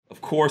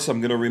Of course, I'm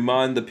going to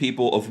remind the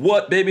people of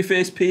what,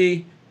 Babyface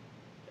P,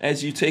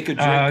 as you take a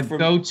drink from...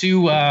 Go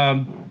to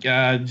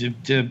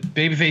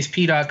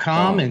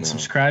babyfaceP.com and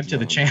subscribe to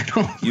the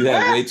channel. You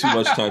had way too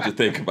much time to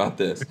think about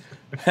this.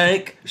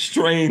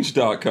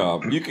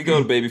 HankStrange.com. You can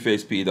go to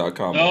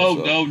babyfaceP.com. No.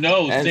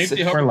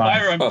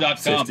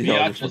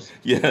 SafetyHarborFirearms.com.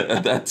 Yeah,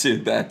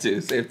 that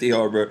too. Safety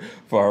Harbor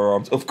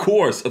Firearms. Of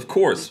course.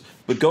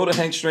 But go to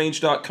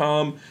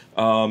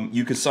HankStrange.com.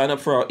 You can sign up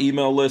for our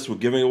email list. We're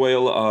giving away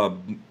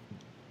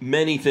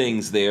many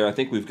things there. I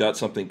think we've got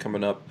something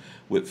coming up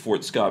with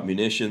Fort Scott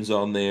Munitions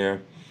on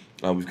there.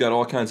 We've got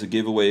all kinds of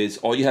giveaways.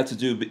 All you have to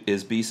do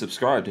is be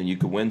subscribed and you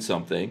can win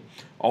something.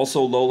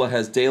 Also, Lola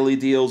has daily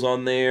deals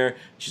on there.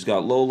 She's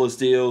got Lola's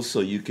deals,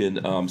 so you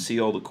can see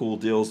all the cool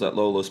deals that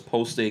Lola's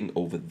posting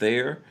over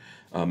there,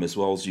 as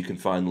well as you can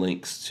find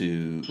links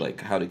to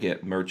like how to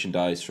get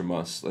merchandise from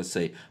us. Let's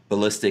say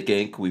Ballistic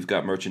Ink. We've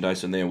got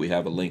merchandise on there, and we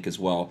have a link as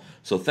well.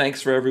 So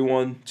thanks for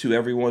everyone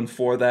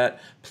for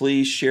that.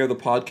 Please share the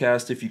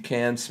podcast if you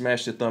can.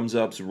 Smash the thumbs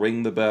ups,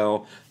 ring the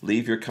bell,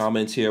 leave your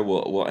comments here.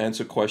 We'll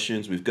answer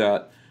questions. We've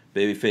got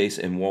Babyface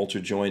and Walter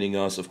joining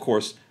us. Of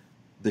course,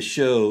 the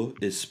show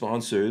is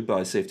sponsored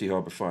by Safety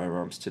Harbor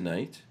Firearms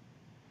tonight.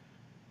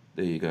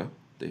 There you go.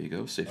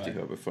 Safety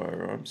Harbor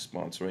Firearms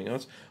sponsoring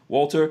us.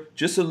 Walter,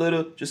 just a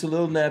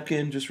little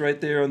napkin, just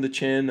right there on the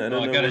chin. I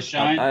don't know.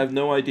 I have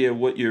no idea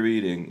what you're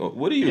eating.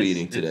 What are you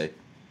eating today?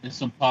 It's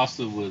some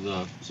pasta with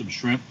some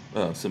shrimp.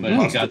 Some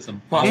pasta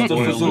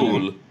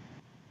fazool.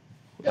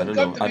 I don't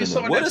know.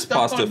 What is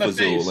pasta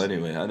fazool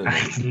anyway? I don't know.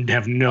 I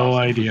have no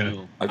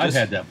idea. I've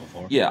had that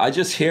before. Yeah, I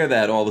just hear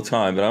that all the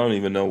time, but I don't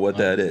even know what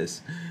that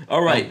is.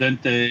 All right. Al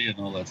dente and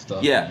all that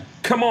stuff. Yeah.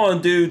 Come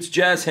on, dudes.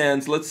 Jazz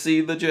hands. Let's see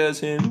the jazz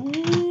hands.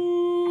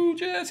 Woo,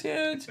 jazz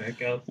hands.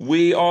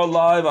 We are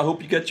live. I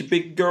hope you got your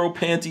big girl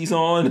panties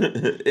on.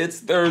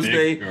 It's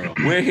Thursday.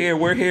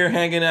 We're here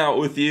hanging out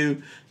with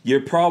you.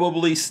 You're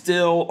probably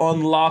still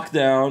on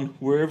lockdown.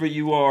 Wherever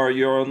you are,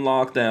 you're on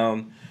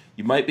lockdown.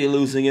 You might be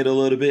losing it a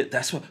little bit.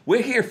 That's what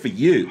we're here for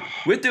you.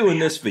 We're doing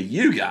this for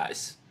you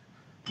guys.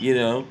 You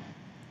know.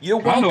 You're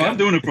welcome. I'm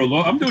doing it for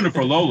Lola.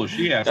 Lola.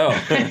 She asked. Oh.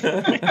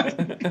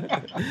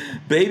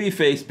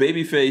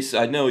 Babyface.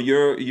 I know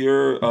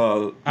you're.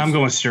 I'm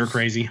going stir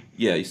crazy.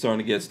 Yeah, you're starting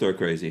to get stir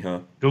crazy,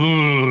 huh?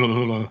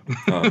 Oh,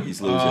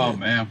 he's losing. Oh it.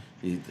 Man.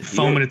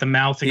 Foaming at the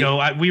mouth to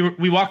go.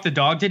 We walked the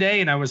dog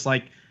today, and I was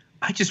like,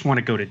 I just want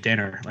to go to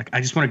dinner. Like,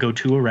 I just want to go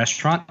to a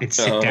restaurant and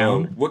sit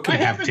down and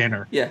have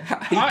dinner. Yeah,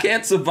 he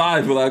can't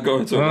survive without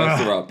going to a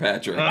restaurant,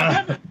 Patrick.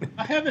 I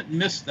haven't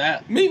missed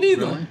that. Me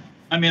neither. Really.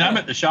 I mean, I'm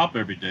at the shop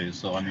every day,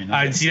 so I mean.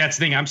 See, that's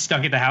the thing. I'm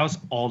stuck at the house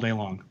all day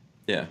long.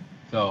 Yeah.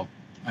 So,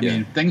 I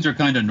mean, things are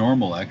kind of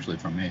normal actually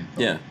for me.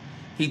 So. Yeah.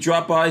 He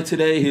dropped by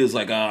today. He was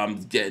like,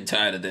 I'm getting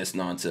tired of this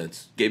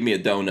nonsense. Gave me a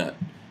donut.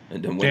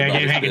 And then I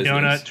gave Hank a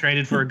donut,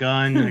 traded for a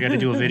gun. I got to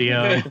do a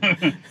video.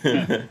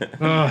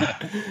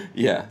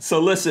 Yeah. So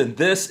listen,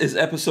 this is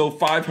episode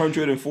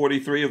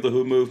 543 of the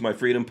Who Moved My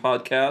Freedom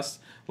podcast.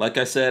 Like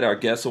I said, our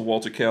guests are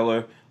Walter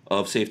Keller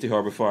of Safety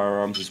Harbor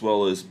Firearms, as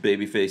well as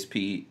Babyface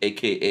P,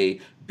 a.k.a.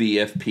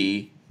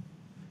 BFP.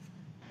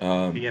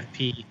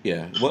 BFP.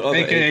 Yeah. What other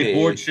a.k.a.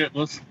 bored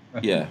shitless.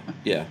 Yeah.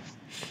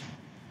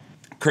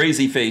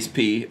 Crazy Face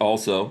P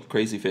also.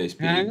 Crazy Face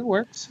P. Yeah, it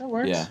works.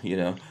 Yeah, you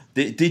know.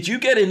 Did you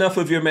get enough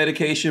of your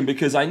medication?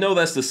 Because I know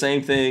that's the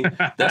same thing.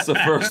 That's the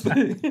first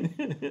thing.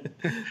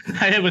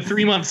 I have a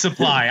 3-month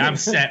supply. I'm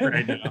set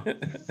right now.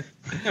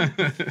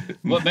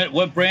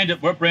 What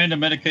brand of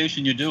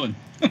medication you doing?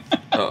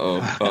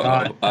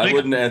 I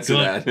wouldn't answer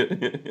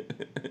that.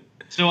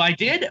 So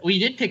we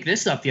did pick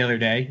this up the other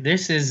day.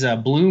 This is a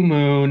Blue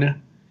Moon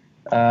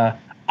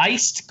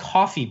iced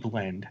coffee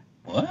blend.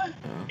 What?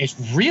 It's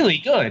really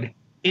good.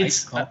 It's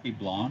iced coffee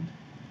blonde.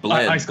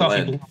 Iced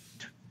coffee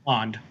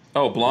blonde.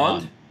 Oh,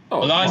 blonde?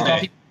 Oh,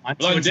 blonde.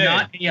 So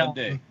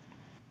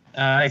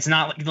it's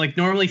not like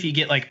normally if you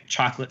get like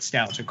chocolate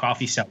stouts or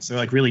coffee stouts, they're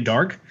like really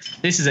dark.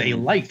 This is a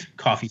light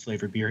coffee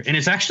flavored beer, and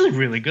it's actually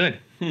really good.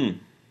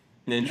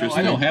 Interesting.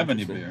 I don't have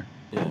any beer.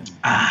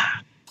 Yeah.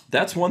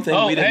 That's one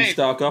thing we didn't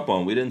stock up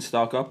on. We didn't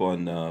stock up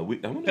on.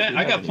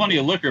 I got plenty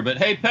of liquor, but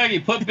hey, Peggy,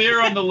 put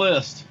beer on the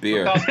list.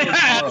 Beer.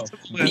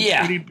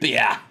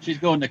 Beer. She's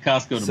going to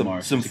Costco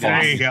tomorrow. Some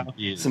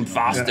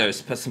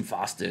Fosters. Put some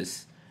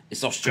Fosters.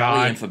 It's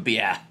Australian for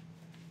beer.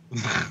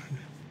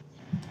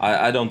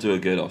 I don't do a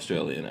good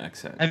Australian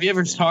accent. Have you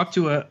ever talked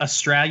to a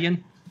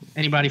Australian?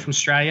 Anybody from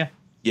Australia?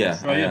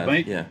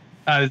 Yeah.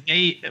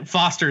 Yeah.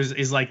 Foster's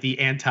is like the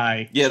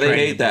anti. Yeah, they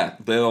hate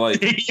that. They're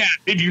like, yeah,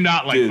 they do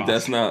not like. Dude, Foster.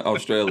 That's not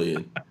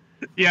Australian.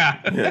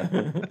 Yeah.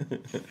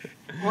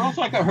 Well, it's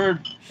like I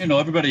heard,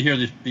 everybody here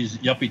these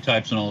yuppie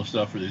types and all this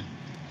stuff, or the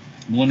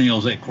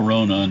millennials at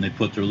Corona, and they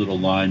put their little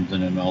lines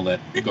in and all that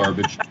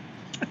garbage.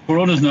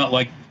 Corona's not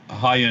like a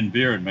high-end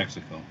beer in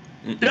Mexico.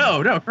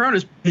 No,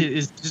 Corona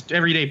is just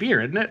everyday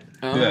beer, isn't it?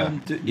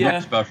 Yeah.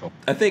 Special.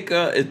 I think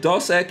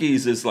Dos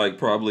Equis is like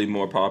probably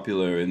more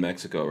popular in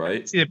Mexico,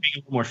 right? See, it being a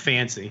little more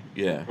fancy.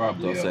 Yeah,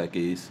 probably, Dos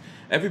Equis.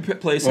 Every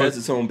place has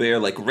its own beer,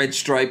 like Red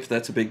Stripe.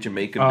 That's a big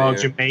Jamaican beer. Oh,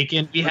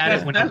 Jamaican. We had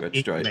it when I was Red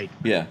Stripe. Jamaican.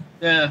 Yeah.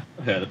 Yeah,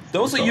 I had it.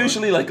 Those are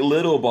usually like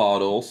little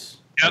bottles.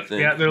 Yep,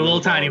 yeah, they're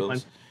little tiny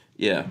ones.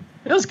 Yeah.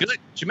 It was good.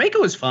 Jamaica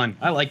was fun.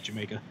 I like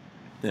Jamaica.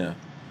 Yeah.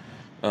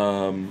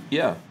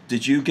 Yeah.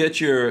 Did you get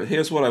your...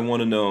 Here's what I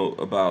want to know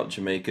about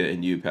Jamaica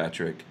and you,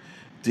 Patrick.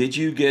 Did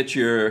you get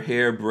your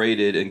hair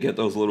braided and get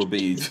those little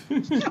beads?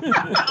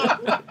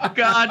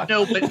 God,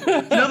 no. But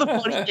you know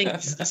the funny thing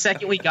is the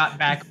second we got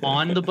back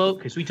on the boat,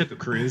 because we took a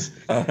cruise,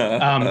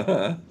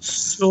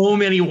 so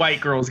many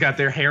white girls got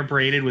their hair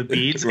braided with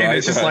beads. And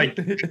it's just like,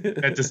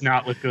 that does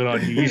not look good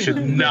on you. You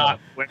should not.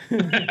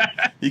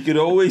 You could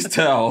always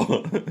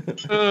tell.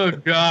 Oh,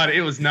 God.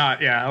 It was not.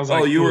 Yeah. I was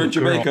like, you were in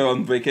Jamaica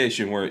on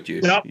vacation, weren't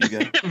you? Yep.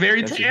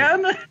 Very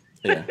tan.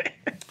 Yeah.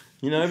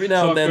 You know, every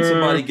now and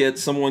then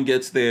someone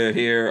gets their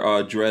hair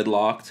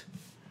dreadlocked.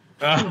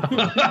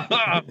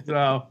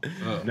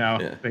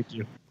 No, thank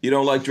you. You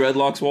don't like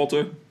dreadlocks,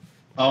 Walter?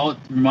 All it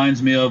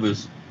reminds me of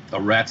is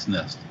a rat's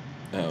nest.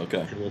 Oh,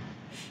 okay.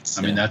 It's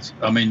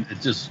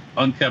just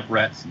unkept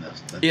rat's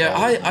nest.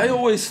 I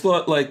always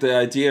thought like the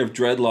idea of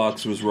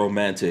dreadlocks was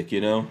romantic, you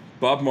know?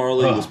 Bob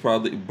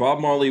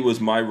Marley was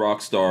my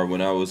rock star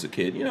when I was a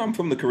kid. You know, I'm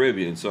from the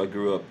Caribbean, so I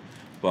grew up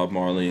Bob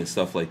Marley and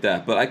stuff like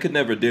that, but I could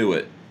never do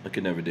it.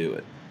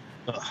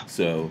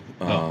 So,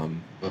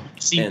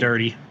 seem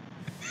dirty.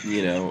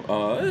 You know,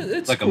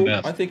 it's like cool. A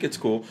mess. I think it's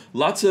cool.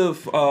 Lots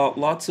of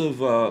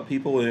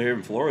people here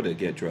in Florida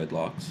get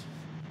dreadlocks.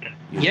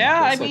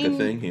 That's like a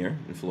thing here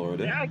in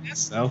Florida. Yeah, I guess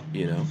so.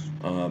 You know,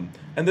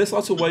 and there's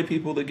lots of white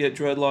people that get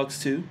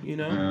dreadlocks too. You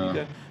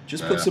know,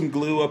 just put some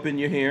glue up in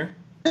your hair.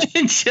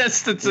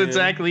 That's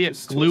exactly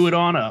it. Glue it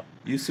on up.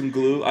 Use some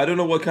glue. I don't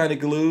know what kind of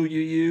glue you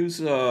use.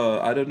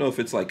 I don't know if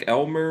it's like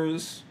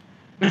Elmer's.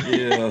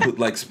 Yeah,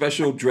 like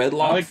special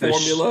dreadlock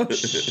formula.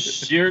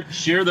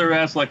 Shear their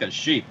ass like a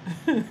sheep.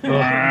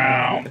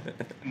 Right.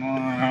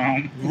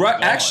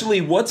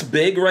 Actually, what's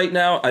big right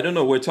now? I don't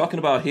know. We're talking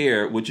about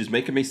hair, which is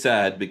making me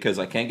sad because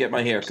I can't get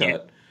my hair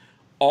cut.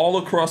 All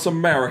across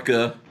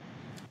America,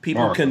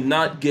 people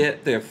cannot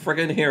get their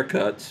friggin'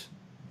 haircuts.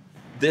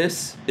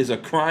 This is a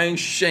crying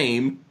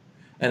shame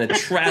and a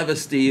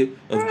travesty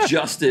of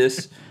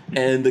justice.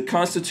 And the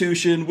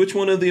Constitution, which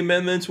one of the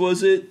amendments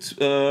was it?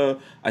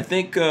 I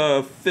think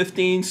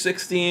 15,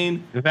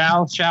 16.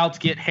 Thou shalt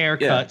get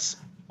haircuts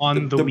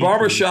on the weekly.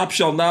 Barbershop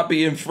shall not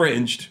be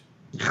infringed.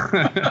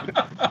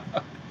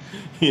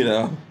 You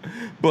know.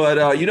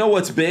 But you know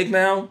what's big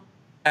now?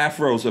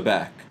 Afros are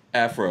back.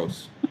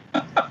 Afros.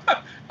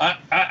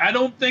 I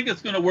don't think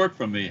it's going to work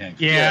for me, Hank.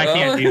 Yeah, I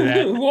can't do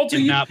that. Walter,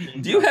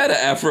 you had an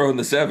afro in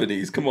the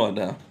 70s. Come on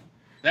now.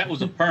 That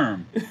was a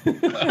perm.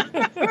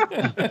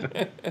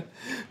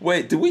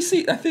 Wait, did we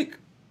see? I think.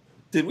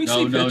 Did we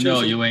see pictures?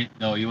 No, you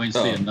ain't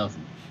seeing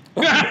nothing.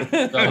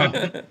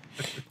 I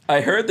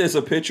heard there's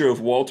a picture of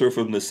Walter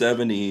from the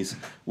 70s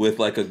with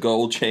like a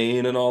gold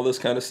chain and all this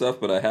kind of stuff,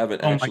 but I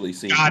haven't actually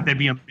seen. God, that'd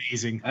be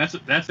amazing.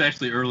 That's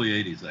actually early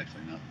 80s,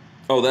 actually. No.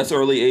 Oh, that's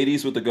early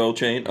 80s with the gold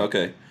chain?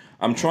 Okay.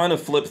 I'm trying to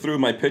flip through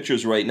my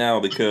pictures right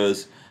now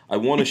because I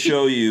want to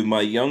show you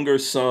my younger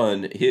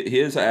son.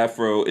 His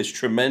afro is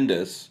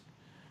tremendous.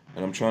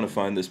 And I'm trying to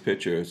find this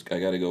picture. I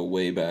got to go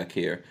way back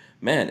here.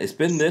 Man, it's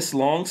been this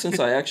long since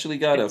I actually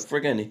got a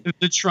friggin'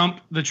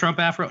 the Trump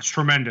afro. It's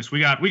tremendous. We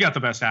got the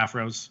best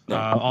afros.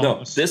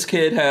 No, this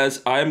kid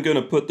has. I'm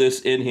gonna put this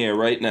in here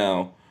right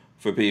now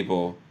for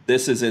people.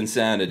 This is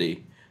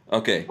insanity.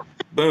 Okay,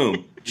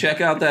 boom.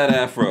 Check out that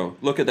afro.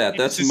 Look at that.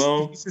 That's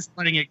Mo. He's just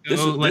letting it go,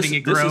 letting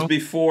it grow. This is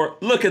before.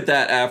 Look at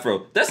that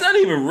afro. That's not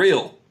even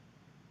real.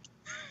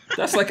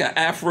 That's like an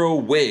afro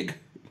wig.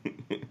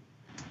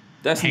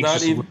 That's Hank's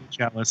not even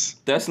jealous.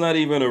 That's not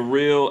even a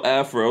real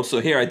afro.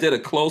 So here I did a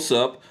close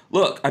up.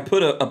 Look, I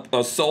put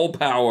a Soul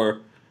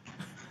Power.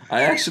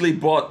 I actually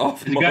bought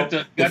off. You got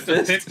the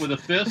pick with a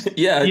fist.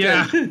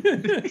 Yeah.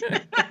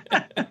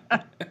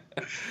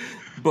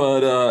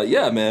 But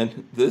yeah,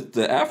 man, the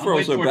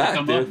afros are back.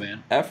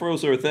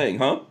 Afros are a thing,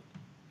 huh?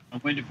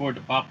 I'm waiting for it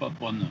to pop up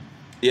on the.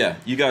 Yeah,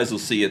 you guys will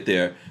see it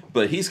there.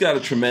 But he's got a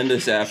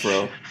tremendous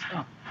afro.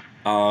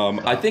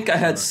 I think I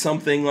had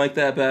something like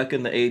that back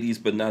in the 80s,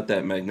 but not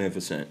that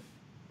magnificent.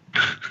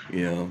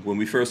 You know, when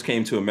we first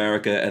came to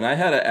America, and I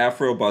had an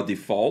afro by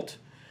default,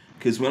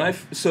 because I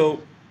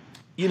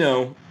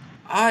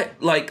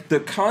like the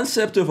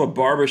concept of a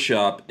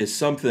barbershop is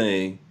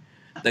something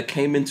that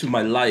came into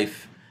my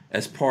life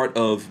as part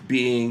of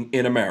being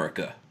in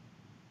America.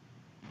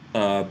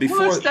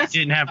 Before you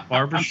didn't have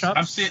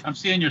barbershops. I'm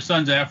seeing your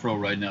son's afro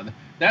right now.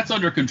 That's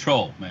under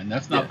control, man.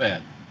 That's not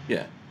bad.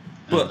 Yeah.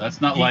 But it's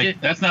not like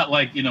it's not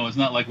like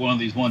one of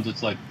these ones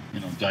that's like,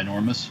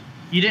 ginormous.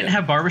 You didn't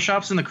have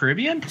barbershops in the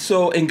Caribbean?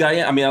 So in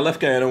Guyana, I left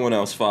Guyana when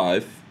I was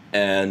 5.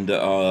 And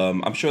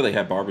I'm sure they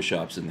have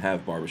barbershops and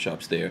have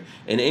barbershops there.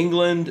 In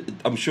England,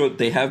 I'm sure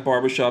they have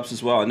barbershops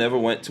as well. I never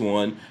went to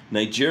one.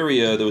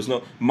 Nigeria, there was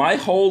no... My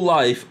whole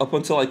life, up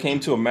until I came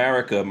to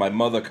America, my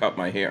mother cut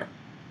my hair.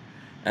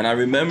 And I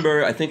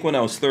remember, I think when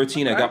I was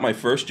 13, I got my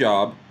first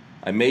job.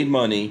 I made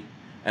money,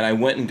 and I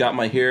went and got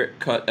my hair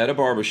cut at a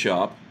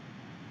barbershop.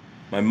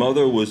 My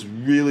mother was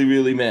really,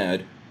 really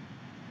mad.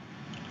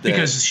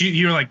 Because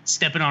you were like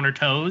stepping on her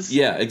toes?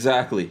 Yeah,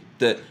 exactly.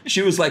 That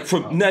she was like,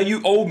 now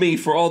you owe me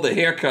for all the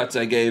haircuts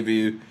I gave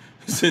you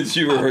since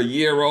you were a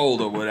year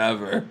old or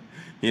whatever.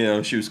 You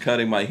know, she was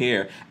cutting my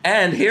hair.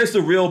 And here's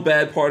the real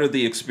bad part of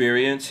the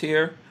experience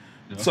here.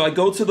 Yeah. So I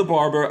go to the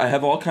barber. I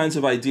have all kinds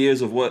of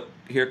ideas of what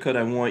haircut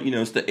I want. You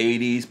know, it's the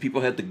 80s. People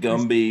had the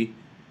Gumby.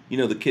 You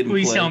know, the kid in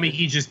Please tell me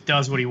he just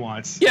does what he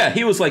wants. Yeah,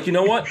 he was like, you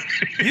know what?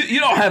 You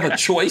don't have a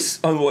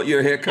choice on what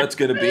your haircut's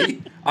going to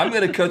be. I'm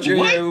going to cut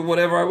your hair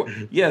whatever I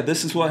want. Yeah,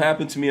 this is what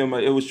happened to me.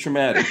 It was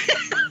traumatic.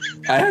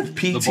 I have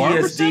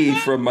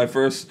PTSD from my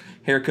first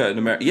haircut in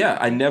America. Yeah,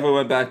 I never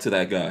went back to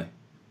that guy.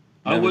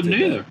 I wouldn't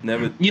either.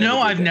 Never. You know,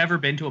 I've never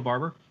been to a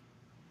barber.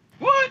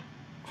 What?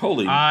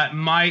 Holy.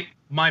 My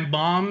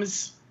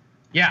mom's...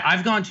 Yeah,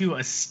 I've gone to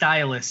a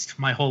stylist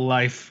my whole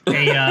life.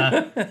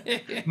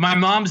 My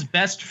mom's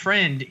best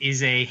friend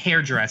is a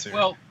hairdresser.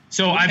 Well,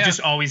 so I've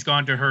just always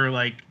gone to her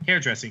like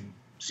hairdressing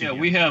studio.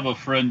 Yeah, we have a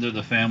friend of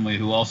the family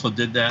who also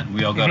did that, and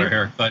we all got our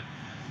hair cut.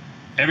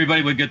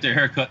 Everybody would get their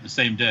hair cut the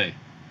same day.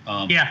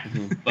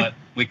 But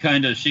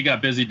she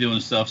got busy doing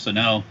stuff, so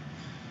now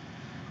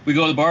we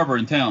go to the barber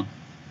in town.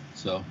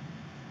 So,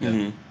 yeah.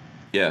 Mm-hmm.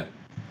 Yeah.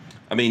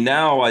 I mean,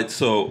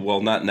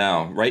 not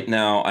now. Right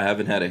now, I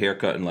haven't had a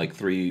haircut in like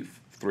three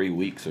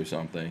weeks or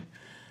something.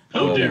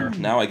 Oh dear!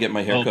 Now I get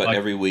my haircut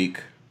every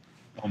week.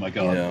 Oh my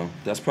God! You know,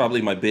 that's probably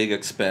my big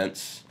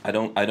expense. I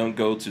don't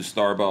go to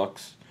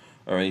Starbucks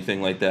or anything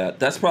like that.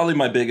 That's probably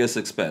my biggest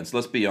expense.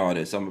 Let's be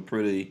honest. I'm a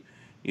pretty,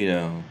 you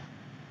know.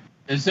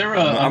 Is there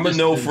I'm a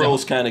no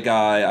frills kind of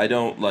guy.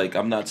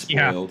 I'm not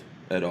spoiled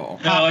at all.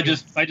 No, I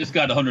just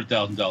got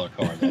 $100,000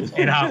 car. That's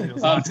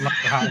all.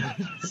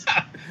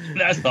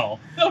 That's all.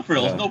 No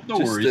frills. No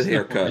worries. Just a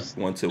haircut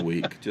once a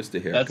week. Just a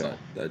haircut.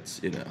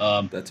 That's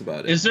that's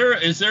about it. Is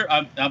there?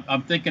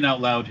 I'm thinking out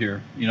loud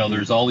here. You know,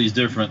 there's all these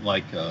different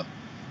like a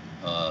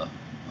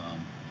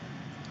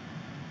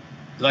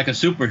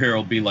superhero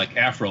would be like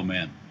Afro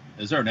Man.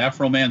 Is there an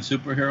Afro Man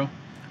superhero?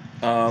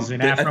 I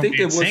think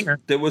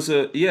there was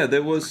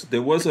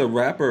a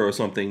rapper or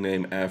something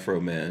named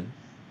Afro Man.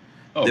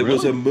 Oh, there really?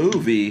 was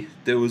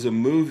a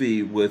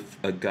movie with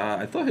a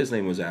guy. I thought his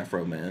name was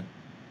Afro Man.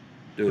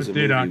 There was a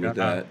movie with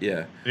that.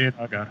 Yeah.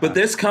 But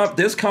there's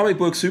comic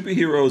book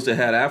superheroes that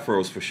had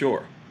afros for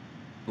sure,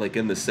 like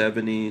in the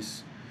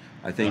 70s,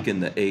 I think in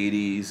the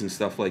 80s and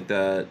stuff like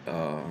that.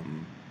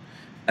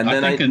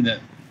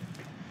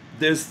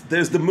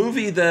 There's the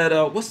movie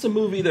that what's the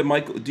movie that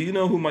Michael? Do you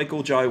know who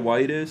Michael Jai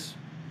White is?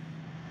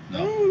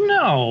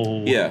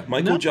 No. Yeah,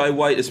 Michael Jai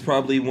White is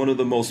probably one of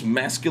the most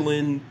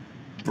masculine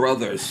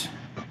brothers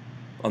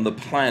on the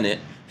planet.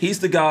 He's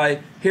the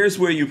guy. Here's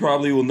where you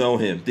probably will know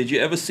him. Did you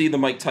ever see the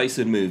Mike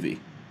Tyson movie?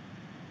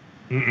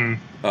 Mm-mm.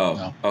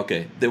 Oh, no.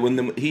 Okay.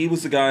 He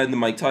was the guy in the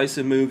Mike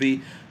Tyson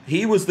movie.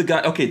 He was the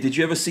guy. Okay, did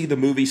you ever see the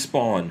movie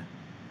Spawn?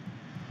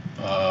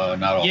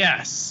 Not all.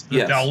 Yes.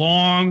 A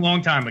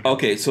long time ago.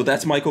 Okay, so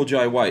that's Michael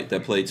Jai White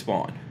that played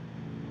Spawn.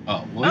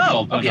 Oh, well, he's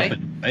all done up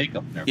in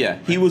makeup there. Yeah,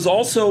 he was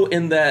also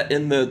in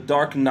the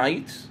Dark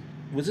Knight.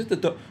 Was it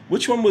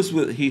which one was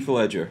with Heath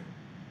Ledger?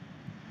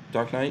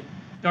 Dark Knight?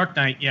 Dark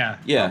Knight, yeah.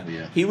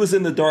 Yeah. He was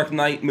in the Dark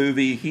Knight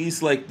movie.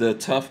 He's like the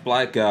tough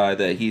black guy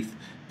that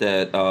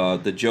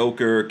the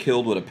Joker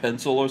killed with a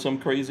pencil or some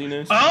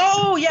craziness.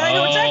 Oh, yeah, I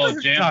know exactly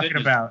what you're talking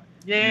about.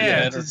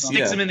 Yeah, it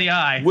sticks him in the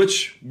eye.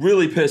 Which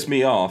really pissed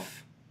me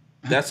off.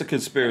 That's a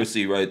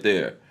conspiracy right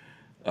there.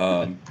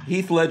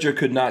 Heath Ledger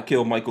could not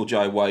kill Michael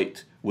Jai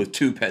White with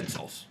 2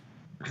 pencils.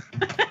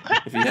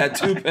 If he had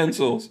 2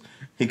 pencils,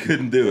 he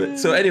couldn't do it.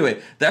 So anyway,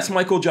 that's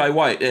Michael Jai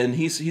White, and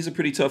he's a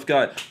pretty tough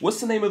guy.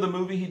 What's the name of the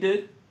movie he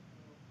did?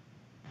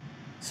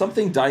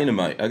 Something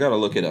Dynamite. I gotta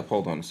look it up.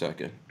 Hold on a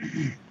second.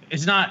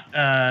 It's not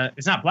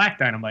Black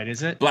Dynamite,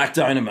 is it? Black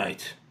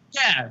Dynamite.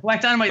 Yeah,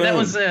 Black Dynamite.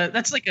 Boom.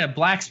 That's like a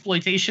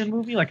blaxploitation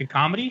movie, like a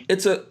comedy.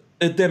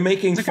 They're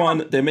making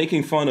fun of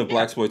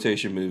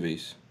blaxploitation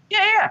movies.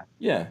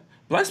 Yeah.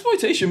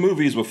 Blaxploitation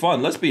movies were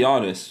fun. Let's be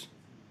honest.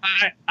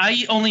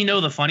 I only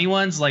know the funny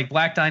ones like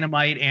Black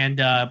Dynamite and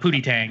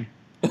Pootie Tang.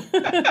 Those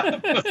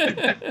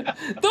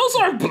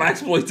aren't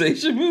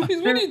blaxploitation movies.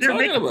 What are you talking about? They're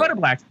making fun of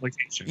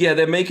blaxploitation. Yeah,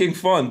 they're making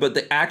fun, but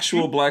the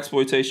actual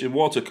blaxploitation.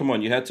 Walter, come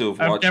on, you had to have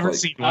watched.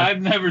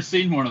 I've never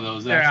seen one of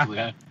those actually.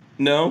 Yeah.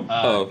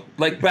 No,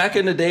 like back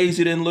in the days,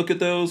 you didn't look at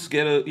those.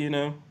 There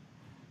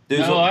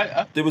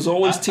was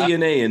always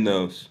TNA in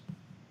those.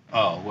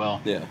 Oh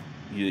well. Yeah,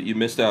 you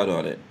missed out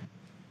on it.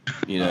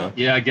 You know.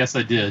 Yeah, I guess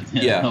I did.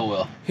 Yeah. Oh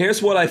well.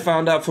 Here's what I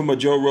found out from a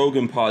Joe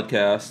Rogan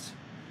podcast.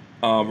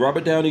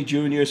 Robert Downey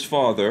Jr.'s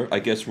father, I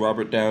guess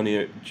Robert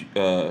Downey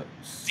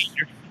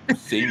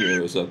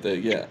Senior or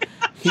something. Yeah,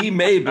 He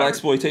made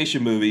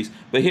blaxploitation movies.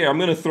 But here, I'm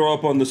gonna throw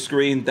up on the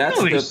screen.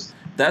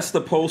 That's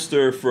the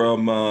poster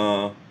from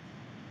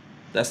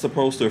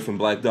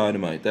Black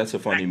Dynamite. That's a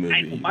funny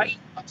movie.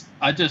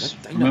 I just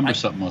remember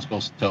something I was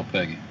supposed to tell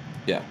Peggy.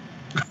 Yeah.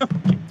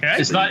 Okay.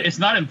 It's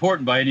not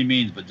important by any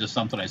means, but just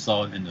something I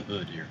saw in the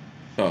hood here.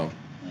 Oh.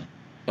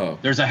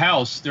 There's a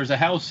house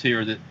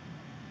here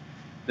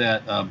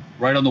that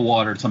right on the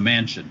water. It's a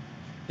mansion,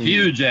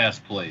 huge ass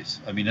place.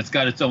 I mean, it's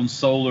got its own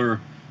solar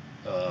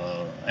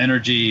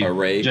energy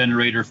array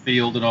generator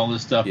field and all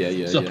this stuff.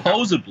 Yeah.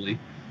 Supposedly,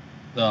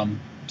 a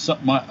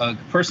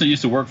person that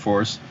used to work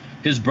for us,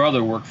 his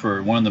brother worked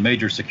for one of the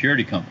major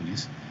security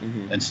companies,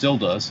 and still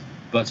does.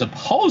 But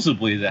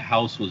supposedly the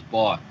house was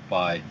bought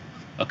by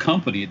a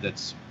company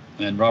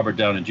and Robert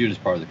Downey Jr. is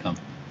part of the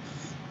company.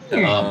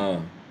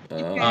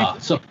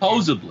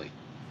 Supposedly,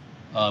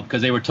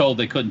 because they were told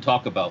they couldn't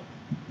talk about,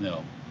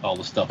 all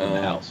the stuff in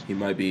the house. He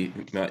might be.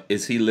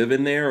 Is he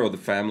living there or the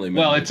family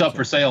member? Well, it's up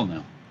for sale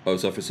now. Oh,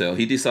 it's up for sale.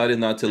 He decided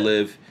not to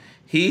live.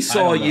 He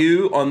saw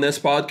you on this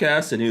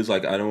podcast, and he was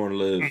like, "I don't want to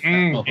live."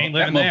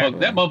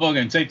 That motherfucker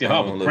can take the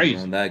harbor crazy.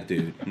 On that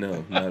dude,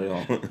 no, not at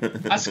all.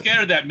 I'm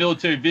scared of that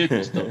military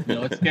vehicle stuff.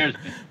 It scares me.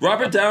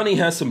 Robert Downey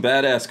has some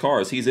badass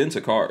cars. He's into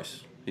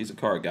cars. He's a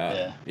car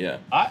guy. Yeah.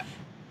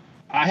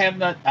 I have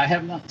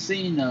not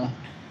seen. There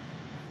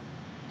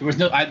was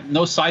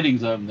no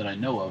sightings of him that I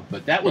know of,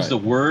 but that was the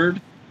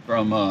word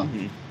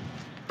from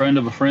friend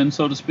of a friend,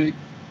 so to speak.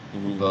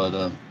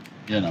 But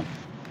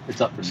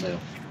it's up for sale.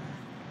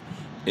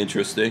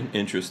 Interesting.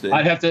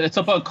 I'd have to. It's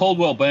up on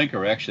Coldwell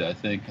Banker, actually. I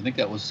think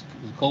that was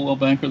Coldwell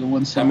Banker the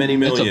one. How many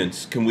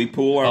millions? Can we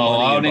pool our money?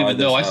 I don't and buy even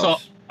know. this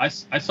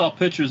house? I saw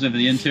pictures of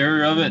the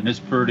interior of it, and it's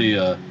pretty.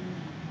 It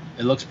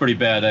looks pretty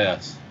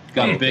badass.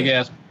 Got a big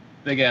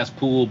ass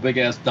pool, big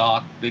ass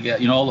dock,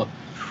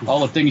 all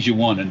the things you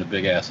want in a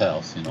big ass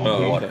house.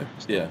 Water.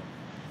 Okay. Yeah.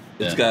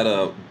 It's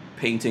got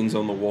paintings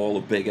on the wall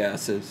of big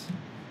asses.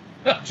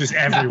 Just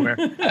everywhere.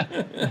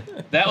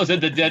 That was at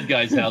the dead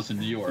guy's house in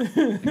New York.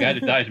 The guy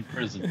that died in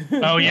prison.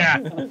 Oh yeah,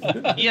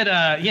 he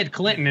had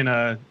Clinton in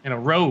a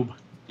robe.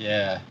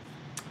 Yeah.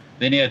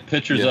 Then he had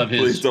pictures of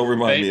his. Please don't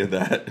remind me of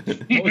that.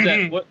 What was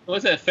that? What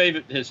was that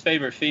his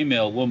favorite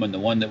female woman? The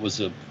one that was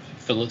a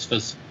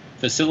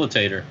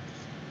facilitator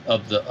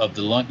of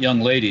the young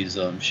ladies.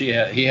 He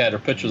had her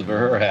pictures of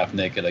her half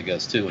naked, I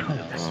guess, too. In the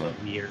house. So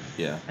weird.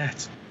 Yeah.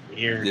 That's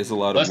weird. There's a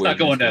lot of. Let's not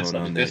go on that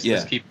subject.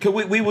 Let's keep.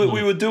 We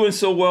were doing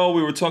so well.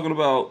 We were talking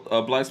about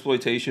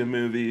blaxploitation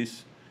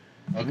movies.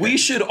 Okay. We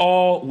should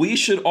all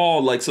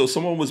like. So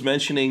someone was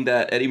mentioning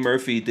that Eddie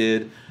Murphy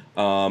did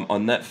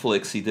on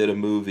Netflix. He did a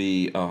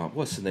movie.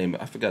 What's the name?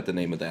 I forgot the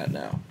name of that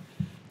now.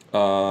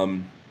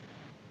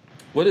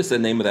 What is the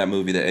name of that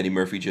movie that Eddie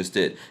Murphy just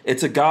did?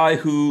 It's a guy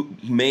who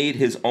made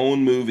his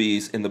own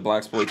movies in the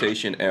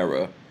blaxploitation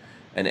era,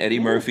 and Eddie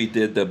Murphy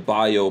did the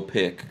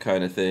biopic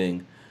kind of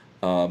thing.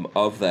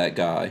 Of that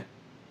guy.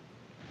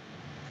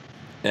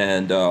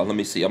 And let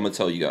me see. I'm going to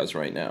tell you guys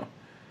right now.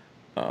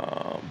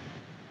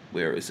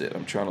 Where is it?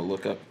 I'm trying to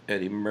look up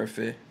Eddie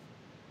Murphy.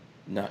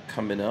 Not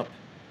coming up.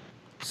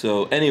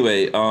 So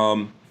anyway,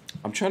 I'm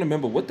trying to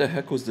remember what the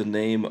heck was the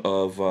name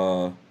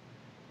of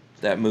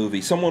that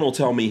movie. Someone will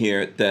tell me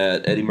here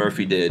that Eddie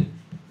Murphy did.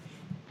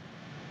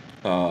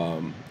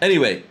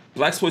 Anyway,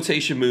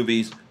 blaxploitation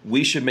movies,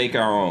 we should make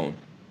our own.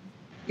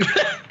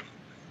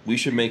 We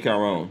should make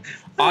our own.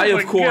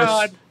 Of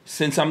course,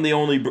 since I'm the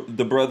only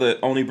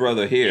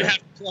brother here,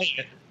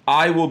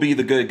 I will be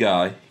the good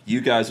guy. You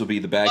guys will be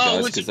the bad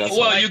guys.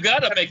 You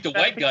gotta make the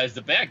white guys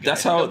the bad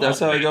guys. That's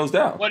how it goes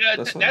down. Well,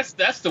 that's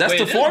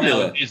the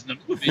formula. Is in the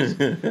movies.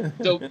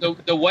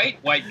 the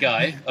white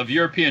guy of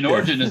European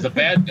origin is the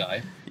bad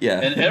guy. Yeah.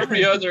 And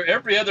every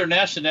other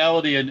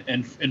nationality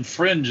and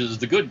fringe is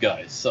the good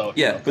guys. So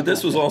but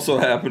this was also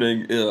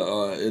happening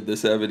in the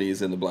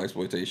 70s in the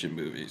blaxploitation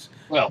movies.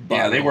 Well,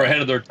 they were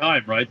ahead of their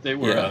time, right? They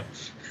were.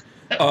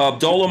 Yeah.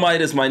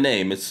 Dolomite is my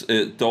name.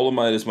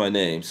 Dolomite is my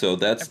name. So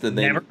that's the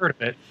name. Never heard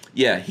of it.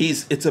 Yeah,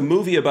 it's a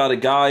movie about a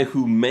guy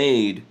who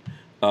made.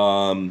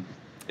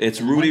 It's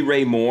Rudy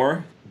Ray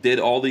Moore did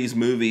all these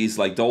movies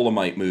like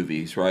Dolomite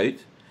movies, right?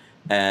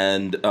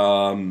 And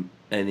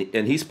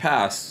he's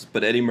passed,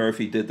 but Eddie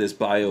Murphy did this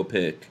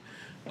biopic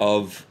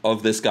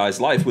of this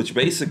guy's life, which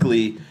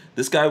basically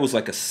this guy was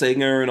like a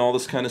singer and all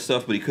this kind of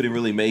stuff, but he couldn't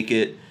really make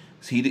it.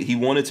 He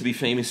wanted to be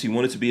famous. He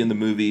wanted to be in the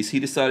movies.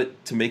 He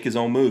decided to make his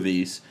own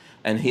movies,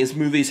 and his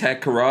movies had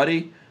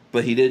karate,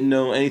 but he didn't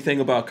know anything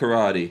about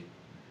karate.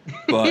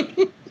 But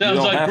sounds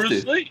like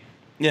Bruce Lee.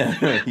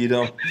 Yeah, you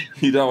don't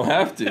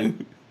have to.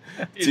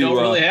 You don't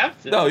really have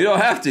to. No, you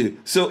don't have to.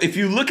 So if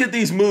you look at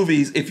these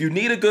movies, if you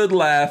need a good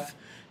laugh,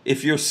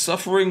 if you're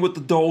suffering with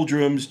the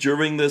doldrums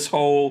during this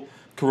whole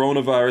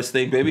coronavirus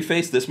thing,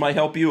 babyface, this might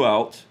help you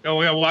out. Oh,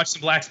 we gotta watch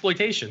some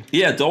blaxploitation.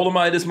 Yeah,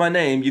 Dolomite is my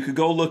name. You could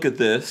go look at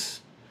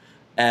this,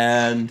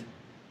 and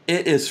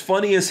it is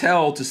funny as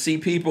hell to see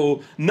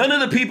people. None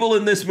of the people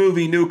in this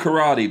movie knew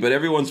karate, but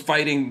everyone's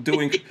fighting,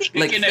 doing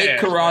like fake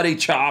karate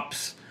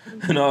chops.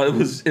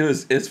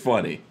 It's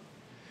funny.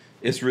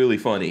 It's really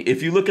funny.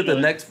 If you look at the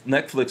next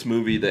Netflix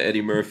movie that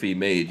Eddie Murphy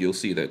made, you'll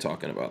see they're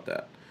talking about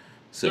that.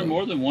 So there's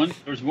more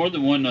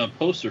than one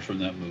poster from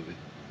that movie.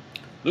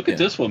 Look at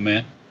this one,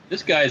 man.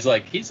 This guy's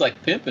he's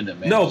pimping it,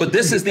 man. No, but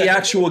this is the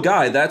actual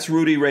guy. That's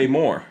Rudy Ray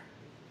Moore.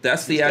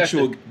 That's the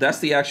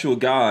actual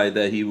guy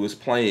that he was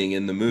playing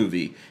in the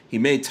movie. He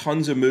made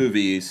tons of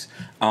movies,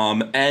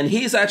 and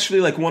he's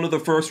actually one of the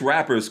first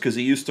rappers because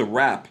he used to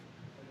rap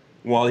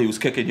while he was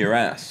kicking your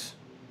ass.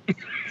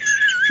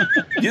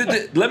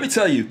 Let me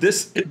tell you,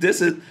 this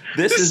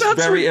is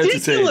very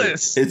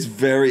ridiculous. entertaining. It's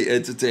very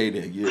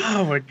entertaining.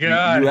 Oh my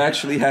god! You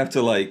actually have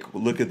to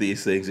look at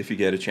these things if you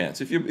get a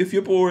chance. If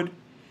you're bored,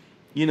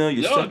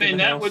 you're stuck in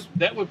the house.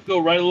 that would go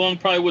right along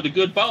probably with a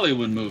good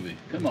Bollywood movie.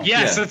 Come on.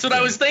 Yes, that's what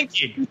I was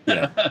thinking.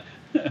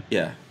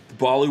 Yeah.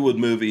 Bollywood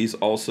movies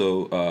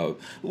also.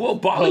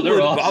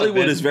 Bollywood awesome,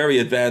 Bollywood is very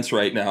advanced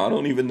right now. I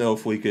don't even know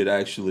if we could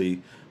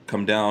actually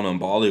come down on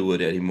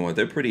Bollywood anymore.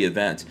 They're pretty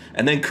advanced.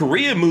 And then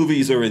Korean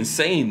movies are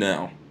insane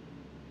now.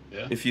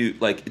 Yeah. If you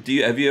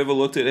have you ever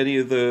looked at any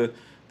of the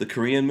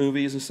Korean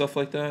movies and stuff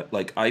like that?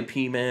 Like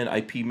IP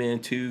Man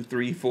 2,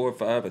 3, 4,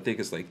 5. I think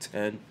it's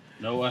 10.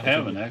 No, I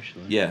haven't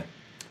actually. Yeah.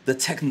 The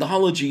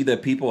technology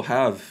that people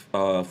have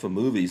for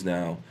movies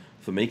now,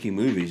 for making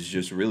movies, is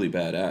just really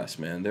badass,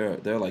 man. They're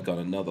on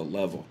another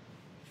level.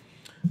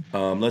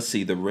 Let's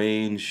see. The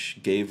Range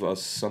gave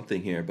us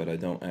something here, but I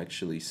don't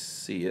actually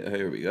see it.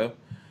 Here we go.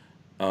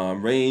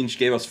 Range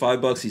gave us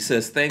 $5. He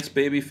says, "Thanks,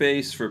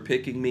 Babyface, for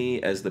picking me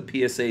as the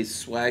PSA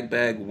swag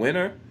bag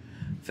winner.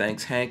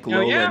 Thanks, Hank,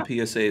 Lola, and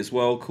PSA as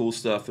well. Cool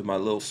stuff in my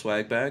little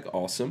swag bag.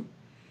 Awesome.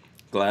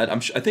 Glad. I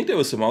think there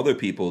was some other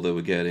people that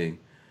were getting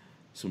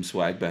some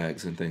swag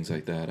bags and things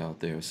like that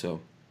out there.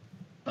 So,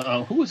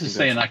 who was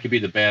saying I could be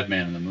the bad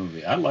man in the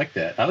movie? I like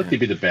that. I like to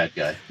be the bad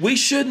guy. We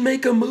should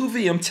make a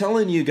movie. I'm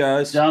telling you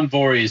guys. John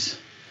Voorhees.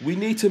 We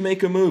need to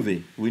make a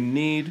movie. We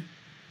need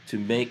to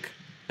make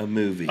a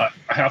movie. I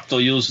have to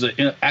use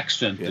the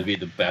accent to be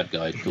the bad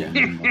guy.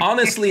 Yeah.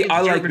 Honestly, I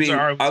like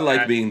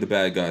being the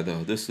bad guy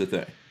though. This is the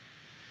thing.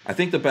 I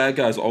think the bad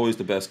guy is always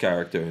the best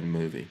character in a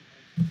movie.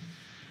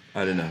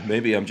 I don't know.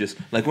 Maybe I'm just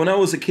when I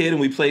was a kid and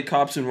we played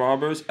cops and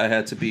robbers, I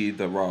had to be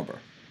the robber.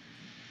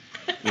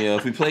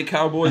 If we played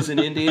cowboys and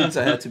Indians,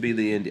 I had to be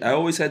the Indian. I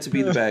always had to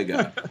be the bad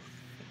guy.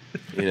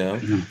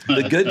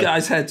 The good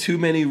guys had too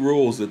many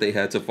rules that they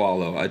had to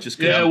follow. I just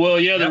couldn't.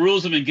 The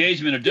rules of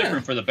engagement are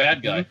different for the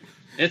bad guy.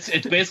 It's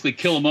basically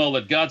kill them all,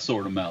 let God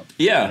sort them out.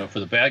 Yeah. For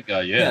the bad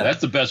guy,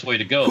 that's the best way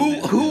to go.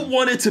 Who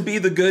wanted to be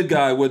the good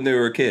guy when they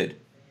were a kid?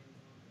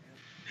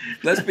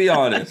 Let's be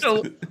honest. I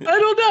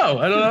don't know.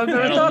 I've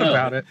never thought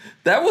about it.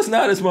 That was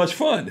not as much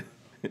fun.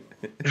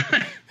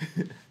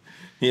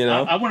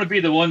 I want to be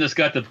the one that's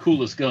got the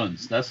coolest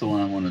guns. That's the one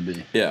I want to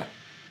be. Yeah.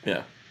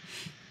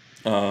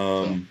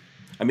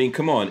 I mean,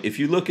 come on. If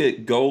you look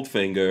at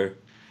Goldfinger,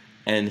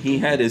 and he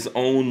had his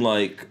own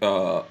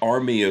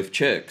army of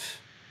chicks,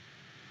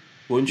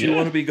 wouldn't you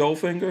want to be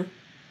Goldfinger?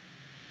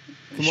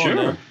 Come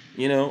on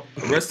now.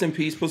 Rest in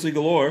peace, Pussy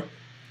Galore.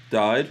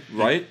 Died,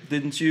 right?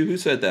 Didn't you? Who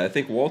said that? I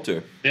think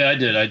Walter. Yeah, I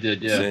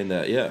did. Yeah, saying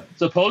that. Yeah.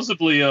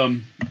 Supposedly,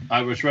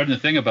 I was reading a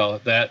thing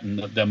about that in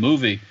the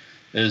movie.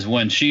 Is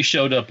when she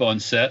showed up on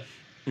set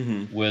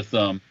with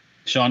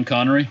Sean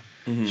Connery.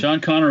 Mm-hmm. Sean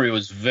Connery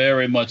was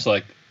very much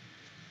like,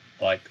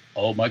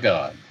 oh my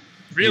God.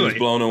 Really? He was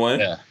blown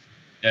away.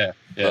 Yeah.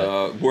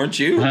 Weren't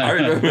you? I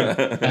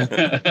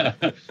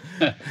remember.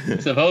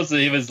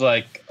 Supposedly he was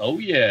like, oh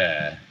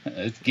yeah,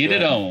 let's get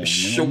it on.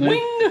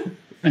 Swing.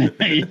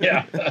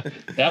 Yeah,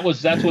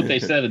 that's what they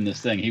said in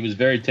this thing. He was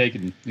very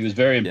taken. He was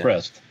very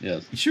impressed.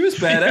 Yes, she was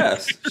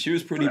badass. She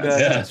was pretty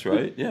badass,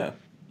 right? Yeah.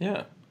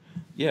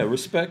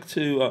 Respect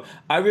to.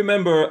 I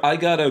remember I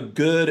got a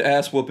good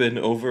ass whooping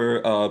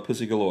over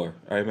Pussy Galore.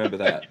 I remember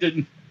that.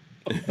 Didn't.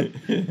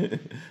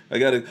 I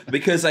got it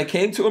because I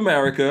came to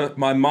America.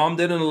 My mom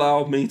didn't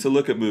allow me to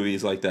look at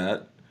movies like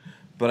that,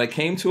 but I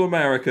came to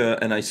America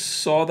and I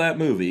saw that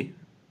movie,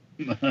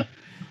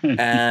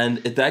 and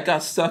that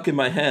got stuck in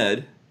my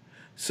head.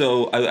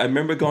 So I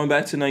remember going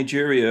back to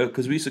Nigeria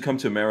because we used to come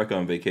to America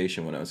on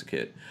vacation when I was a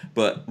kid.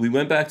 But we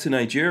went back to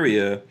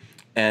Nigeria,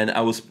 and I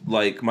was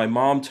my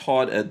mom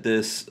taught at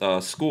this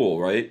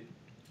school, right?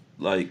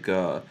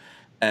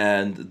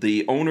 And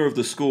the owner of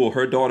the school,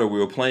 her daughter, we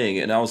were playing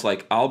it, and I was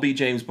like, "I'll be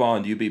James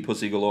Bond, you be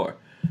Pussy Galore."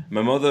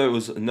 My mother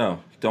was, "No,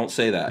 don't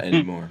say that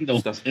anymore." I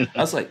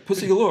was like,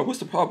 "Pussy Galore, what's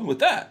the problem with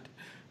that?"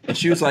 And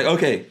she was like,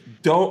 "Okay,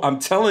 don't. I'm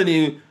telling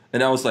you."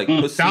 And I was like,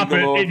 Pussy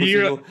Galore, Pussy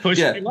Galore.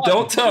 Yeah,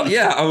 don't tell.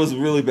 Yeah, I was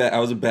really bad. I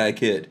was a bad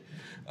kid.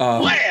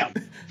 Wham!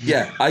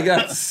 Yeah, I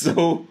got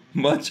so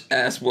much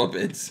ass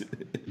whoopings.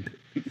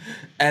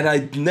 And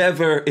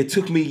it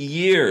took me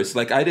years.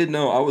 I didn't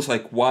know. I was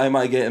like, why am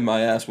I getting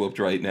my ass whooped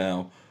right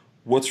now?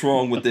 What's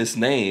wrong with this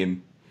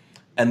name?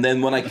 And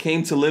then when I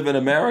came to live in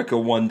America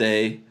one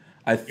day,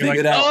 I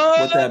figured out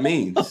what that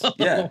means.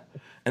 Yeah.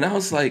 And I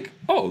was like,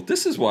 oh,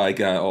 this is why I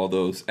got all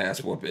those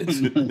ass whoopings.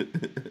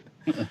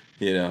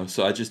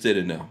 So I just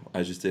didn't know.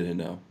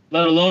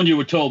 Let alone you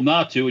were told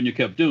not to and you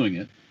kept doing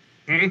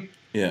it.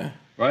 Yeah.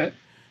 Right?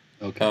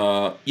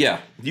 Okay. Yeah,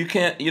 you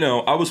can't. You know,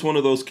 I was one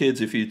of those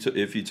kids. If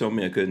you told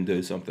me I couldn't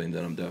do something,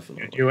 then I'm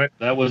definitely do it.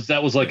 That was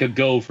like a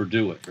go for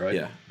do it, right?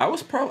 Yeah, I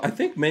was probably. I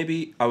think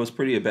maybe I was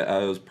pretty.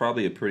 I was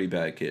probably a pretty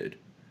bad kid.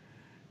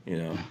 You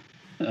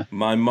know,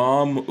 my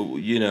mom.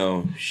 You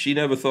know, she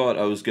never thought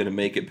I was gonna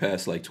make it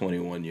past like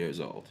 21 years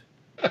old.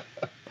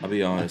 I'll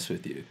be honest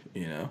with you.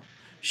 You know,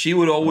 she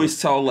would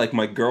always tell like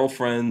my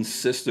girlfriend's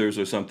sisters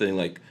or something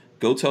like,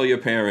 "Go tell your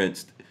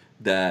parents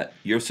that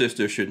your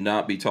sister should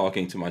not be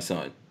talking to my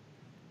son.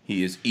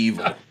 He is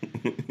evil."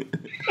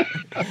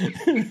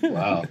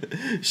 Wow.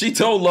 She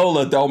told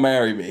Lola, "Don't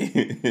marry me."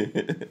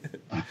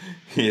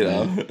 You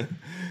know,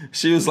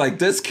 she was like,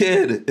 "This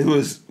kid." It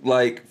was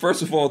like,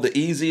 first of all, the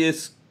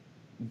easiest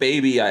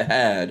baby I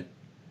had,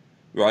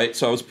 right?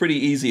 So I was pretty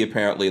easy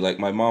apparently. Like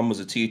my mom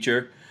was a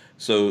teacher,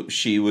 so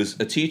she was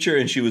a teacher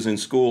and she was in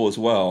school as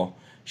well.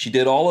 She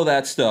did all of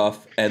that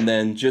stuff and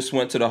then just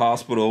went to the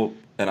hospital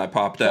and I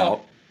popped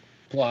out.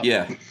 Plop.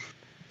 Yeah.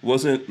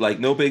 Wasn't like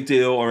no big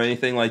deal or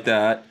anything like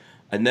that.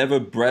 I never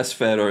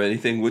breastfed or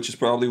anything, which is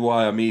probably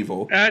why I'm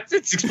evil. It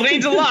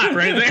explains a lot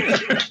right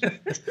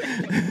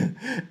there.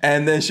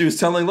 And then she was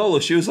telling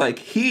Lola, she was like,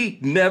 he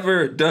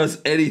never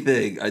does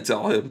anything I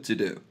tell him to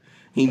do.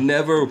 He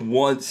never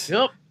once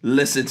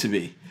listened to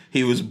me.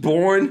 He was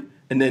born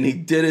and then he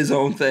did his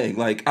own thing.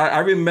 Like, I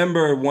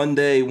remember one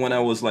day when I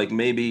was like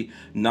maybe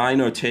 9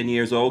 or 10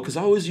 years old, because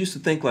I always used to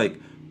think like,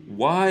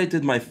 why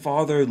did my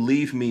father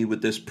leave me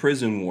with this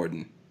prison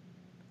warden?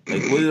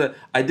 Like, what did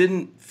I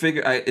didn't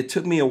figure. It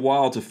took me a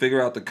while to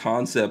figure out the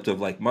concept of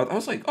like mother. I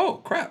was like,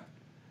 oh crap,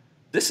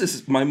 this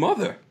is my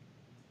mother.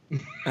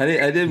 I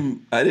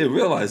didn't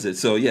realize it.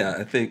 So yeah,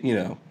 I think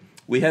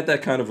we had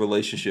that kind of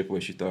relationship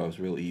where she thought I was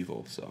real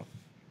evil. So,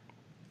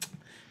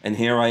 and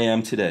here I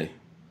am today.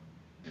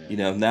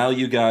 Yeah. Now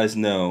you guys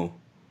know.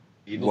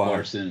 Evil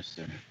bar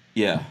sinister.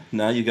 Yeah,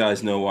 now you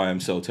guys know why I'm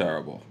so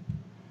terrible.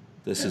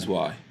 This is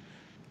why.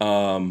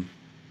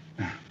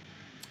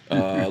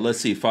 Let's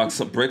see.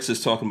 Bricks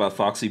is talking about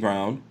Foxy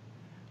Brown.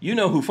 You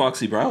know who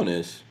Foxy Brown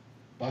is?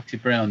 Foxy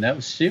Brown.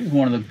 She was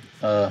one of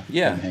the.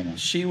 Yeah.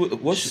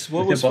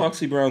 What was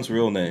Foxy Brown's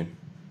real name?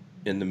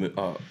 In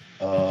the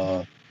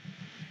oh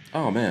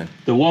man.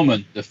 The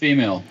woman, the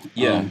female.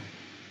 Yeah.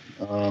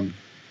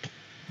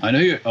 I know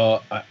you.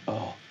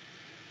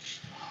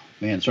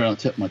 Man, it's right on the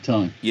tip of my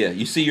tongue. Yeah.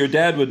 You see, your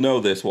dad would know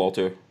this,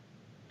 Walter.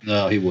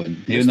 No, he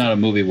wouldn't. He was not a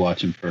movie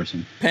watching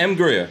person. Pam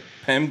Grier.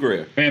 Pam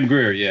Grier.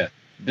 Yeah.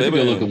 That's a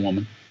good-looking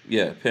woman.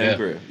 Yeah, Pam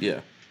Grier.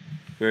 Yeah,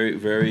 very,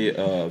 very,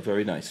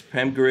 very nice.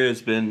 Pam Grier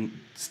has been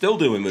still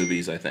doing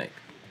movies, I think.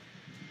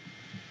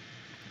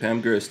 Pam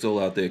Grier is still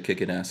out there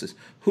kicking asses.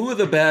 Who are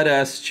the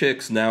badass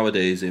chicks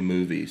nowadays in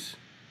movies?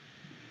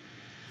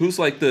 Who's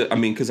like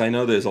because I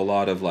know there's a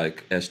lot of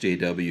like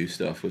SJW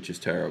stuff, which is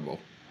terrible.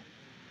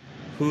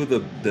 Who are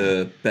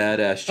the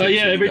badass chicks? Oh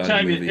yeah, every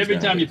time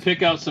you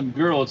pick out some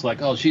girl, it's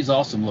like, oh, she's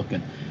awesome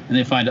looking. And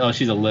they find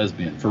she's a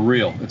lesbian for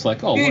real. It's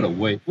like, oh,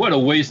 what a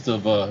waste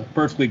of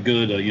perfectly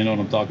good. You know what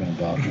I'm talking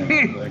about?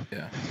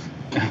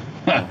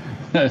 Yeah.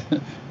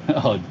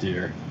 Oh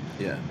dear.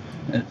 Yeah.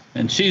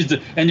 And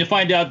you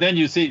find out then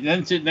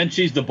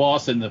she's the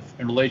boss in the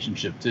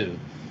relationship too.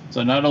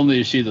 So not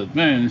only is she the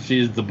man,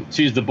 she's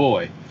the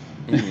boy.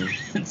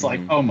 Mm-hmm. It's like,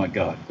 oh my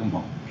God, come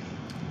on.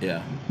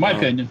 Yeah. My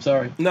opinion.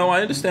 Sorry. No,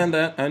 I understand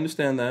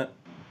that.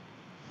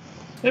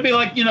 It'd be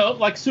like,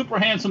 like super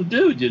handsome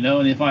dude,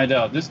 and you find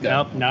out this guy.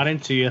 Nope, not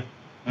into you.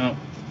 No.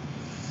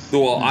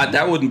 Well,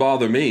 that wouldn't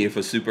bother me if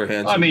a super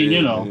handsome. I mean,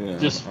 dude,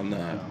 just I'm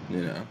not,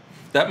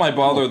 That might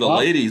bother the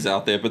ladies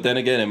out there, but then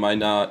again, it might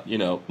not.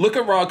 Look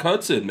at Rock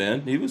Hudson,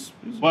 man. He was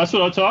well, that's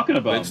what I'm talking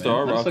about. Big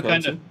star, Rock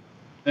Hudson.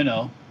 Kind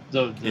of,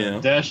 the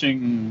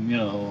dashing,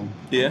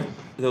 Yeah,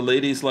 the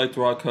ladies liked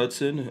Rock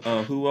Hudson.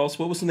 Who else?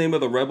 What was the name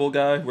of the Rebel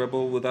guy?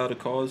 Rebel Without a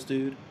Cause,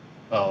 dude.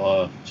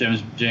 Oh,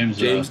 James Dean.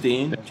 James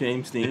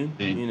Dean.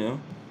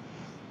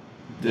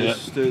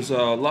 There's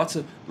lots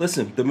of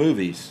the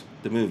movies.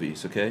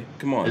 Okay,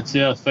 come on. It's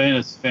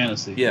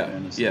fantasy. Yeah,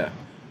 fantasy. yeah.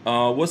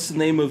 What's the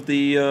name of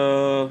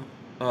the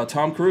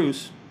Tom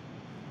Cruise?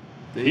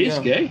 He's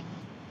gay.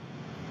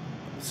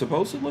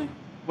 Supposedly.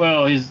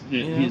 Well, he's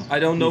I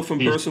don't know from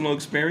personal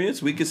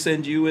experience. We could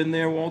send you in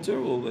there, Walter.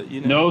 We'll let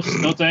you know.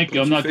 No, thank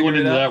you. I'm not going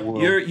into that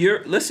world.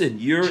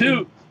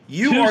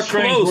 You are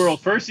close.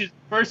 World.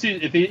 First,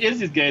 if he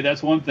is gay,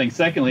 that's one thing.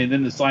 Secondly,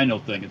 then the Sino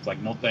thing. It's like,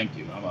 no, thank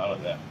you. I'm out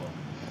of that.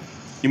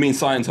 You mean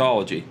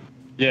Scientology?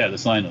 Yeah, the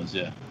Sinos.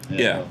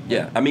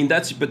 Yeah. I mean,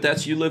 that's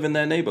you live in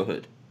that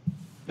neighborhood.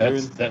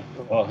 That's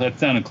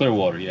down in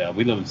Clearwater. Yeah,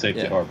 we live in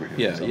Safety Harbor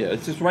here. Yeah.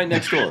 It's just right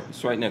next door.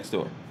 It's right next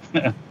door.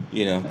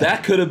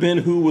 That could have been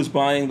who was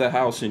buying the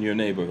house in your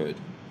neighborhood.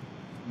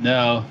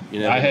 No,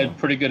 I had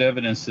pretty good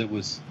evidence it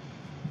was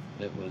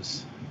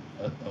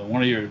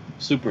one of your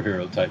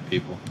superhero type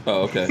people.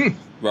 Oh, okay.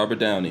 Robert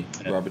Downey.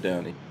 Yeah. Robert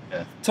Downey.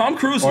 Yeah. Tom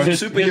Cruise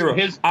is a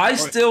superhero. I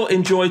still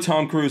enjoy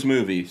Tom Cruise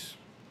movies.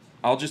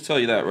 I'll just tell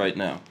you that right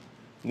now.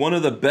 One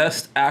of the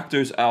best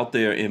actors out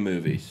there in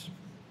movies.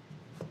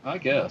 I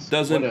guess.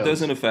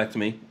 Doesn't affect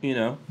me,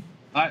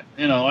 I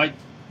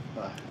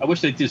I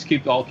wish they'd just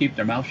keep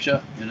their mouth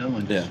shut,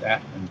 and just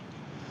act.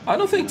 I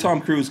don't think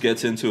Tom Cruise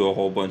gets into a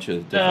whole bunch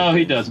of. No,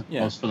 he doesn't.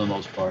 For the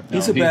most part,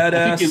 he's a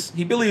badass.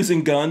 He believes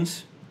in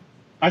guns.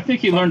 I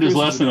think he learned his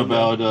lesson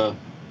about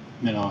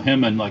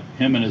him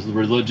and his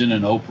religion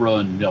and Oprah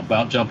and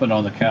about jumping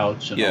on the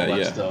couch and all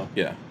that stuff.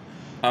 Yeah.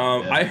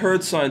 I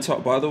heard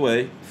Scientology. By the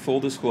way,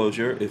 full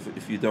disclosure,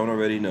 if you don't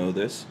already know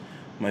this,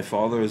 my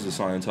father is a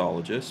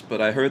Scientologist,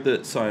 but I heard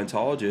that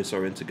Scientologists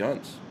are into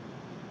guns.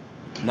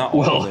 Not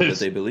all of them, but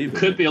they believe in it.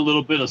 Could be a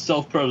little bit of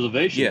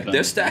self-preservation. Yeah,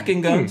 they're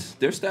stacking guns.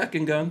 They're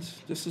stacking guns.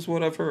 This is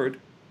what I've heard.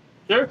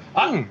 You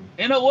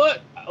know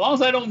what? As long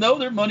as I don't know,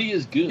 their money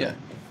is good. Yeah.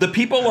 The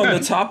people on the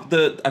top,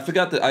 I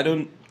forgot that I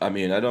don't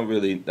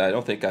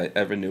think I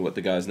ever knew what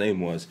the guy's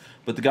name was.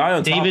 But the guy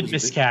on top, David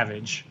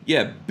Miscavige.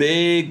 Yeah,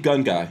 big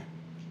gun guy.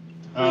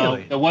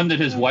 Really? The one that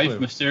his wife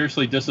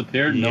mysteriously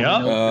disappeared. Yep.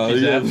 I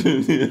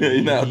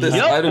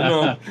don't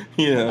know.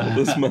 Yeah,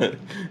 this might.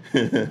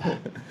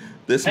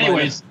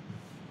 Anyways,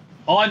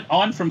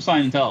 on from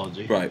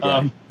Scientology.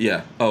 Right.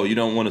 Yeah. Oh, you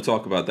don't want to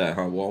talk about that,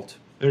 huh, Walt?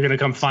 They're gonna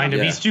come find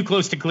him. He's too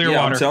close to Clearwater.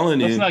 Yeah, I'm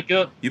telling you. That's not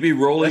good. You be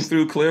rolling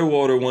through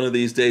Clearwater one of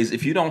these days.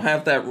 If you don't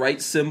have that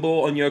right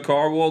symbol on your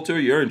car, Walter,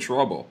 you're in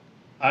trouble.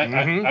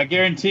 I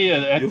guarantee you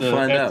at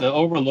the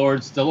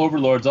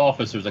Overlord's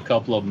office, there's a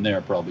couple of them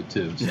there probably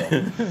too.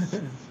 So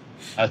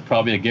that's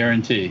probably a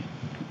guarantee.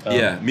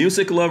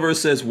 Music Lover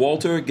says,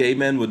 Walter, gay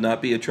men would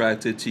not be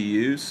attracted to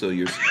you, so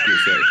you're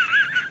safe.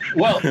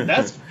 Well,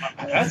 that's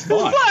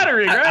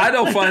flattering, right? I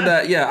don't find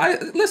that. Yeah,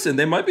 listen.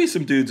 There might be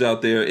some dudes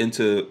out there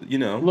into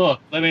Look,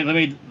 let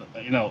me.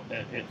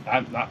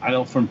 I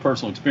know from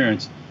personal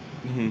experience.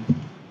 Mm-hmm.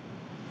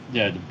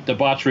 Yeah,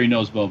 debauchery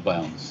knows no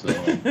bounds. So.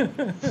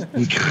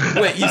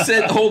 Wait,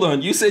 hold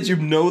on. You said you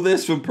know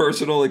this from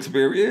personal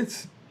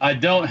experience? I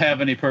don't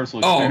have any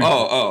personal experience.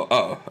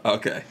 Oh,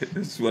 okay.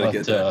 This is what I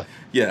get.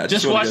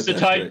 Just watch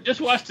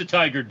the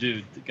Tiger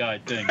Dude guy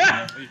thing.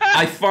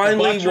 I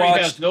finally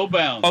watched. Has no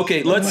bounds.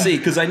 Okay, let's see,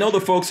 because I know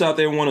the folks out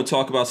there want to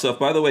talk about stuff.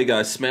 By the way,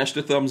 guys, smash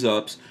the thumbs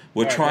ups.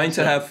 We're trying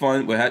to have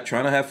fun. We're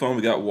trying to have fun.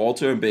 We got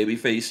Walter and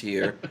Babyface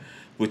here.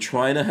 We're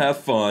trying to have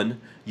fun.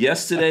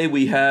 Yesterday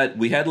we had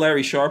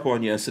Larry Sharp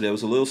on yesterday. It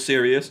was a little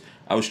serious.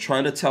 I was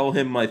trying to tell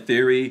him my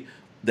theory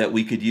that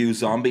we could use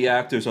zombie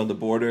actors on the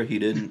border. He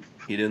didn't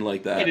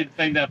like that. He didn't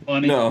find that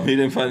funny. No, he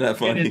didn't find that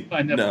funny. He didn't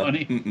find that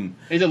funny. Mm-mm.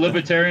 He's a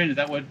libertarian. Is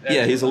that what?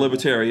 Yeah, he's a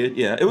libertarian.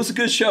 Yeah, it was a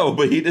good show,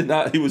 but he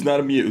was not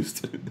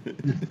amused.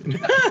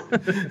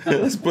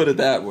 Let's put it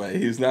that way.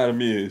 He was not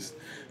amused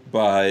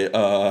by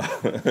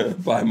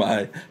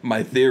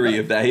my theory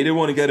of that. He didn't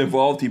want to get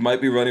involved. He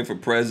might be running for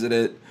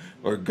president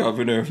or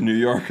governor of New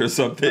York or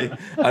something.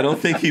 I don't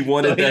think he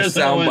wanted that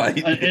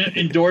soundbite.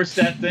 Endorse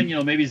that thing,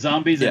 maybe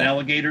zombies and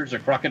alligators or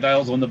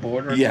crocodiles on the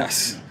border.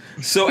 Yes.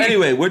 So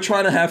anyway, we're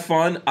trying to have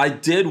fun. I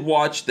did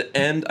watch the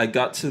end. I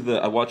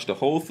watched the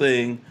whole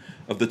thing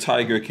of the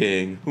Tiger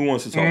King. Who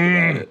wants to talk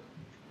about it?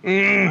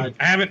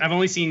 I haven't. I've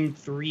only seen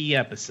 3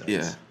 episodes.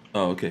 Yeah.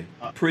 Oh, okay.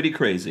 Pretty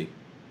crazy.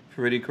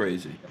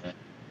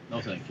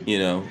 No, thank you.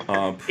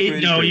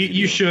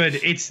 You should.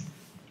 It's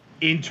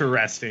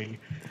interesting.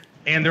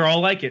 And they're all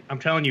like it. I'm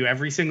telling you,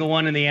 every single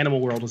one in the animal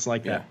world is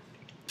like that.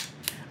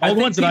 All the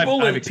ones that I've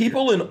experienced.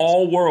 People in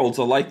all worlds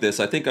are like this.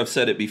 I think I've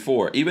said it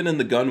before. Even in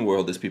the gun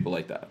world, there's people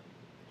like that.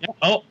 Yeah.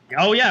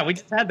 Oh yeah, we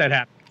just had that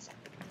happen.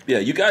 Yeah,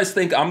 you guys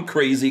think I'm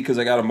crazy because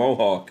I got a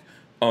mohawk.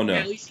 Oh, no. Yeah,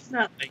 at least it's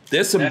not like,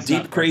 there's some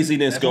deep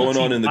craziness going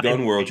on in the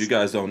gun world you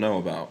guys don't know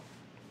about.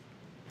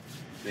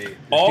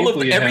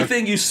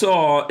 Everything you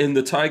saw in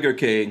the Tiger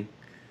King,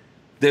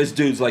 there's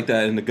dudes like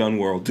that in the gun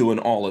world doing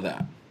all of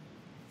that.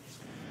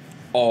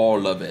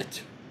 All of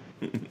it.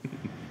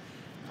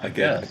 I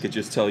could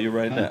just tell you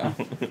right now.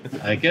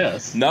 I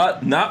guess.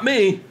 Not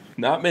me.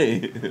 Not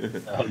me.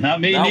 No,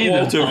 not me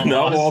neither.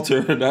 Not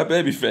Walter. Not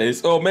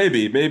Babyface. Oh,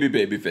 maybe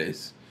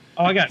Babyface.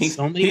 Oh, I got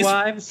so many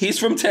wives. He's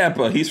from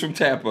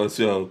Tampa.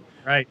 So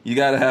right. You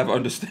got to have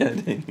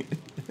understanding.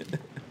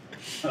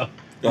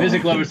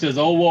 Music Lover says,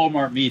 "Oh,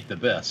 Walmart meat the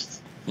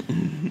best."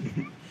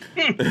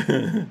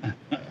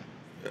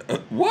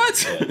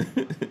 What?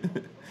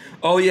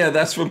 Oh yeah,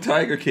 that's from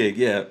Tiger King.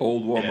 Yeah,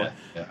 old Walmart.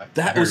 Yeah,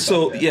 that was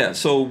so. Yeah,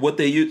 so what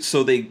they used,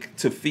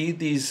 to feed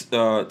these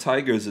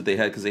tigers that they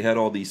had, because they had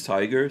all these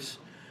tigers,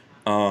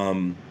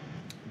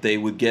 they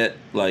would get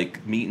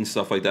like meat and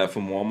stuff like that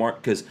from Walmart.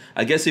 Because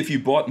I guess if you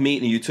bought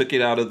meat and you took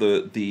it out of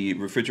the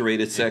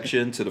refrigerated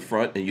section to the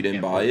front and you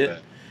didn't buy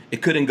it,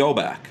 it couldn't go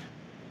back.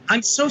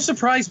 I'm so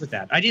surprised with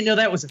that. I didn't know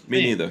that was a thing.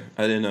 Me neither.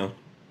 I didn't know.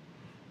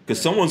 Because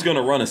someone's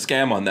gonna run a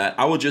scam on that.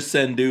 I would just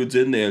send dudes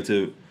in there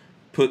to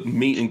put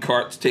meat in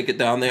carts, take it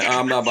down there.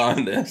 I'm not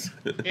buying this.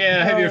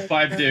 Yeah, have your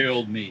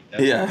 5-day-old meat.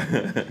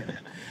 That's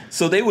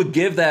So they would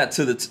give that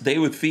they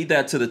would feed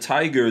that to the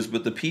tigers,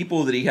 but the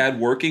people that he had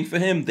working for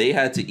him, they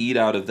had to eat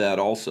out of that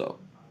also.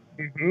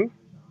 Mm-hmm.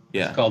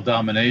 Yeah. It's called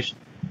domination.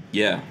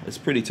 Yeah, it's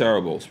pretty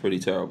terrible.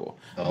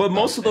 But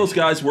most of those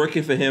guys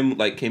working for him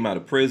like came out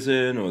of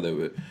prison, or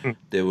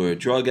they were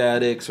drug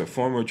addicts or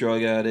former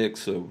drug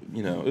addicts. So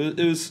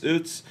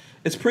it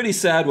It's pretty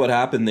sad what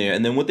happened there.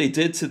 And then what they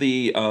did to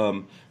the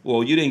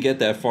well, you didn't get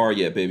that far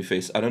yet,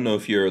 Babyface. I don't know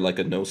if you're like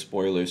a no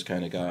spoilers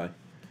kind of guy.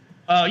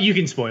 You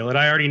can spoil it.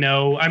 I already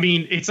know. I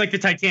mean, it's like the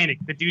Titanic.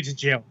 The dude's in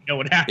jail. You know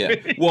what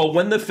happened? Yeah. Well,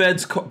 when the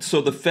feds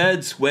the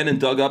feds went and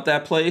dug up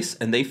that place,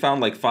 and they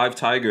found like 5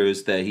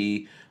 tigers that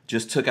he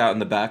just took out in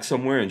the back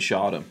somewhere and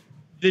shot him.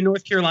 The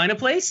North Carolina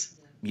place?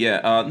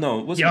 Yeah. No,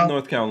 it wasn't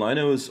North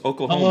Carolina. It was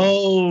Oklahoma.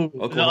 Oh,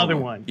 Oklahoma. The other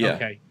one. Yeah.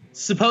 Okay.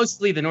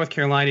 Supposedly, the North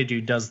Carolina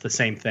dude does the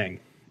same thing.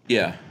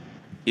 Yeah.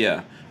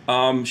 Yeah.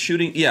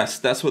 Shooting. Yes,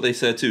 that's what they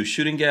said too.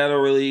 Shooting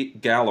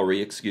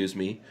gallery. Excuse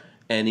me.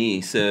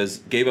 NE says,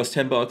 gave us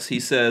 $10.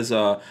 He says,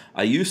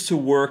 I used to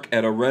work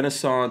at a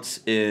Renaissance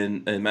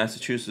in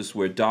Massachusetts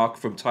where Doc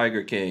from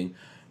Tiger King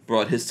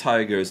brought his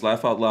tigers.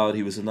 Laugh out loud.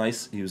 He was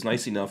nice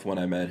enough when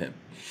I met him.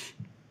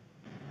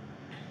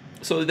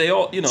 So they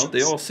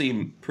all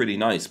seem pretty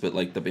nice, but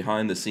like the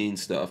behind the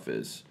scenes stuff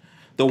is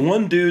the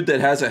one dude that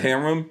has a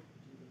harem.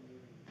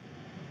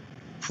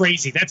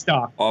 Crazy. That's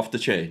Doc. Off the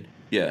chain.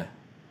 Yeah.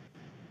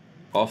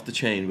 Off the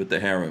chain with the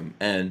harem.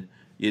 And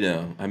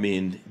I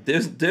mean,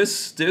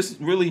 there's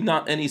really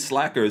not any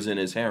slackers in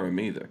his harem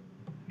either.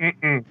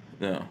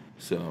 No,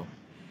 so,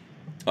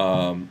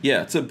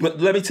 yeah. So, but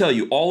let me tell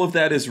you, all of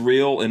that is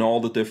real in all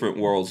the different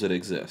worlds that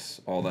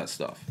exist. All that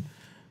stuff.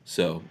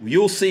 So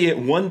you'll see it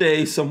one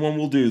day. Someone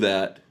will do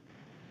that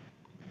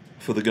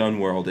for the gun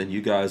world, and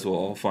you guys will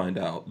all find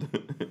out.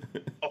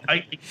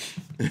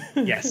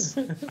 Yes,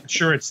 I'm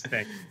sure it's the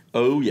thing.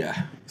 Oh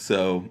yeah.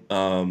 So.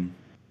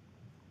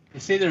 You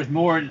see, there's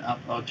more.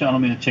 I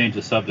don't mean to change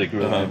the subject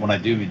when I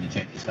do mean to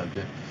change the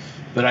subject,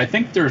 but I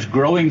think there's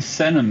growing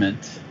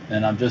sentiment,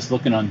 and I'm just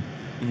looking on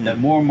that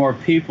more and more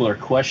people are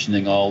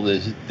questioning all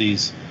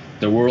these.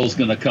 The world's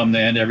going to come to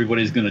end.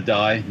 Everybody's going to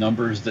die.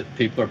 Numbers that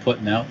people are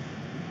putting out.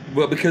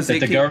 Well, because they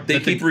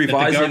keep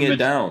revising it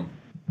down.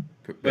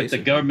 Basically. But the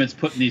government's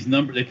putting these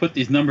numbers. They put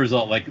these numbers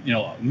out like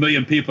 1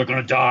 million people are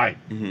going to die,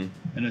 and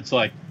it's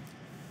like,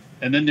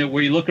 and then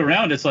where you look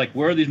around, it's like,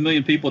 where are these 1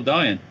 million people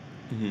dying?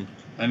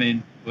 I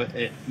mean.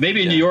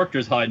 Maybe in New York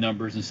there's high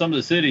numbers in some of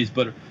the cities,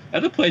 but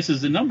other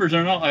places the numbers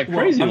are not like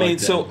crazy. I mean, like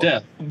that.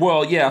 Death.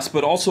 Well, yes,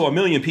 but also 1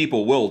 million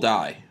people will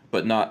die,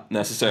 but not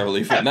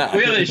necessarily from that.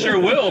 Well, they sure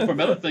will from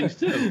other things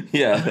too.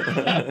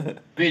 Yeah,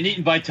 being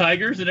eaten by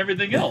tigers and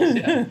everything else.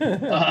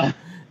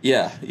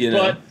 Yeah,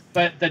 yeah,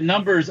 But the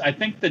numbers, I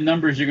think the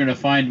numbers you're going to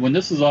find when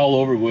this is all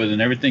over with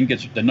and everything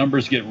the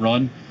numbers get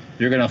run,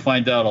 you're going to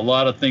find out a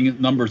lot of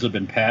numbers have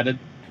been padded,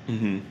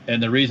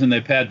 and the reason they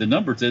pad the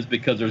numbers is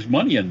because there's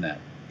money in that.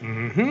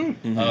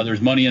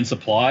 There's money in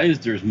supplies.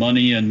 There's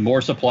money in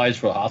more supplies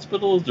for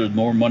hospitals. There's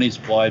more money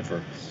supplied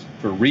for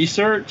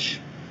research.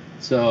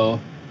 So,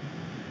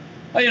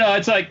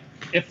 it's like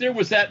if there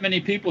was that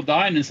many people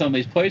dying in some of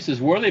these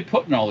places, where are they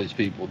putting all these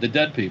people, the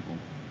dead people?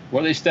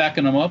 Where are they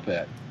stacking them up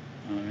at?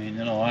 I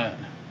mean, I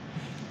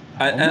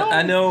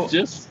know.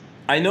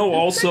 I know.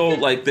 Also,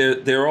 like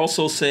they're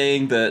also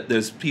saying that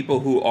there's people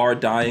who are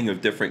dying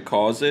of different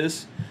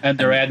causes, and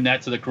they're adding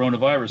that to the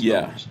coronavirus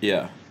numbers.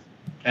 Yeah.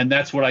 And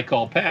that's what I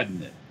call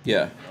padding it.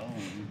 Yeah.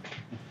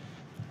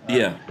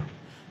 Yeah.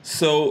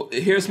 So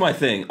here's my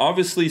thing.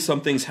 Obviously,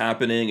 something's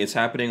happening. It's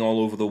happening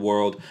all over the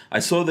world. I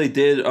saw they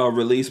did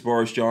release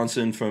Boris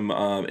Johnson from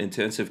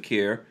intensive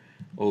care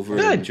over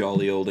in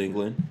jolly old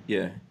England.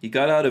 Yeah. He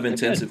got out of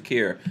intensive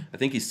care. I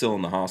think he's still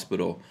in the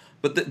hospital.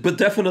 But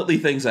definitely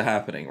things are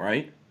happening,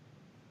 right?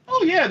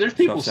 Oh, yeah. There's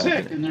people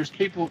sick. And there's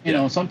people,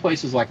 some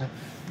places like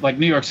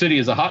New York City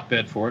is a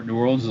hotbed for it. New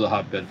Orleans is a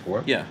hotbed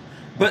for it. Yeah.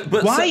 But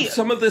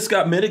some of this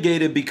got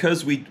mitigated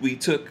because we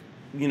took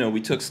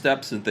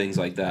steps and things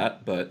like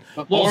that. But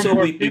also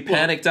we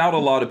panicked out a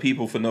lot of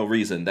people for no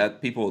reason.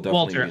 That people are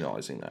definitely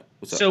realizing that.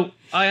 What's up? So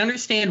I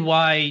understand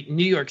why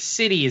New York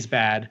City is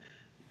bad.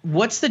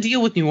 What's the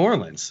deal with New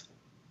Orleans?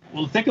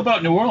 Well, think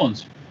about New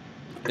Orleans.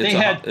 They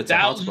had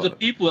thousands of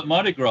people at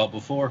Mardi Gras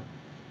before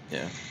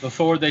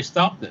they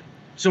stopped it.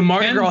 So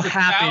Mardi Gras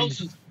happened.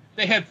 Thousands.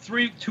 They had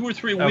 2 or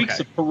 3 weeks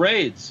of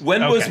parades.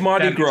 When was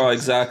Mardi Gras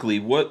exactly?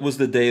 What was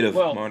the date of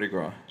Mardi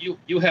Gras?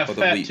 You have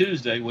Fat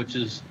Tuesday, which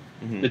is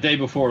the day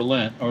before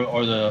Lent,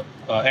 or the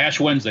Ash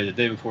Wednesday, the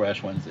day before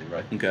Ash Wednesday,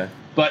 right? Okay.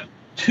 But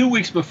 2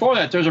 weeks before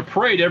that, there's a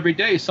parade every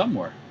day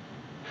somewhere.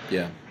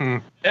 Yeah.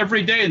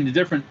 Every day, and the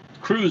different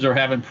crews are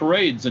having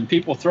parades and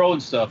people throwing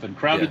stuff and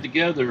crowded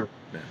together.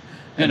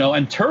 Yeah.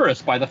 And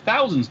tourists by the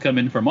thousands come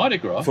in for Mardi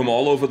Gras from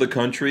all over the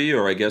country,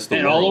 or I guess the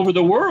world. All over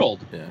the world.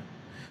 Yeah.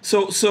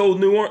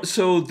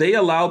 So they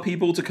allow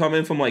people to come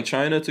in from like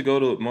China to go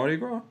to Mardi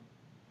Gras?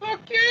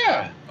 Fuck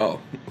yeah. Oh.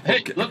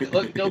 Okay. Hey,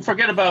 look, don't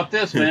forget about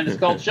this, man. It's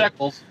called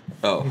shekels.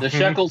 Oh. The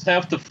shekels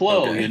have to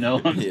flow, you know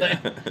what I'm saying?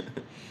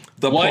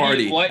 The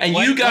party.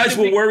 You guys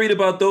were worried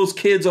about those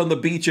kids on the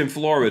beach in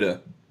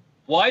Florida.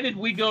 Why did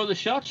we go to the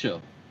SHOT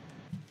Show?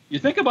 You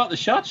think about the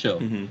SHOT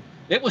Show.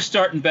 It was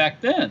starting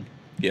back then.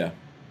 Yeah.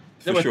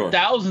 There were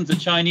thousands of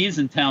Chinese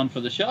in town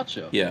for the SHOT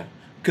Show. Yeah.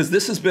 Because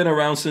this has been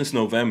around since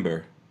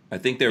November. I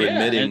think they're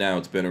admitting now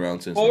it's been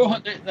around since.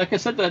 Like I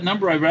said, that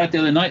number I read the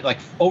other night, like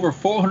over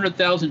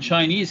 400,000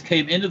 Chinese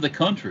came into the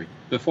country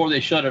before they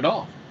shut it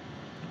off.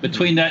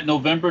 between that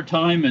November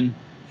time and.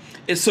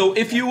 So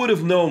if you would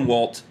have known,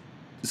 Walt,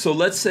 so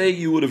let's say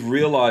you would have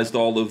realized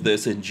all of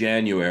this in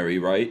January,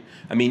 right?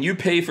 I mean, you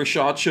pay for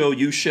SHOT Show,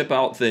 you ship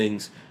out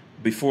things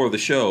before the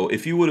show.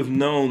 If you would have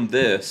known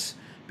this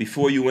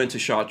before you went to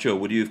SHOT Show,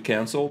 would you have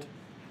canceled?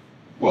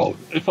 Well,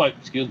 if I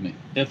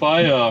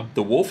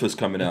the wolf is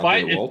coming out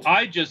there, Walt. If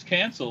I just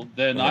canceled,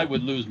 then I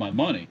would lose my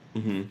money.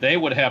 Mm-hmm. They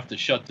would have to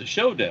shut the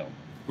show down.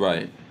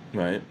 Right.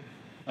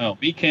 Oh,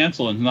 me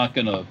canceling is not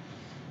gonna.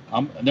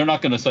 They're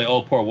not gonna say,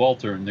 "Oh, poor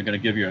Walter," and they're gonna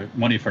give you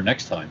money for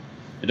next time.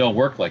 It don't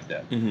work like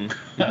that.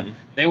 Mm-hmm.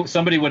 Mm-hmm.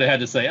 Somebody would have had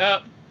to say,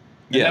 "Ah,"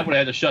 yeah. That would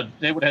have had to shut.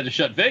 They would have had to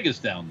shut Vegas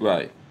down.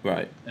 Right.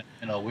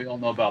 We all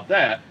know about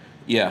that.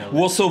 Yeah.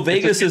 Well, so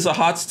Vegas is a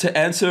hot to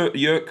answer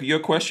your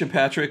question,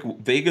 Patrick.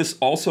 Vegas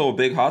also a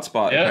big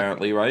hotspot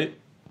apparently, right?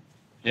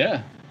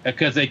 Yeah,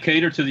 because they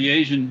cater to the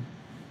Asian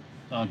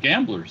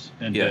gamblers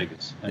in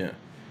Vegas.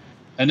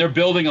 And they're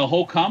building a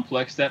whole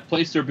complex. That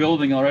place they're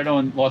building right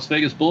on Las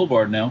Vegas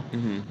Boulevard now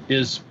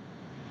is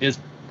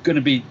going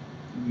to be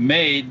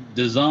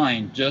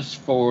designed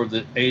just for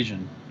the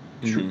Asian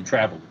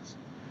travelers.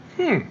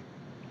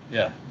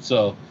 Yeah.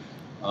 So,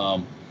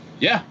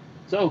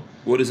 So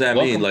what does that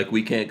mean? Like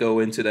we can't go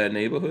into that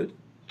neighborhood?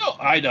 No,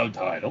 I don't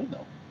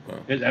know. Oh.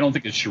 I don't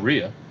think it's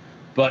Sharia,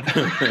 but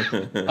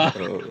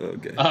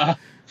okay.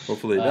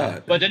 Hopefully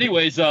not. But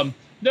anyways,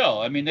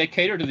 no, I mean they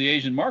cater to the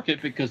Asian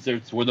market because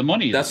that's where the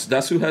money is.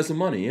 That's who has the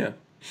money, yeah.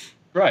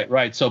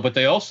 Right. So, but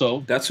they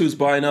also that's who's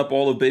buying up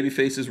all of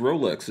Babyface's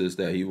Rolexes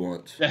that he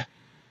wants.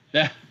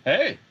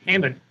 Hey.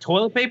 And the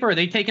toilet paper? Are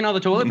they taking all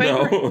the toilet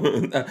paper?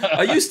 No.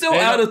 Are you still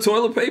out of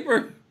toilet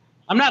paper?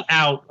 I'm not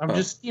out. I'm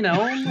just,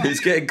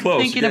 He's getting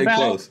close. Thinking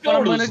about what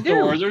I'm going to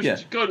do.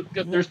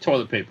 There's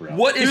toilet paper out.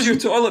 What is your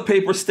toilet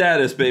paper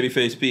status,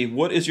 Babyface P?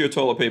 What is your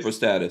toilet paper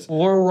status?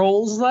 4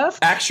 rolls left?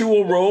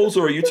 Actual rolls,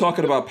 or are you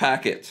talking about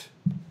packets?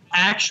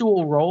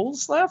 Actual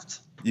rolls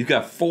left? You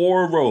got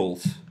 4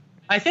 rolls.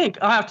 I think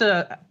I'll have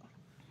to.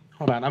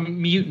 Hold on.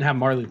 I'm mute and have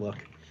Marley look.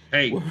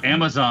 Hey,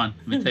 Amazon.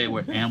 Let me tell you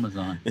where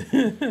Amazon.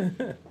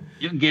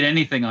 You can get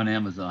anything on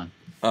Amazon.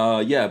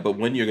 Yeah, but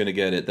when you're going to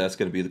get it, that's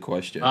going to be the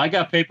question. I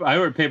got paper. I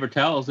ordered paper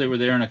towels. They were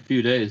there in a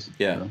few days.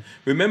 Yeah. So.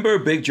 Remember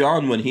Big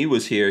John, when he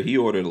was here, he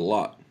ordered a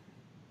lot.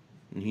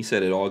 And he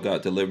said it all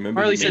got delivered.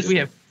 Remember Marley says we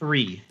have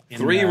 3.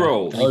 3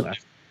 rolls. 3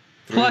 left.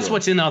 Plus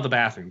what's in all the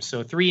bathrooms.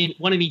 So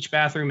 1 in each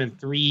bathroom and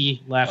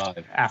 3 left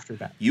after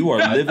that. You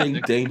are living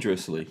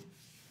dangerously.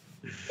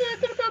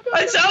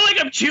 I sound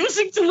like I'm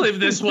choosing to live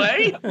this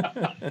way.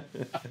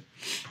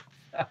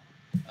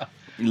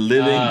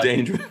 Living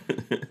dangerous.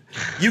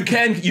 You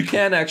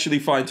can actually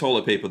find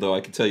toilet paper though.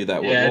 I can tell you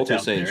that. Yeah, what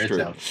Walter's saying is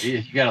true.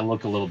 You got to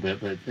look a little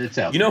bit, but it's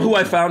out. You know who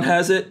I found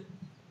has it?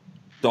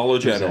 Dollar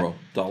General.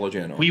 Dollar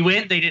General. We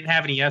went. They didn't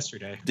have any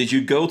yesterday. Did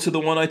you go to the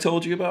one I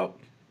told you about?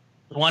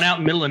 The one out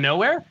in the middle of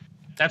nowhere?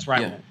 That's where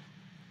I went.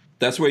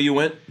 That's where you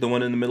went? The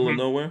one in the middle of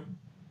nowhere?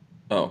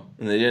 Oh,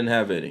 and they didn't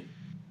have any.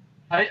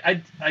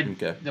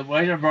 Okay. The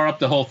way I brought up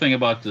the whole thing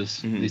about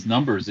these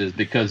numbers is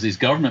because these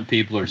government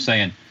people are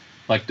saying,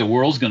 like, the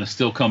world's going to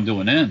still come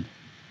to an end.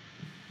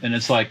 And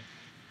it's like,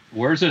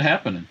 where's it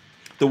happening?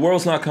 The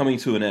world's not coming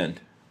to an end.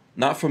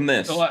 Not from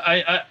this. So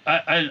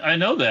I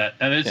know that.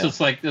 And it's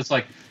just like this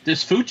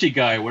Fauci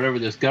guy, whatever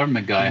this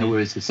government guy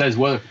who says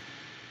whether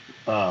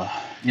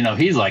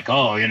he's like,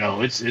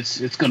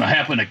 it's going to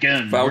happen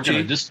again.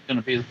 Fauci? This is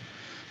going to be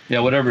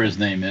whatever his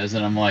name is.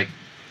 And I'm like,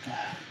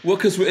 well,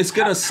 because it's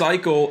going to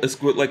cycle.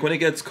 It's like when it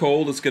gets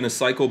cold, it's going to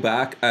cycle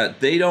back.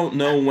 They don't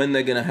know when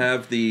they're going to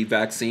have the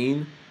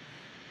vaccine.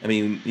 I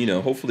mean,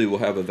 hopefully we'll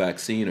have a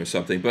vaccine or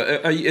something.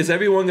 But is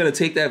everyone going to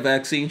take that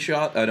vaccine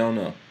shot? I don't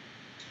know.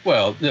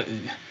 Well,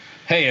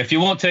 hey, if you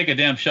won't take a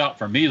damn shot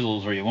for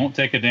measles or you won't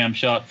take a damn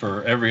shot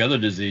for every other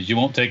disease, you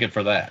won't take it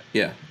for that.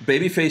 Yeah.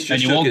 Babyface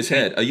just shook his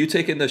head. Are you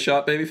taking the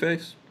shot,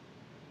 Babyface?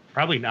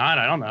 Probably not.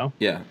 I don't know.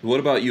 Yeah. What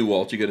about you,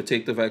 Walt? You going to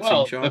take the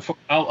vaccine shot?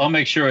 I'll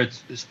make sure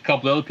it's a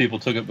couple other people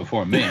took it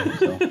before me.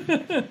 So.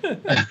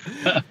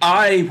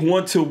 I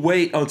want to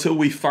wait until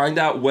we find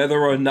out whether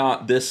or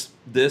not this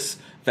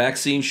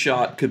vaccine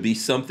shot could be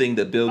something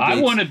that Bill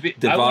Gates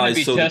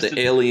devised so that the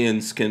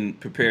aliens can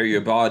prepare your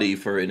body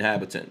for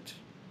inhabitant.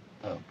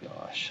 Oh,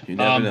 gosh. You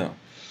never know.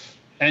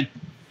 And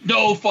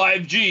no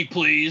 5G,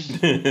 please.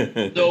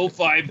 No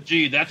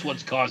 5G. That's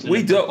what's causing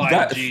we don't.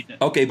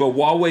 5G. Okay, but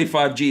Huawei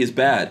 5G is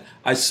bad.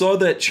 I saw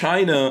that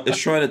China is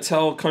trying to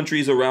tell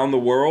countries around the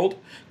world,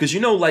 because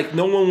no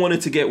one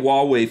wanted to get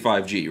Huawei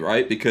 5G,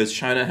 right? Because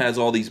China has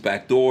all these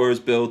back doors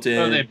built in.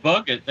 So they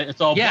bug it.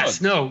 It's all bugged. Yes,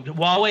 no,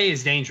 Huawei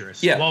is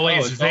dangerous. Yeah. Huawei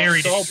is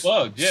very dangerous. It's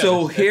all bugged.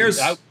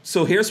 Yeah,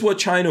 so here's what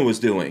China was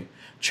doing.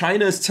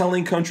 China is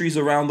telling countries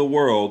around the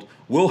world,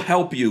 we'll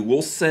help you.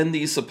 We'll send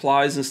these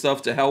supplies and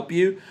stuff to help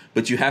you,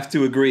 but you have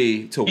to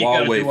agree to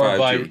Huawei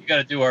 5G. You got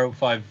to do our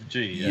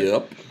 5G.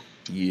 Yeah.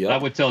 Yep. I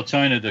would tell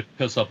China to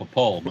piss up a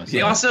pole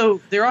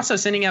myself. They're also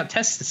sending out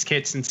test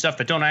kits and stuff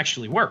that don't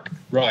actually work.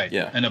 Right.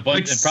 Yeah. And a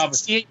bunch, and probably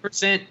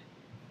 68%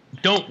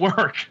 don't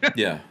work.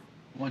 Yeah.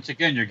 Once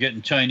again, you're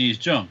getting Chinese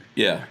junk.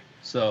 Yeah.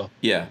 So.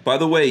 Yeah. By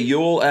the way,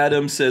 Yoel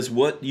Adams says,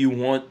 what you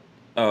want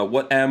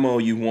what ammo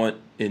you want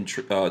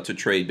to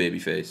trade,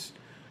 Babyface.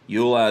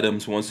 Yule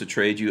Adams wants to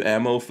trade you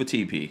ammo for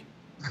TP.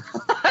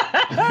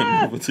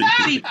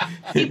 See,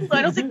 people,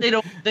 I don't think they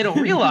don't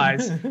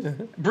realize.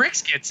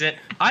 Bricks gets it.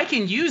 I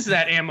can use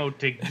that ammo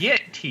to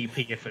get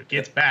TP if it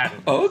gets bad.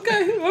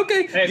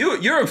 Okay. Hey,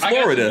 you're in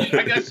Florida.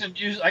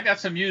 I got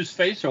some used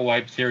facial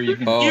wipes here. You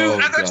can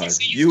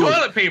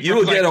toilet paper. You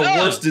will get a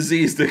worse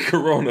disease than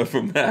corona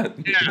from that.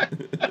 Yeah.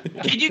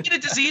 Can you get a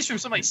disease from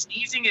somebody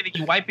sneezing and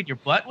you wiping your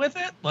butt with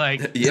it? Like,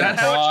 is yes. that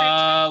how it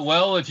changes?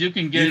 Well, if you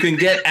can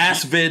get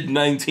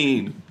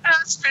ASVID-19.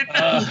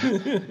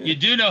 You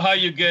do know how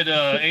you get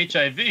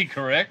HIV,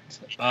 correct?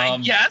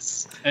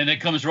 Yes. And it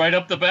comes right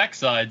up the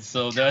backside,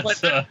 so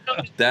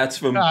that's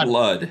from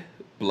blood.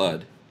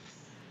 Blood.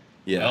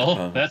 Yeah.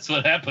 Well, that's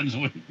what happens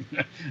when.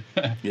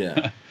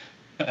 Yeah.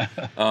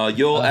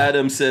 Yule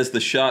Adams says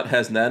the shot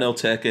has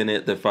nanotech in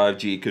it that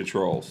 5G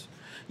controls.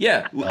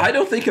 Yeah, I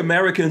don't think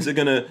Americans are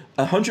gonna.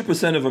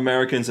 100% of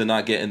Americans are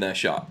not getting that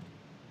shot.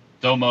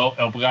 Domo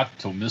el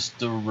gato,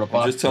 Mr. Roboto.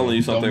 I'm just telling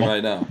you something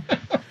right now.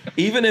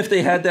 Even if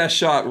they had that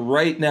shot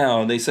right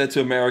now and they said to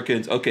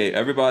Americans, okay,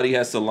 everybody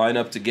has to line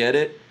up to get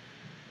it,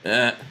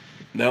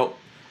 no.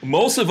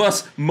 Most of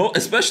us,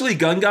 especially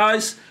gun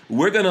guys,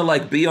 we're going to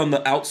like be on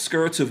the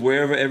outskirts of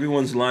wherever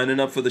everyone's lining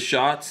up for the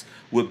shots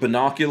with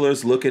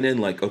binoculars looking in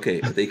like,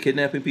 okay, are they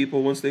kidnapping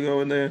people once they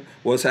go in there?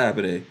 What's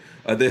happening?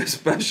 Are there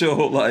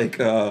special like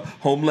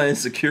Homeland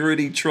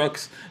Security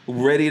trucks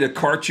ready to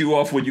cart you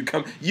off when you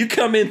come? You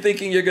come in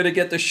thinking you're going to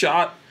get the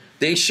shot.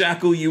 They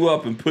shackle you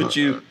up and put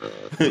you,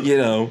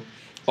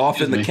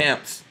 off in the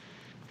camps.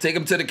 Take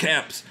them to the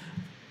camps.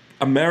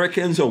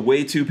 Americans are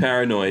way too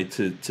paranoid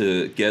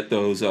to get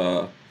those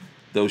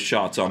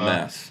shots en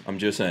masse. I'm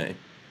just saying.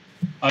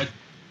 I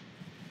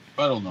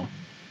don't know.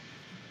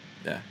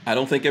 Yeah, I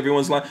don't think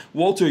everyone's lying.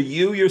 Walter,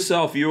 you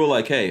yourself, you were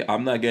like, hey,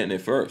 I'm not getting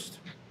it first.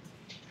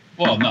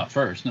 Well, not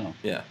first, no.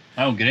 Yeah.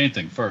 I don't get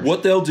anything first.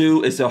 What they'll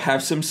do is they'll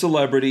have some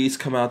celebrities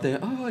come out there.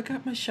 Oh, I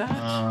got my shot.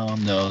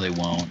 No, they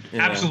won't.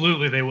 Yeah.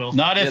 Absolutely, they will.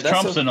 Not if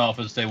Trump's in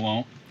office, they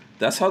won't.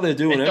 That's how they're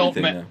doing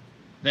everything now.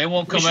 They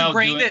won't come out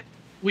doing it.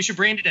 We should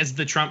brand it as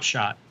the Trump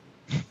shot.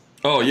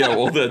 Oh yeah,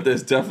 well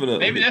there's definitely.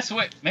 Maybe that's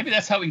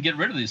how we can get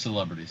rid of these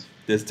celebrities.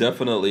 There's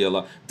definitely a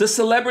lot. The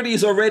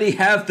celebrities already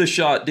have the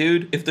shot,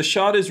 dude. If the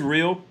shot is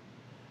real,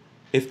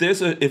 if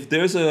there's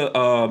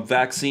a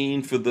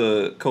vaccine for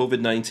the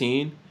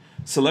COVID-19,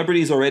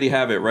 celebrities already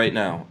have it right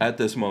now at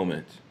this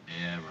moment.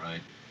 Yeah,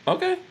 right.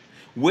 Okay.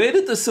 Where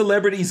did the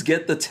celebrities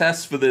get the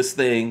test for this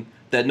thing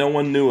that no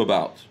one knew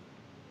about?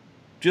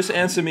 Just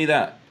answer me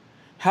that.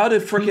 How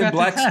did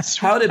Black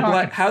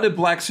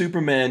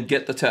Superman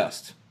get the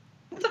test?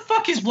 What the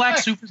fuck is Black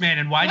Superman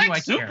and why do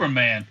I care?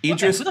 Superman.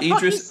 Idris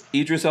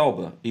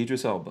Elba.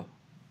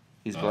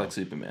 He's Black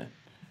Superman.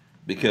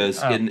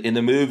 Because in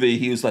the movie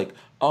he was like,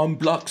 I'm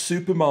Black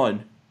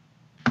Superman.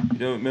 You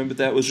don't remember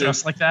that was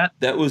just like that?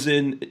 That was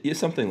in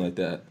something like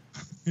that.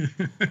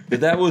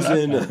 But that was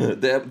in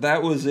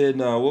that was in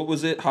what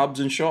was it? Hobbs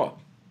and Shaw.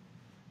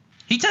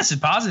 He tested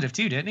positive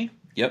too, didn't he?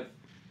 Yep.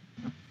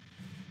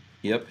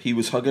 He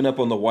was hugging up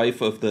on the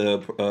wife of the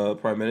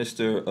Prime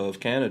Minister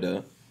of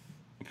Canada.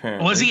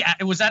 Apparently.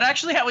 Was that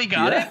actually how he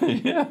got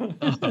it? Yeah.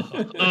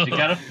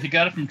 He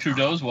got it from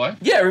Trudeau's wife.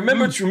 Yeah.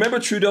 Remember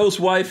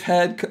Trudeau's wife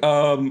had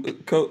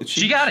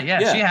she got it.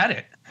 Yeah, she had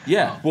it.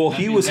 Yeah. Well,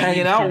 he was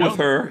hanging out with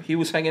her. He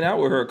was hanging out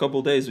with her a couple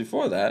of days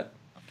before that,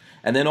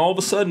 and then all of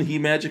a sudden he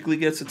magically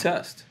gets a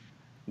test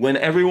when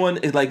everyone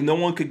no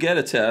one could get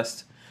a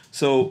test.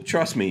 So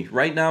trust me,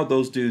 right now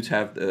those dudes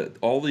have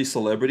all these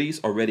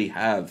celebrities already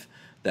have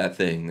that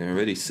thing. They're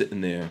already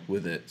sitting there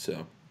with it.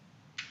 So,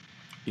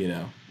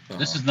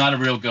 this is not a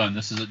real gun.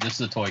 This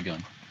is a toy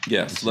gun.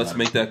 Yes, let's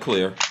make that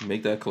clear.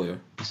 Make that clear.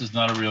 This is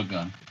not a real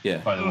gun. Yeah.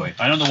 By the way,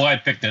 I don't know why I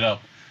picked it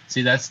up.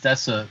 See, that's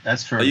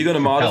for. Are you going to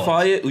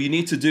modify pellets. it? You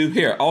need to do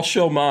here. I'll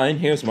show mine.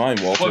 Here's mine,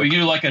 Walter. What, you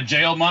do like a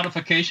jail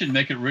modification,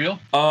 make it real?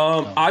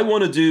 I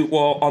want to do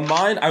on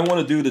mine. I want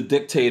to do the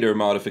dictator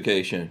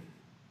modification.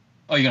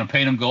 Oh, you're gonna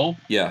paint them gold?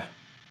 Yeah,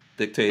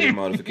 dictator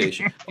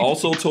modification.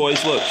 Also,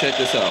 toys. Look, check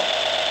this out.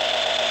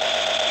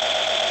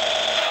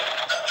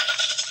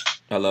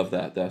 I love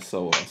that. That's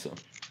so awesome.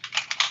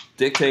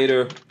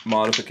 Dictator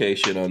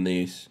modification on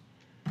these.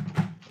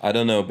 I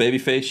don't know.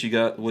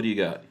 Babyface, what do you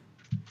got?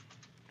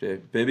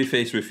 Okay.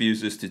 Babyface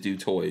refuses to do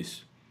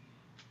toys.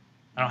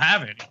 I don't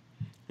have any.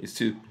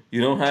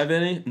 You don't have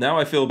any? Now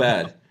I feel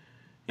bad.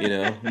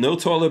 No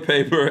toilet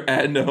paper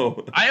and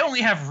no. I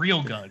only have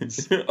real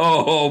guns.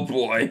 Oh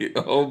boy.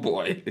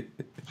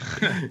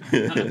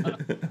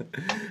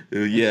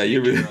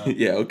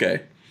 Yeah,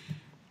 okay.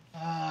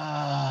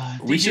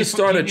 We should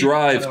start a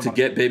drive to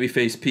get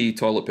Babyface P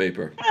toilet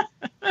paper.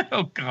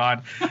 Oh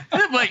God!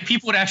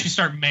 People would actually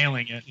start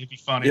mailing it. It'd be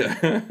funny.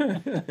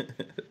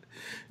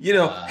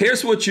 Yeah.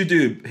 Here's what you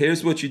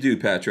do,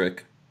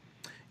 Patrick.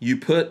 You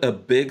put a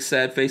big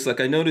sad face.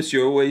 Like I noticed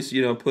you're always,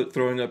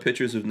 throwing up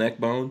pictures of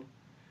Neckbone.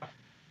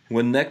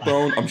 When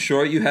Neckbone, I'm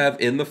sure you have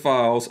in the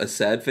files a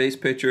sad face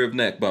picture of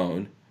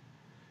Neckbone.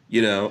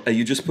 You know, and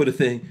you just put a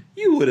thing.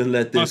 You wouldn't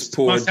let this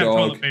poor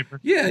dog.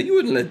 Yeah, you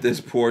wouldn't let this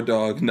poor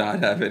dog not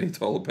have any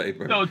toilet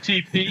paper. No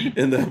TP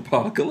in the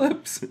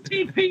apocalypse.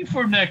 TP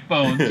for neck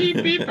bone.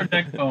 TP for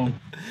neck bone.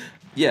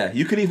 Yeah,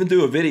 you can even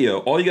do a video.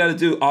 All you got to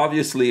do,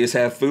 obviously, is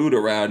have food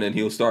around, and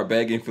he'll start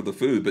begging for the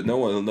food. But no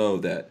one will know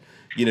that.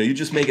 You know, you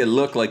just make it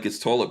look like it's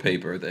toilet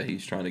paper that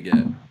he's trying to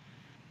get.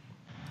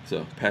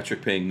 So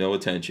Patrick paying no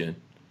attention.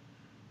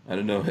 I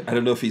don't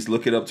know if he's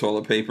looking up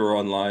toilet paper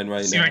online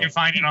right now. See what you can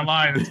find it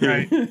online. That's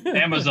right.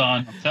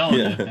 Amazon. I'm telling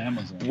you,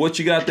 Amazon. What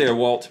you got there,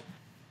 Walt?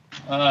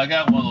 I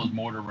got one of those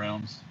mortar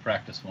rounds,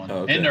 practice one.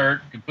 Okay.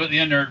 Inert, completely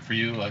inert for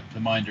you, like the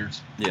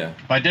minders. Yeah.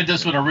 If I did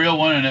this with a real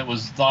one and it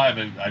was live,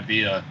 I'd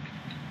be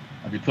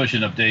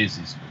pushing up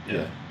daisies.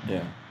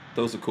 Yeah.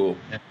 Those are cool.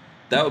 Yeah.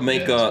 That would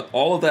make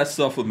all of that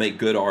stuff would make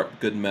good art,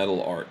 good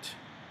metal art.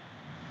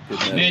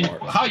 Good metal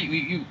art.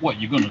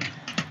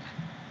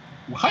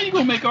 How you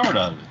gonna make art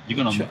out of it? You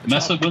gonna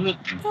mess up with it?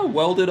 Oh,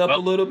 weld it up a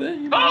little bit.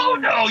 Oh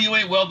no, you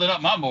ain't welding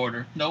up my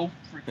mortar. No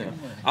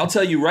freaking way. I'll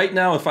tell you right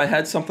now, if I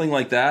had something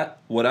like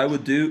that, what I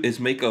would do is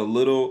make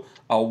I'll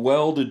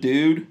weld a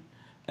dude,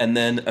 and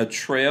then a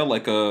trail,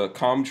 like a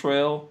comm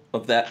trail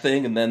of that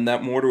thing, and then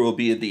that mortar will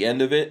be at the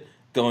end of it,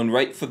 going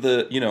right for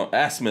the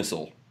ass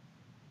missile.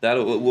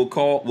 We'll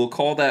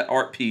call that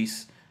art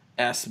piece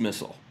ass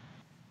missile,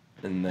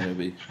 and then it'll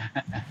be.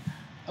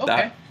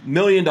 Okay. $1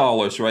 million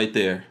right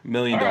there. $1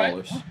 million.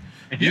 Right.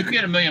 If you can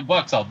get $1 million,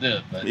 I'll do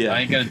it. But I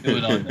ain't gonna do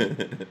it on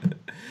that.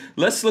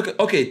 Let's look.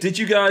 Okay, did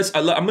you guys?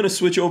 I'm gonna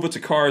switch over to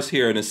cars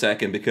here in a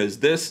second because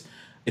this.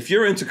 If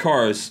you're into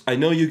cars, I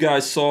know you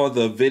guys saw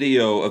the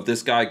video of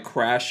this guy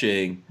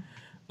crashing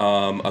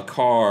a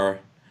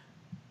car.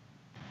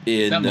 In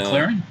is that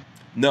McLaren?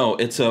 No,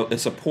 it's a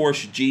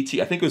Porsche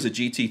GT. I think it was a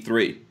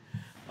GT3.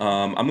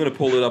 I'm gonna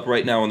pull it up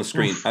right now on the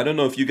screen. I don't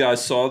know if you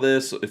guys saw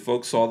this, if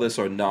folks saw this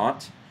or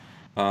not.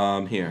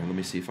 Here, let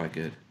me see if I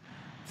could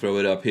throw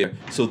it up here.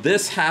 So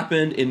this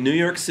happened in New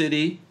York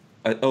City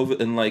over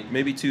in like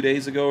maybe 2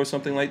 days ago or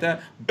something like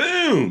that.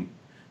 Boom!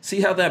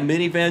 See how that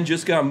minivan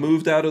just got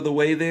moved out of the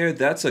way there?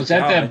 That's a Was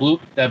that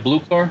blue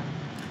car?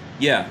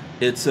 Yeah,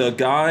 it's a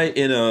guy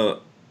in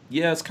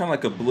it's kind of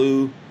like a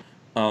blue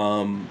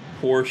Porsche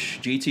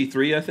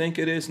GT3, I think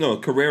it is. No,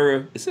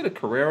 Carrera. Is it a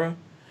Carrera?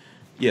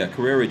 Yeah,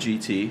 Carrera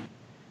GT.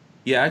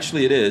 Yeah,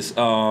 actually it is.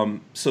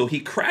 So he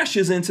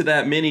crashes into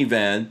that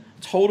minivan,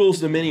 totals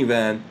the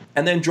minivan,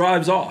 and then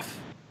drives off.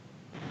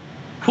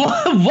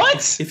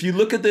 What? If you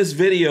look at this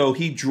video,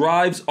 he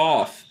drives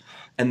off,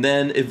 and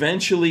then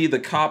eventually the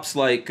cops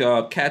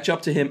catch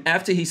up to him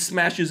after he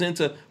smashes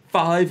into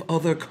 5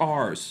 other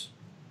cars.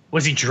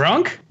 Was he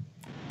drunk?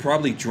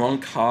 Probably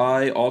drunk,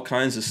 high, all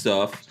kinds of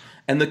stuff.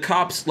 And the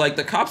cops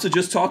are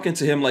just talking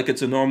to him like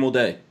it's a normal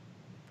day.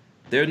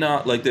 They're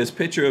not there's a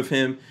picture of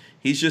him.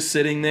 He's just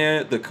sitting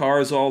there. The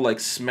car is all like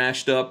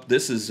smashed up.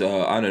 This is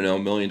I don't know,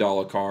 $1 million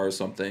car or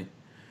something.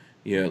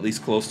 Yeah, at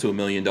least close to $1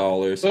 million.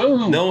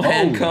 No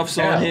handcuffs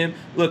on him.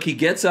 Look, he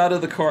gets out of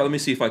the car. Let me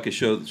see if I can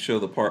show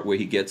the part where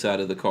he gets out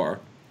of the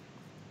car.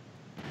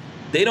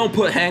 They don't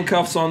put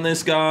handcuffs on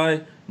this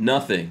guy.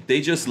 Nothing.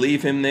 They just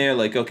leave him there.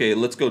 Like, okay,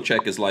 let's go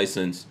check his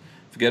license.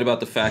 Forget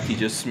about the fact he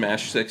just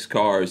smashed 6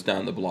 cars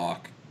down the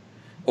block.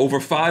 Over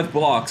 5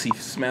 blocks, he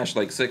smashed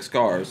like 6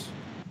 cars.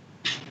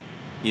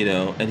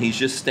 And he's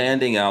just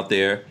standing out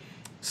there.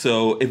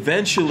 So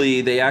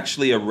eventually, they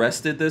actually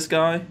arrested this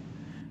guy.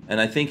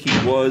 And I think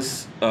he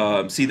was...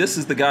 see, this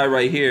is the guy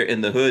right here in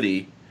the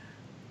hoodie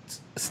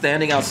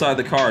standing outside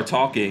the car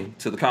talking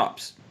to the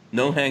cops.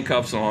 No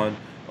handcuffs on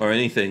or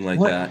anything like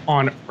that. What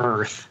on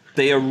earth?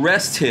 They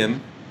arrest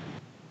him.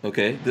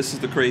 Okay, this is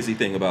the crazy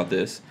thing about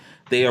this.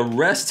 They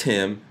arrest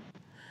him,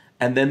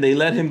 and then they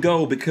let him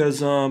go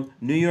because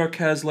New York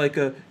has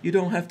you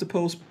don't have to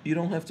post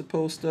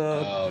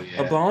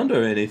a bond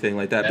or anything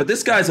like that. But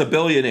this guy's a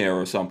billionaire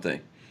or something.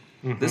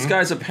 Mm-hmm. This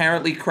guy's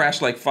apparently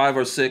crashed like 5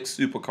 or 6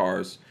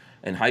 supercars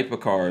and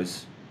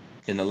hypercars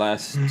in the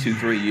last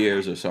 2-3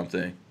 years or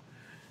something.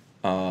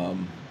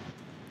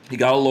 He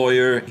got a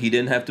lawyer. He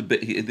didn't have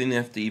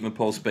to even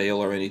post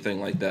bail or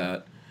anything like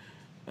that.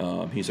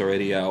 He's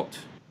already out.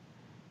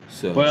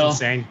 So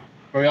insane.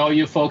 For all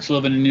you folks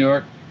living in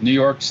New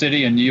York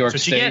City and New York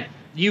State,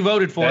 you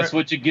voted for that's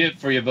what you get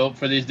for your vote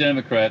for these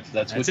Democrats.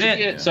 That's what you get.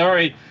 Yeah.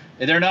 Sorry,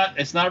 they're not.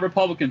 It's not a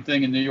Republican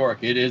thing in New York.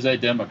 It is a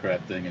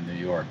Democrat thing in New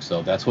York.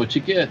 So that's what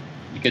you get.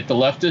 You get the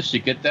leftists. You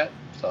get that.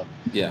 So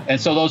yeah. And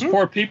so those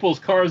poor people's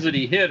cars that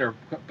he hit are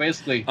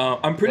basically.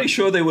 I'm pretty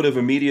sure they would have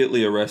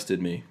immediately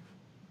arrested me.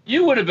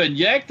 You would have been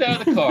yanked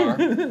out of the car.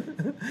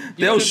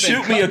 They'll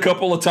shoot me a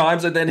couple of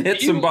times and then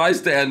hit some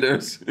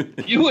bystanders.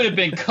 You would have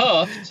been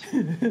cuffed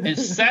and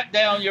sat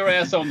down your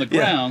ass on the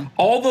ground.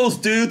 All those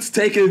dudes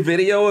taking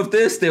video of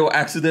this, they will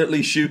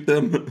accidentally shoot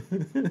them.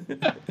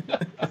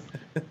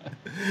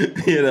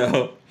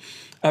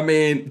 I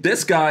mean,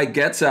 this guy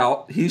gets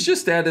out. He's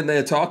just standing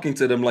there talking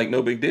to them like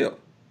no big deal.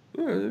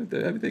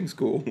 Everything's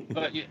cool.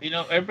 But,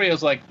 everybody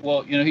was like,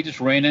 well, he just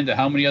ran into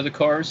how many other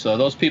cars? So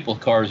those people's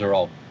cars are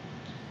all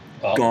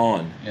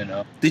gone.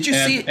 Did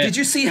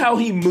you see how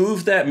he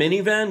moved that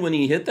minivan when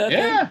he hit that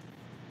thing?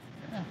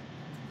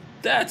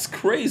 That's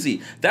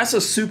crazy. That's a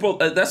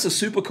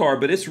supercar,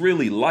 but it's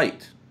really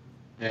light.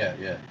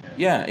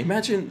 Yeah,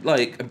 imagine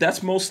like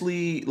that's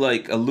mostly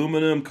like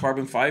aluminum,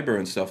 carbon fiber,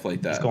 and stuff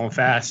like that. It's going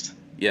fast.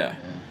 Yeah.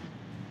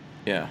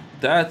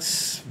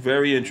 That's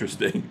very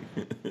interesting.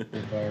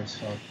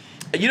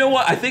 You know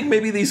what? I think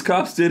maybe these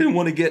cops didn't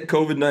want to get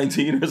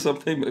COVID-19 or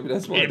something. Maybe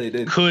that's why they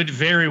did. Could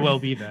very well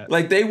be that.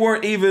 Like they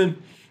weren't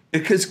even.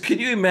 Because can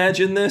you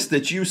imagine this?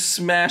 That you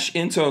smash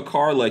into a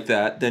car like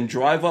that, then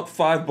drive up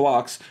 5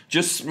 blocks,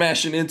 just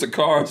smashing into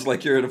cars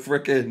like you're in a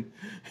frickin',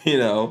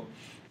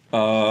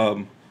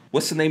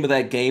 what's the name of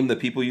that game that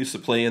people used to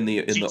play in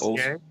the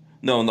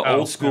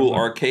old school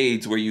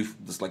arcades where you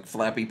just like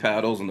flappy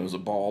paddles and there was a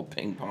ball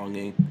ping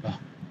ponging.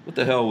 What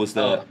the hell was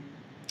that?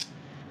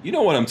 You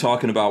know what I'm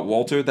talking about,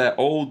 Walter? That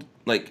old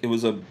it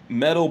was a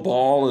metal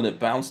ball and it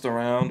bounced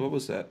around. What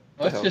was that?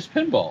 That's just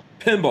pinball.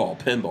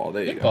 Pinball.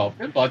 There you go.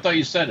 Pinball. I thought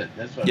you said it.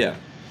 That's what. Yeah.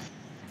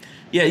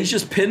 Yeah, he's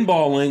just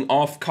pinballing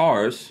off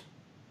cars.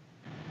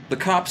 The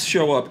cops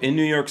show up in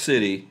New York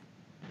City.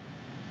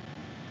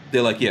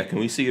 They're like, "Yeah, can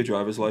we see your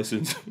driver's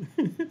license?"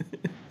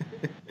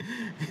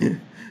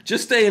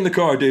 Just stay in the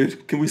car,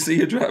 dude. Can we see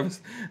your driver's?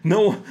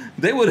 No,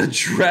 they would have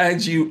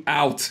dragged you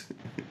out,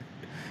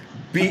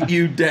 beat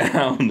you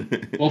down.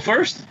 Well,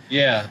 first,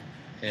 yeah.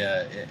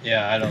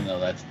 I don't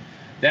know.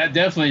 That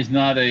definitely is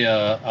not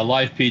a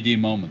live PD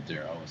moment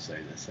there. I would say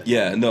this.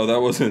 Yeah, no,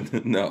 that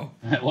wasn't. No,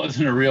 that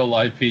wasn't a real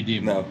live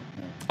PD moment.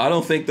 No, I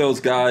don't think those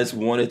guys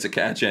wanted to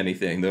catch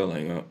anything. They're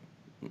like, oh,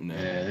 no.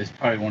 Yeah, they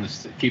probably wanted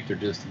to keep their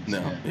distance.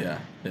 No, yeah.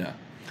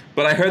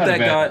 But I heard that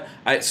guy.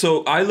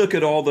 I look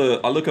at a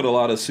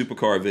lot of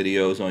supercar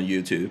videos on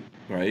YouTube.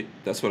 Right,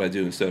 that's what I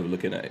do instead of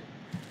looking at.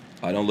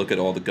 I don't look at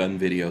all the gun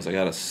videos. I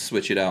gotta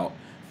switch it out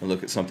and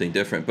look at something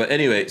different. But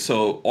anyway,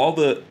 so all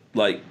the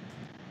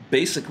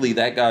basically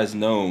that guy's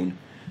known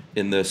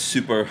in the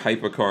super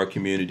hypercar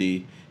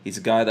community. He's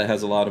a guy that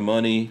has a lot of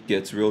money,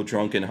 gets real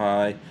drunk and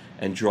high,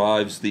 and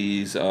drives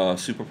these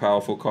super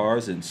powerful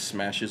cars and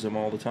smashes them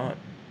all the time.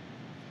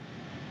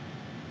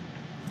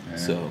 Yeah.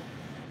 So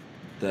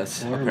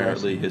that's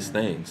apparently his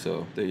thing.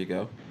 So there you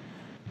go.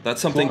 That's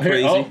something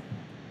crazy.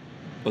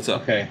 What's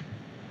up? Okay.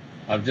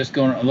 I'm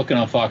looking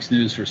on Fox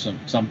News for some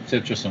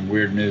tips or some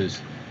weird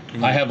news.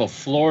 Mm-hmm. I have a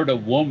Florida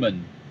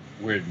woman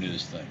weird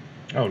news thing.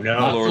 Oh, no.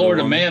 Not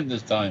Florida man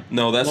this time.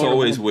 No, that's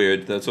always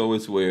weird. That's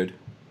always weird.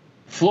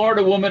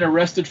 Florida woman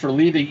arrested for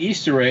leaving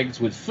Easter eggs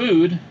with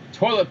food,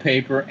 toilet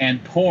paper,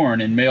 and porn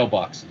in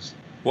mailboxes.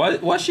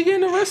 Why's she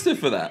getting arrested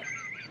for that?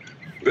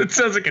 That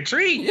sounds like a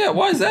treat. Yeah,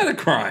 why is that a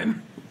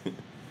crime?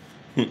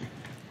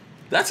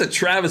 That's a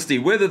travesty.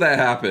 Where did that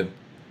happen?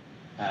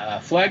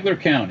 Flagler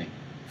County.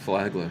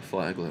 Flagler.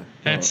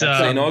 That's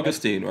St.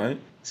 Augustine, right?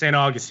 St.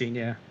 Augustine,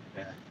 yeah.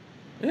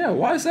 Yeah,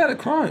 why is that a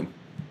crime?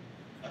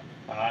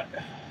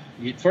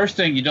 First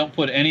thing, you don't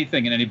put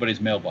anything in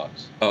anybody's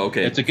mailbox. Oh,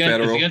 okay. It's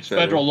against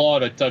federal law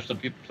to touch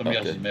somebody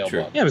else's mailbox.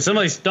 True. Yeah, but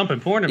somebody's dumping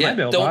porn in my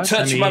mailbox. Don't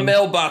touch my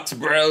mailbox,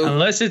 bro.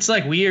 Unless it's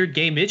like weird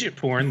gay midget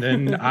porn,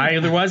 then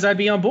otherwise I'd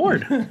be on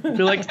board. I'd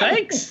be like,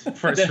 thanks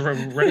for a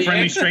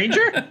friendly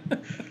stranger.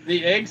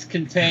 The eggs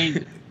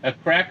contained a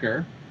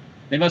cracker.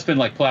 They must have been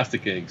like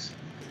plastic eggs.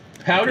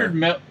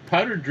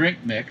 Powdered drink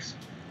mix.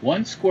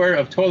 1 square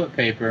of toilet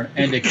paper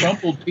and a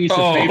crumpled piece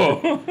of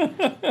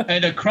paper.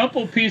 And a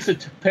crumpled piece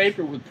of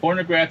paper with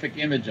pornographic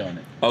image on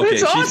it. Okay,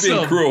 that's she's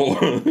being cruel.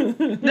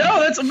 No,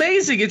 that's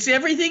amazing. It's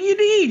everything you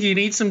need. You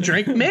need some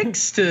drink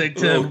mix to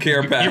little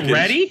care package. Get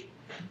ready.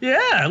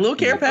 Yeah, a little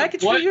care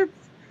package for your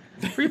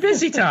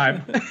busy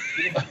time.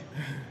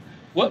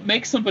 What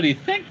makes somebody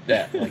think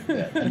that like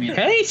that? I mean,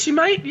 hey, she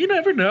might. You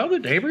never know. The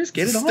neighbors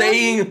get it on.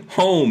 Staying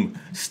home.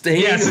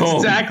 Yes, that's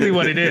exactly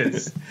what it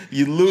is.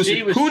 You lose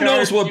it. Who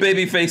knows what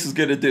Babyface is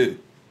gonna do?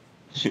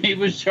 She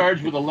was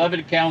charged with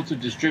 11 counts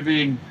of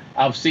distributing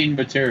obscene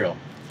material.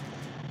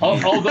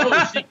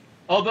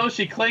 Although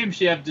she claims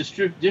she have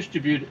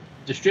distributed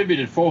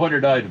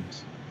 400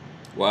 items.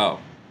 Wow.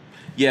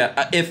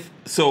 Yeah.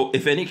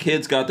 If any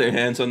kids got their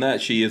hands on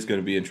that, she is going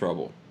to be in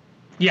trouble.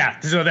 Yeah,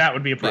 so that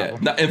would be a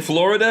problem. Yeah. In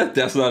Florida,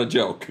 that's not a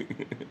joke.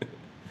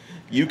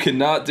 You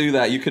cannot do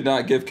that. You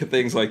cannot give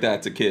things like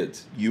that to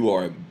kids. You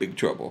are in big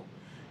trouble.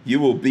 You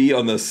will be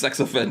on the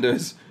sex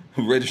offenders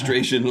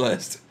registration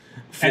list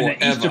forever.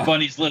 And the Easter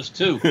Bunny's list,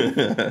 too.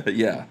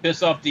 Yeah.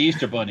 Piss off the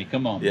Easter Bunny.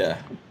 Come on. Yeah.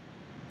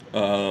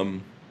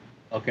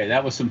 Okay,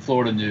 that was some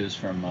Florida news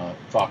from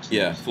Fox News.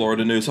 Yeah,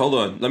 Florida news. Hold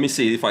on. Let me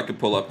see if I could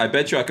pull up. I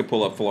bet you I could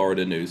pull up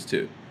Florida news,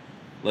 too.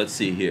 Let's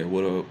see here.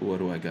 What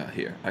do I got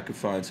here? I could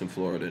find some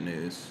Florida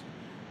news.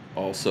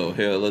 Also,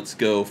 here, let's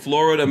go.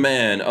 Florida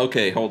man.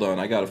 Okay, hold on.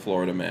 I got a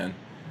Florida man.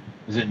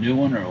 Is it a new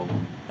one or old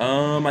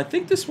one? I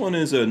think this one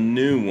is a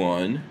new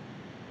one.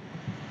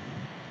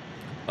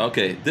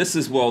 Okay, this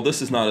is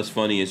not as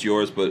funny as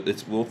yours,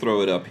 but we'll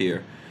throw it up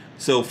here.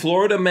 So,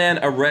 Florida man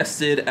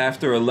arrested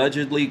after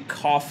allegedly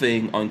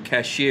coughing on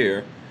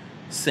cashier,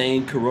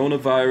 saying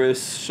coronavirus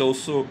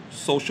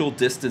social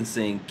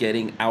distancing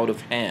getting out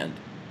of hand.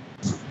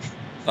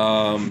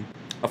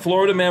 A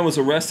Florida man was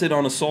arrested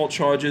on assault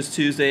charges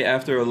Tuesday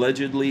after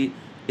allegedly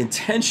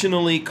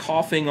intentionally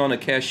coughing on a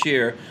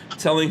cashier,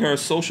 telling her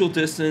social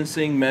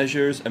distancing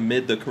measures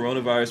amid the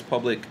coronavirus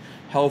public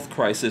health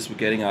crisis were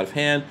getting out of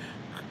hand.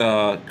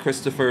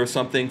 Christopher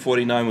something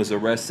 49 was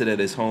arrested at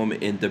his home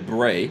in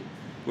Debray.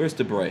 Where's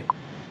Debray?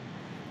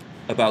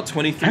 About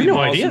 23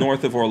 miles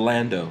north of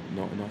Orlando.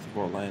 North of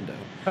Orlando.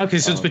 Okay,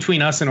 so it's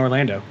between us and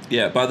Orlando.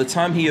 Yeah, by the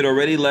time he had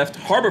already left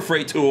Harbor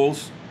Freight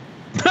Tools.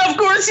 Of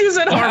course he was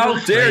at Harbor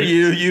Freight. How dare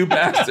you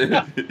bastard.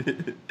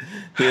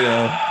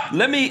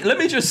 Let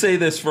me just say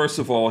this first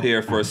of all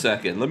here for a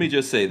second. Let me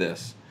just say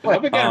this. Why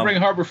we got to bring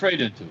Harbor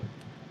Freight into it?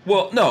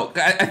 Well, no,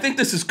 I think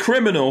this is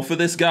criminal for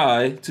this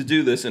guy to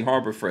do this in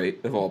Harbor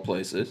Freight, of all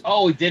places.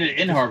 Oh, he did it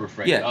in Harbor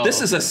Freight. Yeah,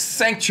 this is a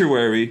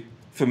sanctuary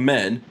for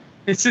men.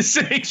 It's a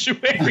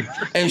sanctuary.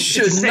 And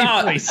should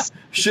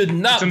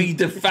not be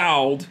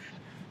defiled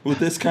with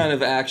this kind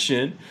of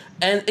action.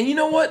 And you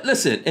know what?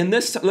 Listen,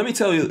 let me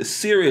tell you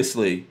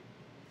seriously,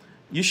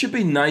 you should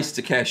be nice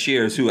to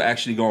cashiers who are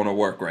actually going to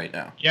work right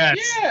now. Yes.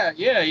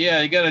 Yeah.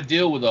 You got to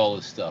deal with all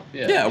this stuff.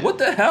 Yeah. What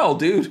the hell,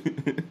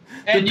 dude?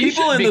 And the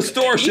people in the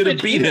store should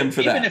have beat him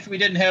for that. Even if we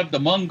didn't have the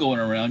mung going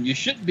around, you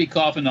shouldn't be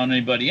coughing on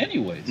anybody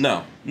anyways.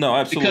 No,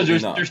 absolutely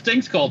because not. There's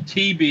things called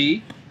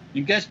TB.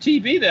 You guess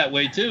TB that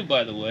way too,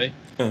 by the way.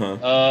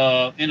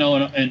 Uh-huh.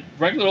 And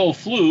regular old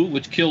flu,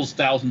 which kills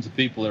thousands of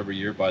people every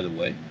year, by the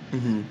way.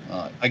 Mm-hmm.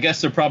 I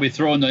guess they're probably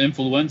throwing the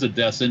influenza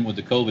deaths in with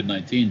the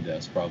COVID-19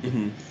 deaths,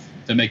 probably,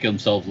 to make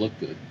themselves look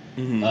good.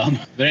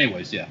 Mm-hmm. But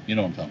anyways, yeah, you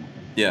know what I'm talking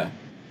about.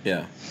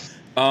 Yeah.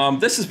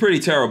 This is pretty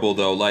terrible,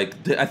 though.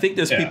 Like, I think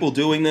there's people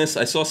doing this.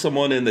 I saw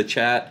someone in the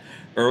chat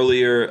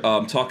earlier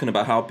talking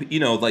about how,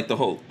 like the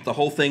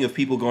whole thing of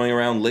people going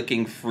around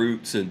licking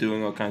fruits and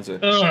doing all kinds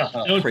of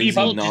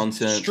crazy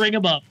nonsense. String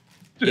them up.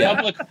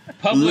 Yeah.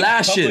 Public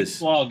lashes.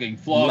 Flogging.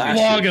 Flog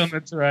them,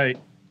 that's right.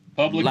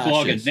 Public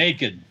flogging,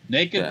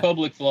 naked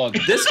public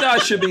flogging. This guy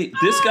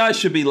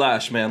should be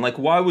lashed, man. Like,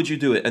 why would you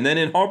do it? And then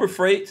in Harbor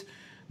Freight,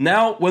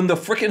 now when the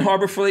frickin'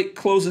 Harbor Freight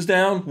closes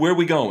down, where are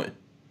we going?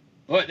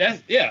 What? Where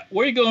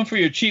are you going for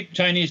your cheap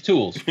Chinese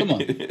tools? Come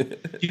on.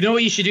 You know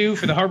what you should do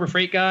for the Harbor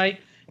Freight guy?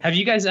 Have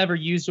you guys ever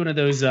used one of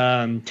those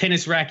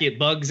tennis racket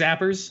bug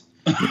zappers?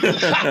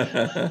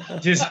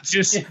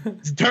 just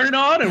turn it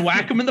on and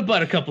whack them in the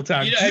butt a couple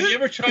times. Have you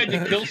ever tried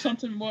to kill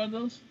something with one of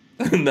those?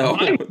 No.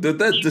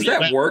 Does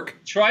that work?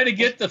 Try to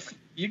get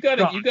you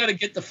gotta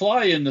get the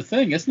fly in the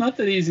thing. It's not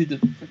that easy to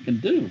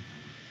freaking do.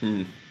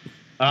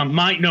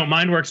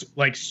 Mine works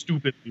like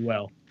stupidly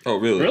well. Oh,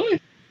 really?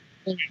 Really?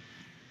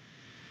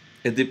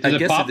 Does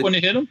it pop when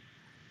you hit them?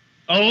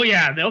 Oh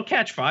yeah, they'll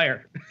catch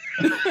fire.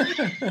 I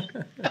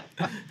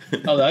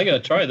gotta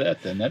try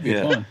that then. That'd be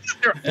fun.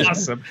 They're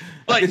awesome.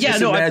 But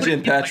just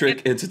imagine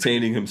Patrick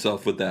entertaining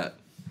himself with that.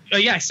 Oh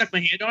yeah, I stuck my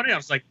hand on it. I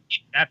was like,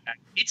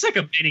 it's like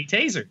a mini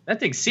taser. That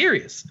thing's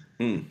serious.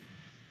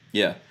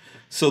 Yeah.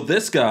 So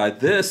this guy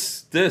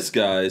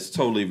is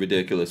totally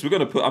ridiculous. I'm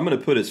gonna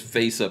put his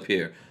face up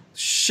here.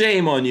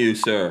 Shame on you,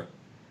 sir.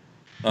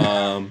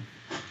 So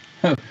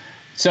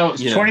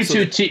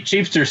 22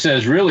 Cheapster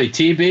says, really,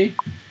 TB?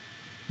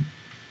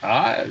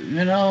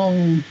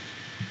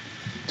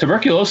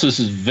 Tuberculosis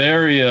is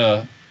very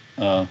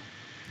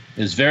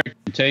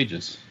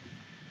contagious.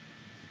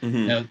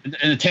 Mm-hmm.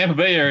 And the Tampa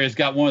Bay area has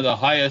got one of the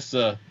highest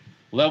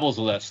levels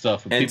of that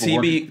stuff. And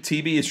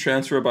TB is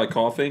transferred by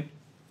coughing?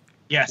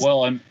 Yes.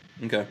 Well,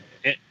 okay.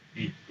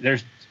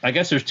 I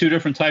guess there's two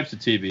different types of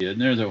TB, and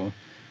there's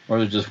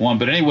just one.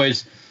 But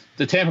anyways,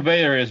 the Tampa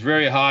Bay area is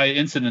very high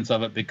incidence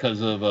of it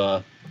because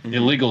of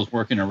illegals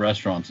working in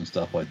restaurants and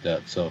stuff like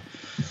that. So,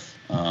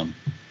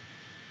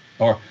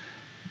 or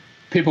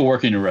people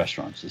working in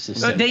restaurants.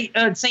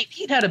 St.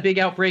 Pete had a big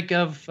outbreak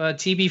of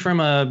TB from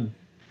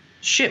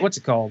what's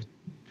it called?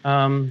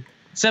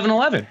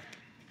 7-Eleven.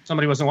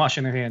 Somebody wasn't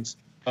washing their hands.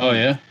 Oh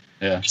yeah.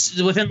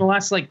 Within the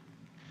last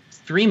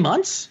 3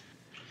 months.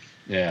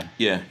 Yeah.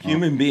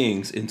 Human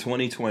beings in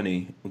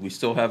 2020, we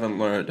still haven't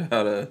learned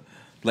how to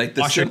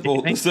the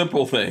simple things. The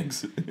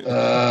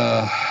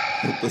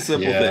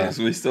simple things.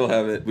 We still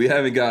haven't. We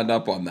haven't gotten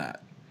up on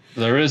that.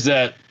 There is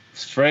that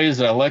phrase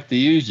that I like to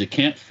use. You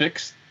can't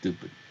fix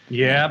stupid.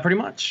 Yeah, pretty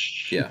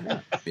much.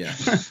 Yeah.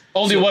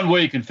 Only one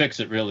way you can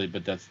fix it, really,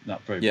 but that's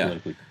not very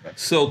politically correct.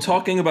 So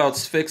talking about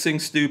fixing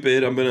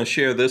stupid, I'm going to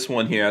share this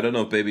one here. I don't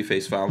know if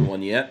Babyface found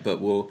one yet, but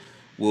we'll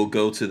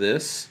go to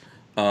this.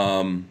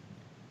 Man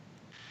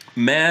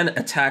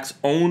attacks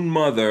own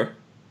mother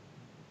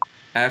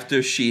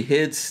after she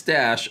hid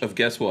stash of,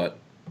 guess what?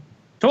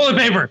 Toilet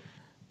paper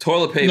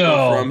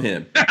From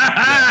him.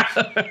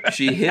 Yeah.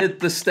 She hid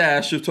the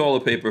stash of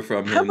toilet paper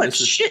from him. How much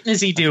shitting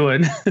is he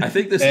doing? I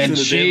think this is in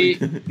the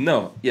daily.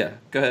 No, yeah,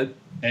 go ahead.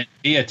 And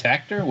he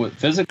attacked her?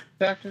 Physically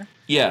attacked her?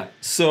 Yeah.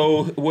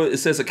 So it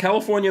says a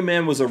California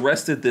man was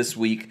arrested this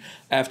week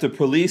after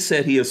police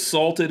said he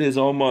assaulted his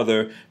own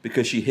mother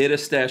because she hid a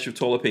stash of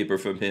toilet paper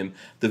from him.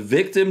 The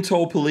victim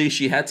told police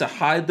she had to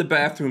hide the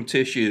bathroom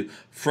tissue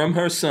from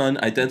her son,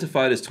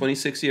 identified as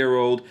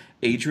 26-year-old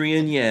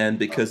Adrian Yan,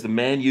 because the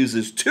man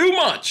uses too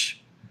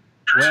much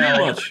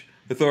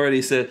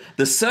Authorities said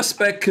the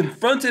suspect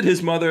confronted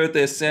his mother at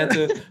their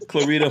Santa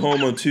Clarita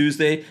home on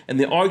Tuesday, and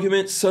the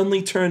argument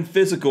suddenly turned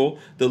physical.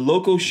 The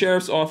local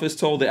sheriff's office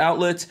told the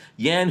outlets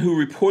Yan,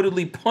 who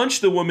reportedly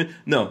punched the woman.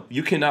 No,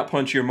 you cannot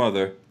punch your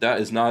mother. That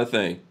is not a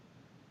thing.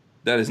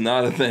 That is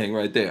not a thing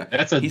right there.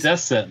 That's a death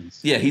sentence.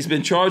 Yeah, he's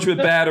been charged with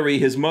battery.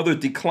 His mother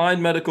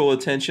declined medical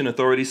attention.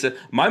 Authorities said,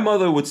 my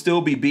mother would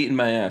still be beating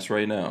my ass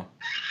right now.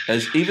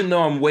 Even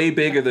though I'm way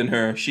bigger than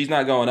her, she's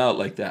not going out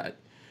like that.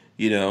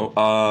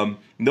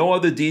 No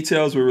other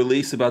details were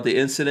released about the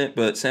incident,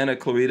 but Santa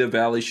Clarita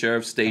Valley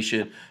Sheriff's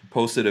Station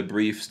posted a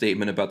brief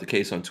statement about the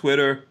case on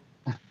Twitter.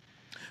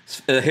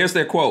 Here's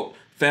their quote.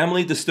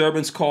 Family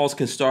disturbance calls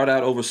can start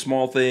out over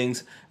small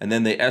things, and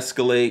then they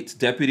escalate.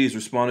 Deputies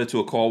responded to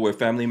a call where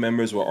family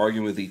members were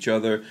arguing with each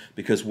other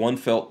because one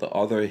felt the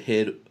other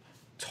hid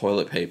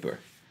toilet paper.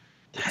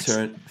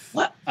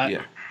 What?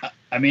 Yeah.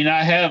 I mean,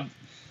 I have...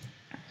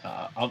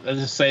 I'll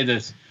just say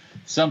this.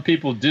 Some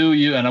people do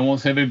and I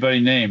won't say everybody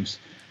names.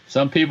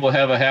 Some people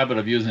have a habit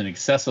of using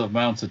excessive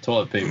amounts of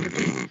toilet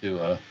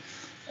paper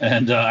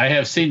and I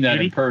have seen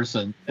that in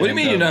person. What do you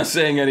mean you're not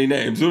saying any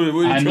names?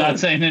 I'm not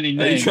saying any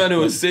names. Are you trying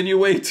to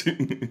insinuate?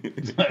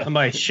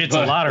 Somebody shits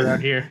a lot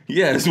around here.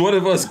 Yeah, is one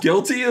of us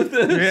guilty of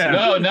this? Yeah.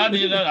 No,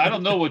 I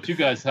don't know what you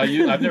guys,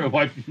 I've never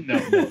wiped, no.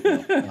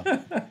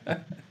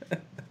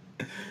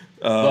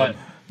 But.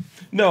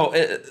 No,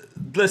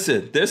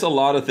 listen, there's a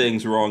lot of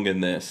things wrong in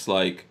this.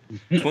 Like,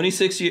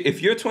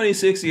 if you're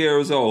 26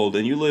 years old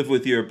and you live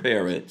with your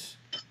parents,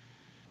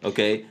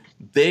 okay,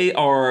 they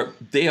are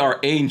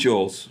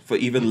angels for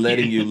even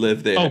letting you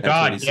live there. Oh,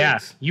 God, 26. Yeah.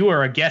 You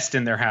are a guest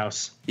in their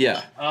house.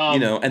 Yeah.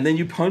 And then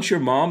you punch your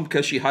mom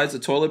because she hides the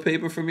toilet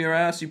paper from your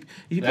ass. You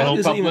probably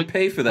doesn't even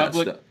pay for that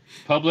stuff.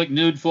 Public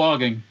nude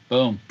flogging.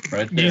 Boom.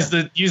 Right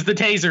there. Use the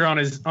taser on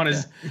his.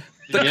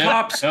 The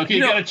cops. Okay,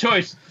 you got a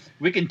choice.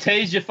 We can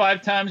tase you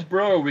 5 times,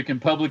 bro, or we can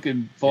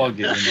publicly flog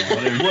you. What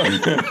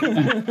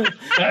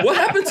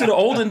happened to the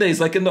olden days?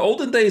 Like in the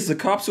olden days, the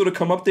cops would have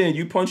come up there and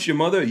you punched your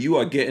mother. You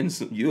are getting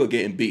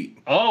beat.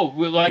 Oh,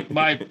 like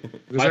my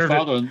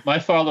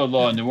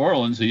father-in-law in New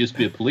Orleans, who used to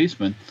be a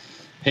policeman,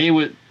 he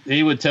would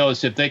tell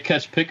us if they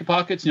catch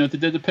pickpockets, you know what they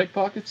did to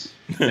pickpockets?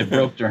 They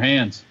broke their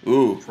hands.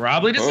 Ooh,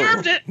 probably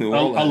deserved it. A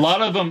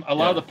lot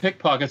of the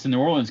pickpockets in New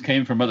Orleans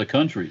came from other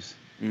countries.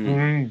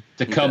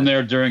 To come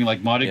there during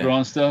like Mardi Gras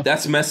and stuff.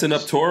 That's messing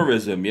up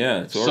tourism,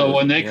 So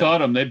when they caught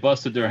them, they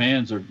busted their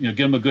hands or give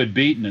them a good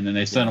beating and then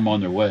they sent them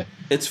on their way.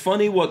 It's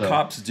funny what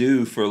cops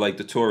do for like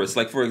the tourists.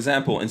 Like for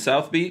example, in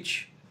South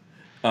Beach,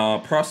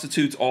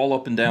 prostitutes all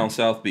up and down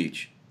South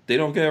Beach, they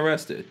don't get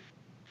arrested.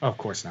 Oh, of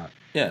course not.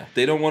 Yeah,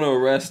 they don't want to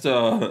arrest. They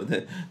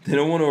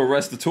don't want to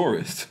arrest the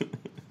tourist.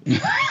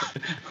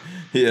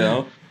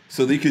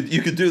 So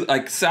you could do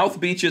like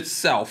South Beach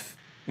itself,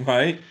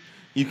 right?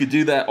 You could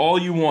do that all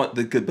you want,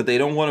 but they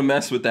don't want to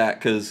mess with that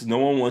because no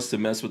one wants to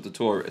mess with the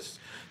tourists.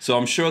 So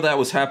I'm sure that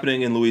was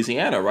happening in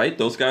Louisiana, right?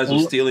 Those guys were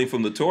stealing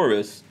from the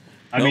tourists.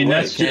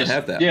 That's can't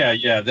have that.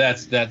 Yeah,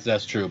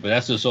 that's true. But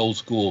that's just old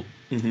school,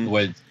 the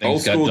way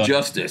things got done. Old school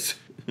justice.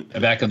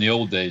 Back in the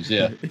old days,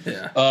 yeah.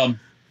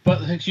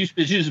 But you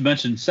just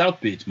mentioned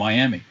South Beach,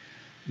 Miami,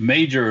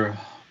 major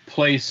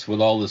place with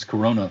all this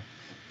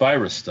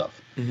coronavirus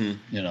stuff.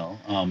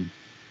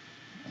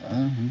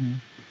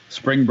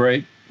 Spring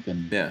break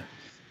and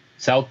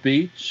South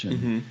Beach,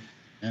 and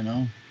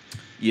that's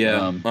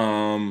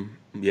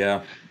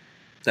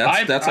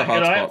a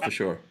hot spot for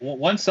sure.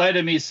 One side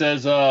of me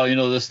says,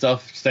 this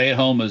stuff, stay at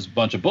home is a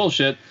bunch of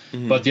bullshit,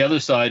 but the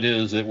other side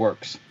is it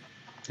works.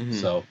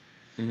 So,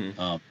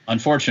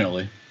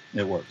 unfortunately,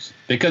 it works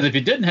because if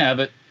you didn't have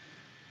it,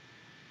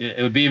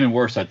 it would be even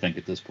worse. I think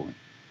at this point.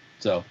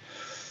 So,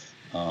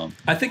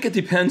 I think it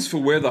depends for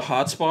where the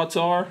hot spots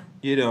are,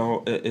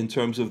 in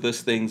terms of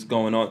this thing's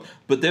going on.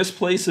 But there's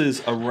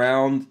places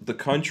around the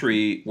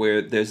country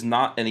where there's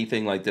not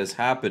anything like this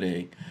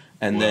happening.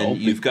 And then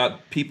you've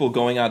got people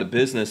going out of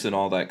business and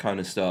all that kind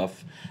of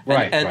stuff.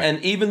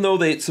 And even though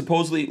they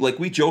supposedly, like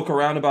we joke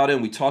around about it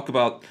and we talk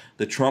about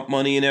the Trump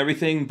money and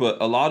everything, but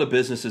a lot of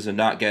businesses are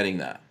not getting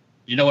that.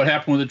 You know what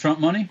happened with the Trump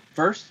money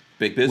first?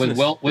 Big business.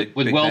 With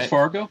Wells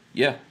Fargo?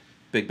 Yeah,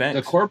 big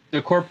banks.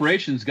 The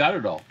corporations got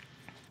it all.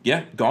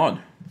 Yeah,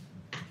 gone.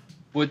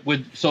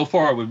 With so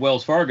far with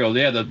Wells Fargo,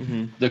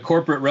 the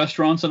corporate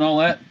restaurants and all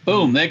that.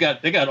 Boom, they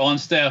got on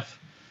staff,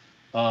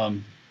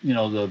 the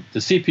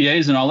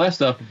CPAs and all that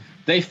stuff.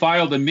 They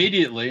filed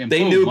immediately, and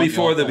they knew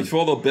before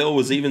the bill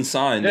was even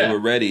signed. Yeah. They were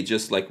ready,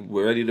 just like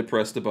we're ready to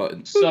press the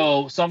button.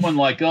 So someone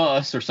like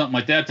us or something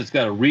like that's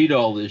got to read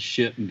all this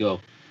shit and go,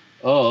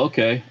 oh,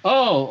 okay,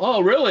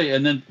 oh, really,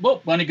 and then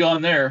money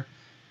gone there.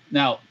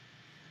 Now,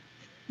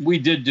 we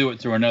did do it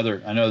through another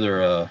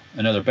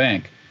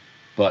bank.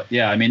 But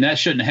yeah, I mean that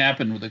shouldn't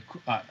happen with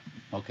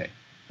okay.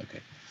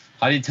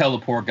 How do you tell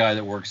the poor guy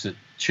that works at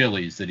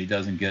Chili's that he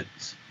doesn't get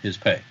his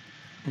pay?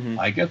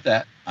 I get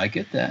that.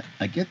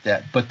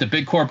 But the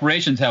big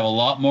corporations have a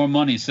lot more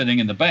money sitting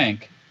in the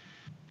bank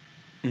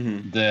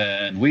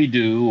than we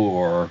do,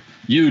 or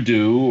you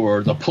do,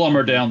 or the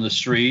plumber down the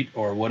street,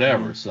 or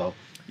whatever. So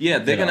Yeah,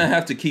 they're gonna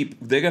have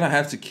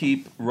to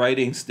keep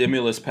writing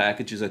stimulus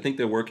packages. I think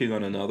they're working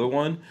on another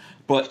one.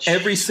 But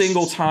every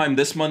single time,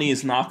 this money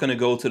is not going to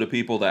go to the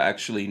people that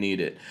actually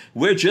need it.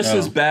 We're just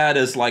as bad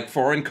as like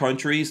foreign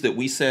countries that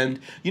we send.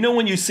 You know,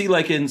 when you see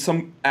like in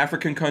some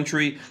African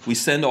country, we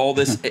send all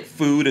this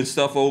food and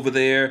stuff over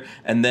there,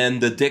 and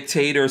then the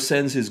dictator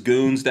sends his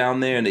goons down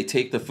there, and they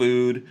take the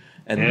food,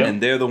 and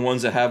they're the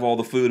ones that have all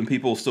the food, and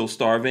people are still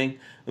starving.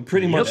 And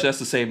pretty much that's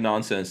the same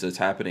nonsense that's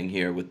happening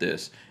here with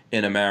this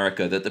in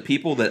America. That the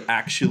people that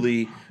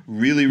actually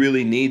really,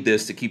 really need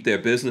this to keep their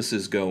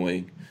businesses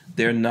going,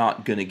 they're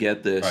not going to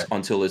get this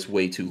until it's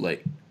way too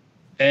late.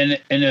 And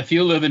if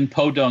you live in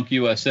Podunk,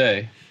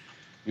 USA,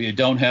 where you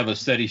don't have a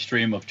steady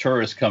stream of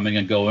tourists coming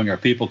and going or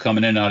people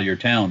coming in and out of your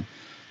town,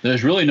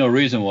 there's really no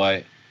reason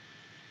why,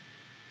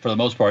 for the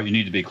most part, you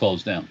need to be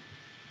closed down.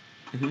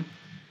 Mm-hmm.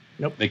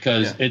 Nope.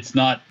 Because it's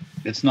not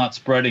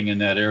spreading in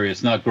that area.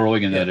 It's not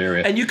growing in that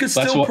area. And you could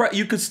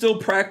still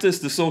practice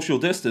the social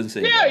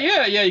distancing.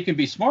 Yeah. You can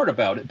be smart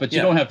about it, but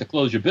you don't have to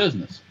close your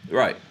business.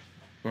 Right.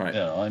 You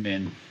know, I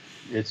mean,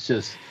 it's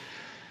just.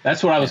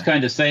 That's what I was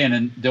kind of saying,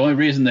 and the only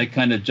reason they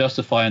kind of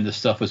justifying this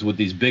stuff is with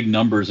these big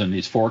numbers and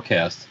these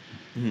forecasts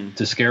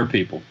to scare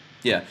people.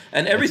 Yeah,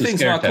 and everything's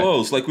not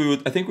closed. Like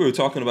I think we were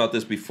talking about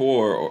this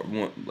before,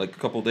 or like a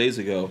couple of days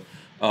ago.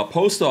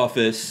 Post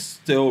office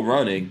still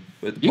running,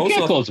 but you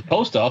can't close the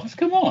post office.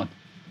 Come on.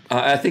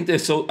 I think they're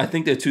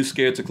too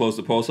scared to close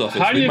the post office.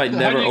 We might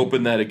never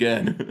open that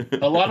again.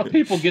 A lot of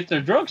people get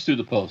their drugs through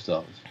the post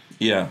office.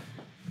 Yeah.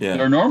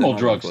 Their normal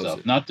drug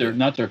stuff, not their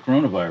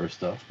coronavirus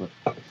stuff,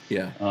 but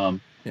yeah.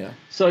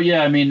 So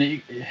I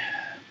mean,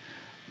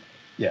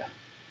 Yep.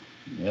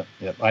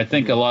 I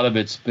think a lot of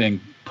it's being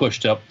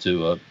pushed up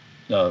to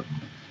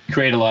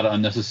create a lot of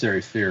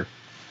unnecessary fear.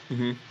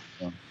 Mm-hmm.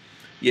 So.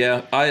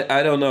 Yeah,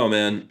 I don't know,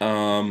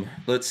 man.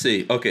 Let's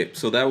see. Okay,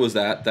 so that was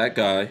that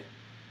guy.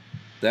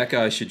 That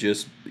guy should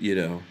just, you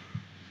know.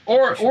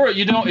 Or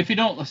you don't, if you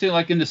don't see,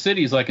 like in the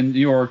cities, like in New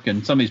York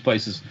and some of these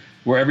places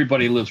where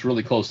everybody lives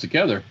really close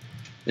together,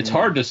 it's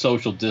hard to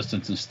social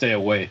distance and stay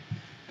away.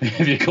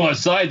 If you go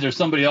outside, there's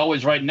somebody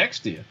always right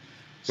next to you.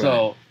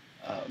 So,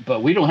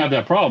 but we don't have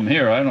that problem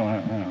here. I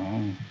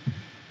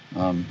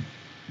don't.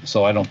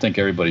 So I don't think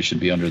everybody should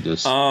be under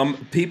this.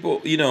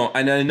 People, you know,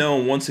 and I know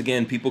once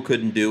again people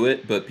couldn't do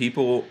it, but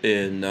people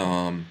in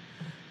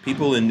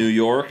New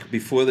York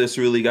before this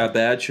really got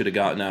bad should have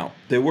gotten out.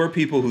 There were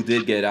people who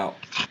did get out.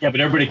 Yeah,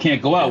 but everybody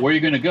can't go out. Where are you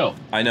going to go?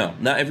 I know.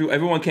 Not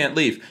everyone can't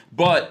leave.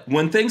 But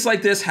when things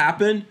like this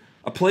happen,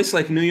 a place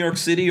like New York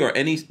City or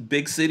any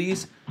big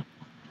cities,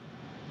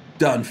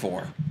 done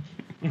for.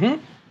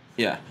 Mm-hmm.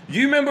 Yeah.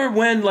 You remember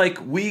when,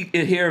 like, we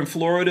here in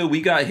Florida, we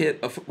got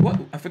hit,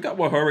 I forgot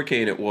what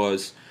hurricane it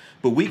was,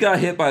 but we got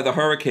hit by the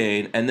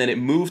hurricane, and then it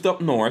moved up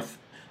north,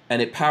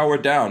 and it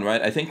powered down,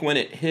 right? I think when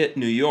it hit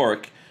New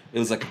York, it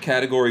was like a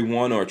Category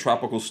 1 or a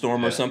tropical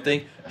storm or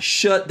something.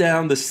 Shut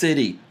down the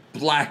city.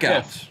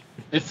 Blackout. Yeah,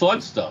 it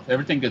floods stuff.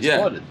 Everything gets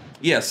flooded.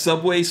 Yeah,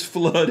 subways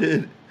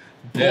flooded.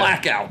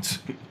 Blackout.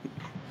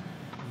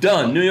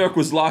 Done. New York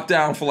was locked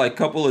down for like a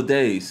couple of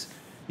days.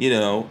 You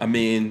know, I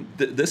mean,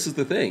 this is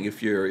the thing.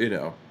 If you're, you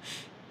know,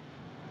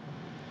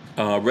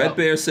 Red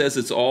Bear says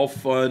it's all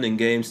fun and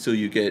games till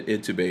you get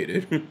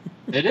intubated.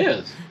 It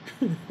is.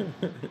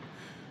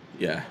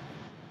 Yeah.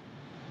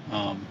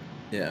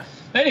 Yeah.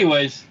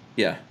 Anyways.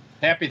 Yeah.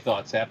 Happy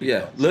thoughts.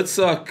 Yeah. Let's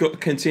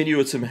continue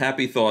with some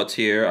happy thoughts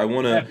here.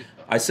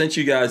 I sent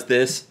you guys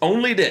this.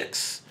 Only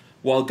Dick's.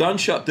 While gun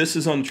shop. This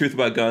is on the Truth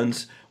About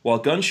Guns. While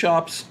gun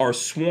shops are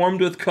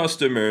swarmed with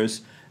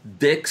customers,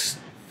 Dick's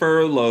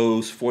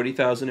furloughs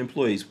 40,000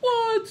 employees.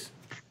 What?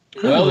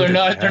 Well, they're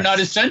not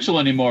essential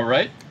anymore,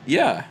 right?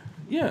 Yeah.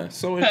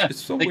 So it's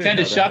so they weird kind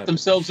of shot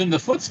themselves in the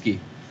footski.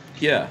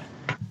 Yeah.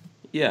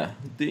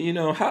 You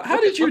know, how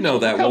did you know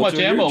that? How Walter?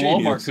 much ammo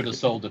Walmart could have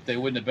sold if they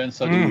wouldn't have been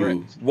such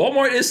bricks.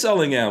 Walmart is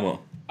selling ammo.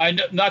 I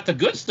know, not the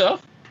good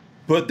stuff.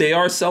 But they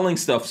are selling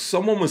stuff.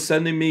 Someone was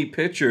sending me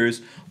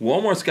pictures.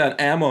 Walmart's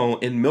got ammo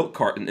in milk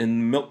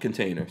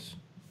containers.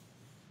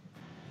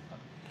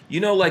 You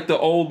know, like the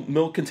old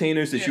milk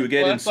containers that you would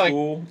get in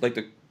school, like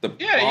the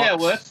yeah.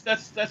 Well,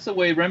 that's the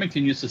way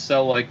Remington used to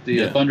sell like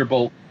the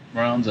Thunderbolt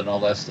rounds and all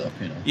that stuff.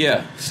 You know.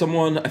 Yeah,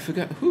 someone, I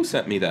forgot who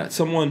sent me that.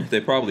 Someone,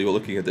 they probably were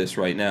looking at this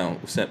right now,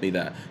 sent me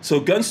that. So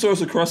gun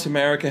stores across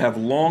America have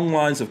long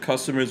lines of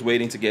customers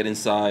waiting to get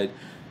inside.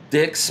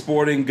 Dick's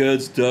Sporting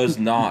Goods does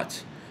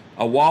not.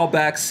 A while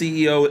back,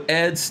 CEO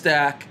Ed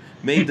Stack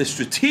made the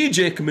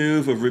strategic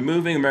move of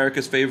removing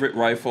America's favorite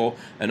rifle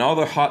and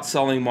other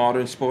hot-selling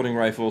modern sporting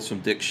rifles from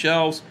Dick's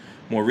shelves.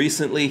 More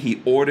recently,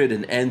 he ordered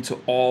an end to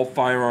all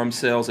firearm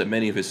sales at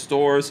many of his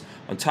stores.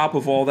 On top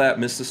of all that,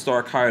 Mr.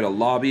 Stark hired a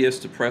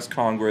lobbyist to press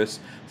Congress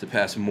to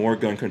pass more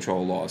gun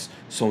control laws.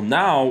 So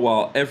now,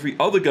 while every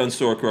other gun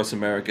store across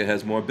America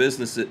has more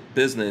business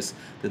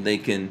than they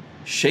can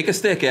shake a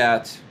stick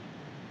at,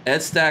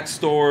 Ed Stack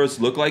stores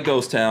look like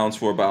ghost towns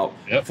for about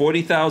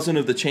 40,000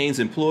 of the chain's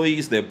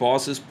employees. Their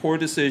boss's poor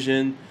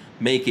decision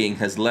making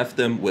has left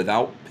them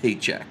without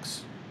paychecks.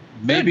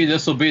 Maybe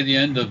this will be the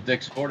end of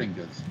Dick's Sporting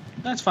Goods.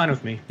 That's fine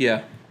with me.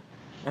 Yeah.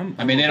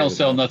 I mean, they don't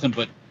sell nothing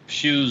but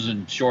shoes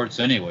and shorts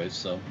anyways,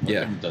 so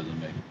it doesn't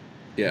make.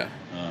 Yeah.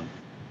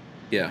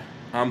 Yeah,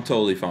 I'm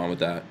totally fine with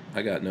that.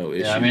 I got no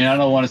issue. Yeah, I mean, I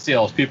don't want to see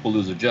all those people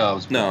lose their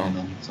jobs. But,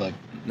 No. It's like.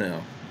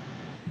 No.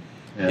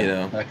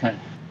 Yeah. That kind.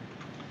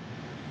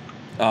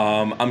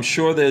 I'm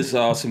sure there's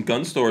some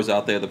gun stores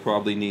out there that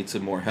probably need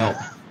some more help.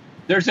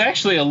 There's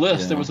actually a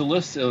list. Yeah. There was a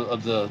list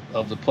of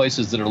the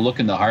places that are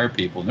looking to hire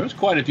people, and there's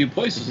quite a few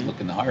places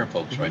looking to hire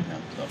folks right now.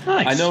 So.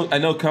 Nice. I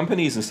know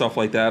companies and stuff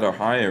like that are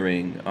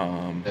hiring.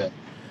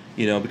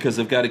 Because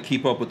they've got to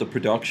keep up with the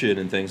production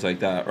and things like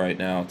that right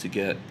now to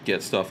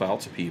get stuff out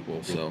to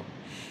people. So,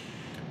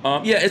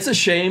 it's a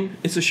shame.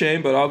 It's a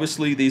shame, but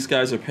obviously these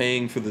guys are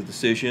paying for the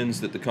decisions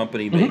that the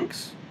company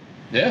makes.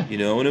 Yeah.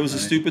 And it was a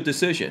stupid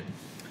decision.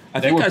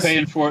 They were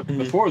paying for it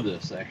before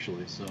this,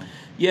 actually. So.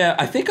 Yeah,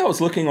 I think I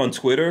was looking on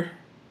Twitter.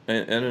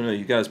 I don't know.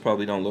 You guys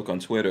probably don't look on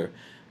Twitter,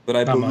 but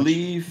I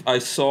believe I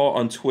saw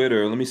on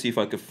Twitter. Let me see if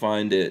I could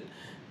find it.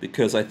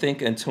 Because I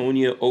think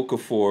Antonia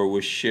Okafor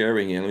was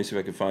sharing it. Let me see if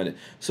I can find it.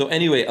 So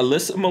anyway,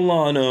 Alyssa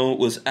Milano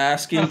was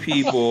asking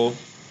people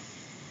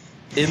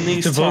in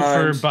these times... To vote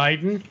for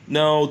Biden?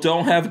 No,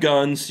 don't have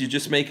guns. You're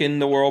just making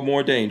the world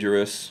more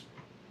dangerous.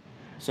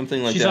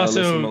 Something like She's that.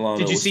 Also, Alyssa Milano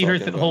did you see her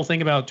whole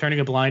thing about turning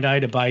a blind eye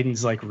to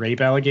Biden's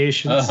rape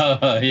allegations?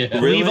 Yeah.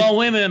 Leave all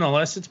women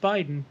unless it's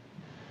Biden.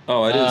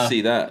 Oh, I didn't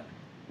see that.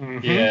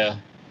 Mm-hmm. Yeah.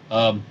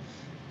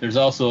 There's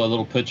also a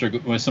little picture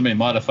where somebody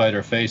modified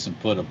her face and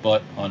put a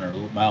butt on her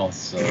mouth.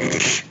 So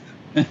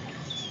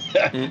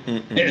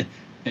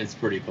it's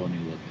pretty funny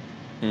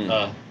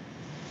looking.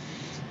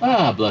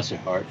 Bless her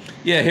heart.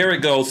 Yeah, here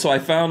it goes. So I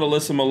found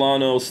Alyssa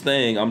Milano's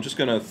thing. I'm just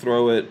gonna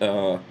throw it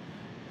up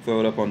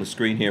on the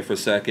screen here for a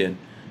second.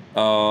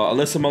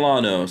 Alyssa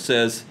Milano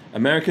says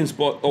Americans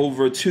bought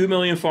over 2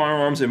 million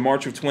firearms in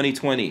March of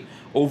 2020,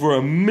 over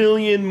 1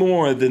 million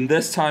more than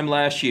this time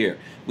last year.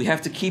 We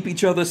have to keep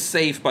each other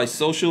safe by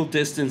social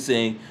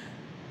distancing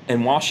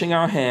and washing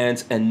our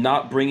hands and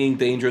not bringing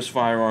dangerous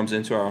firearms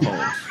into our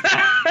homes.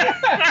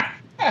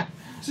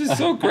 She's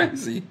so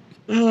crazy.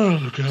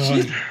 Oh,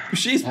 God.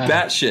 She's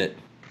batshit.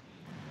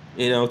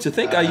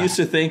 I used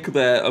to think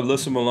that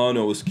Alyssa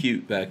Milano was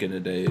cute back in the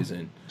days.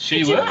 And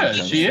she is.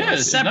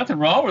 There's nothing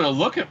wrong with her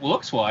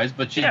looks-wise,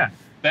 but she's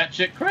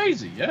batshit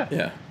crazy,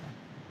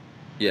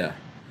 Yeah.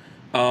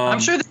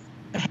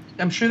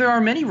 I'm sure there are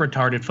many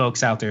retarded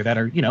folks out there that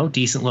are,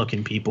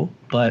 decent-looking people.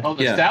 But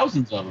there's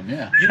thousands of them,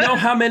 yeah. You know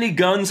how many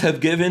guns have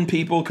given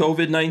people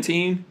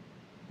COVID-19?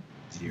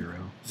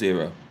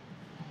 Zero.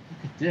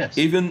 Yes.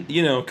 Even,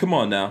 come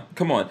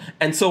on.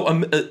 And so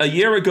a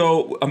year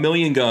ago, 1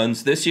 million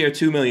guns. This year,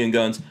 2 million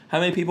guns.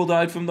 How many people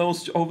died from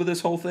those over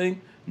this whole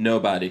thing?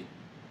 Nobody.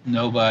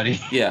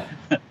 Yeah.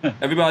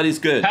 Everybody's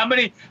good. How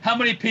many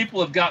people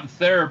have gotten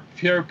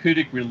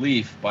therapeutic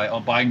relief by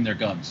buying their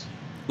guns?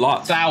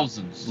 Lots.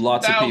 Thousands.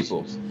 Lots of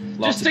people.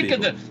 Just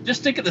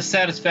think of the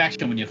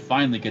satisfaction when you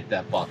finally get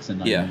that box in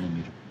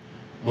 9mm.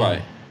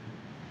 Right.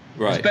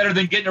 It's better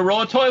than getting a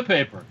roll of toilet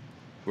paper.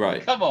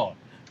 Right. Come on.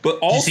 But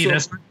also, did you see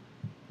this?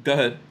 Go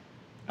ahead.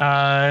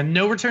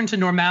 No return to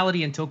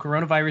normality until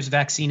coronavirus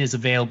vaccine is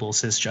available,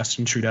 says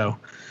Justin Trudeau.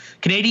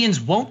 Canadians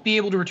won't be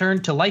able to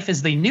return to life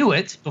as they knew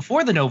it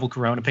before the novel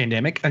corona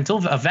pandemic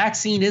until a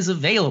vaccine is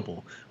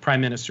available, Prime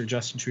Minister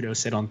Justin Trudeau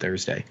said on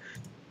Thursday.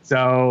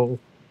 So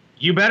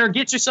you better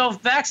get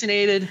yourself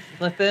vaccinated.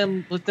 Let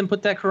them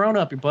put that corona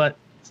up your butt.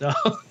 So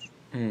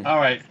all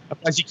right.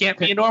 Otherwise you can't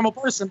be a normal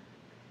person.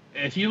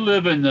 If you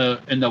live in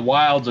the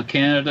wilds of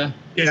Canada,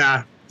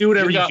 do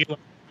whatever you feel.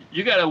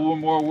 You got to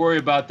more worry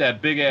about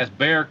that big ass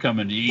bear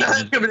coming to eat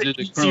the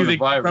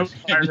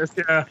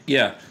coronavirus.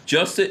 Yeah,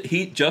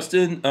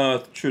 Justin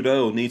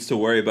Trudeau needs to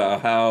worry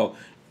about how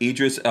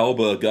Idris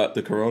Elba got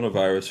the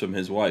coronavirus from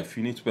his wife.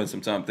 You need to spend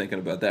some time thinking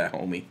about that,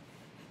 homie.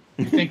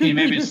 You think he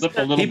maybe slipped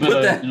a little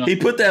bit? He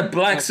put that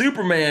black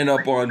Superman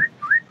up on.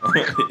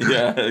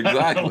 Yeah,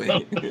 exactly.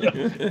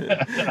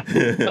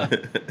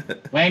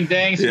 Wang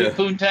dang, sweet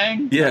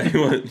poontang. Yeah,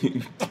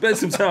 you spend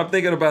some time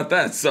thinking about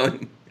that,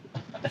 son.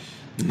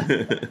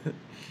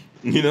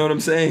 You know what I'm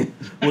saying?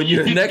 When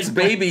your next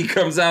baby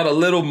comes out a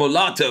little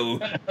mulatto,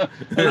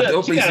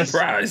 don't be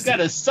surprised. He's got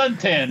a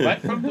suntan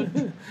right from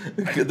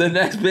the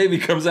next baby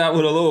comes out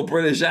with a little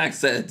British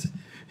accent.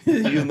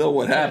 You know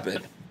what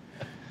happened.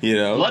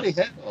 Bloody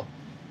hell.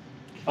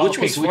 Which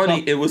was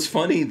funny. It was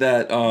funny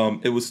that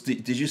it was.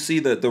 Did you see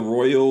that the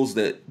royals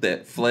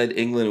that fled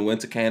England and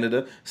went to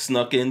Canada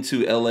snuck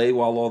into L.A.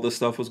 while all this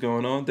stuff was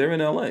going on? They're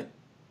in L.A.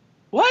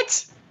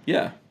 What?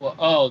 Yeah.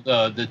 Well,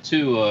 the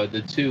two.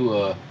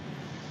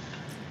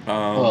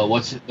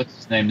 What's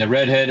his name? The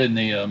redhead and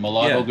the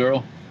mulatto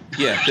girl.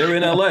 Yeah, they're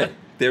in L.A.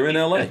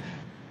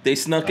 They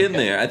snuck in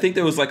there. I think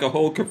there was like a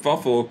whole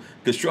kerfuffle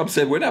because Trump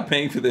said we're not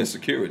paying for their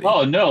security.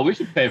 Oh no, we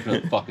should pay for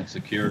the fucking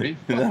security.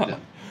 No.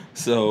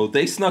 So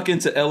they snuck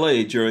into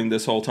L.A. during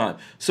this whole time.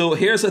 So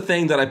here's a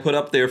thing that I put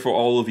up there for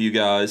all of you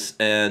guys,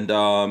 and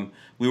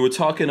we were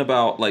talking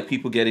about like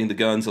people getting the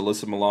guns.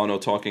 Alyssa Milano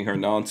talking her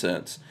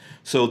nonsense.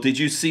 So did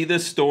you see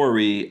this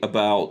story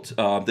about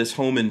this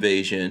home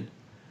invasion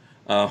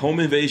Home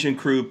invasion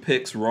crew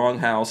picks wrong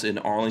house in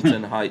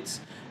Arlington Heights,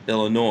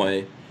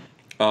 Illinois.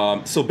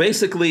 So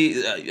basically,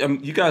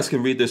 you guys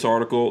can read this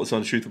article. It's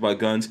on Truth About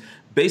Guns.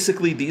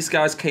 Basically, these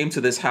guys came to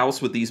this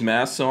house with these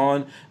masks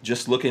on,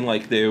 just looking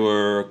like they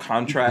were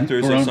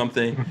contractors or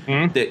something.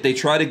 Mm-hmm. They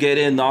tried to get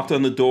in, knocked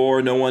on the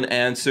door, no one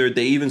answered.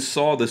 They even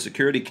saw the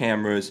security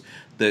cameras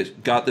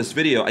that got this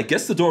video. I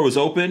guess the door was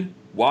open.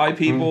 Why,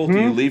 people, do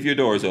you leave your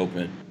doors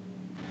open?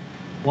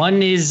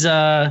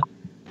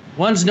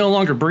 One's no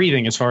longer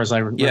breathing, as far as I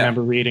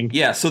remember reading.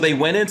 Yeah, so they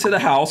went into the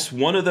house.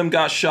 One of them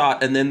got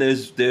shot, and then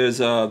there's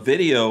a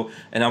video,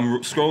 and I'm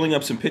scrolling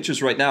up some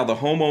pictures right now. The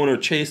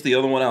homeowner chased the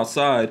other one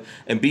outside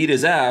and beat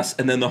his ass,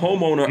 and then the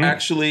homeowner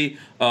actually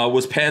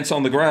was pants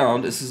on the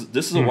ground. This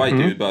is a white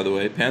dude, by the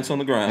way, pants on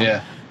the ground.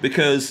 Yeah.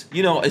 Because,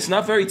 it's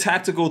not very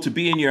tactical to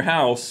be in your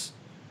house.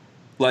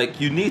 Like,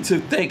 you need to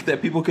think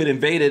that people could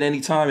invade at any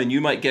time, and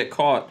you might get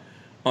caught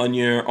on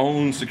your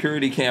own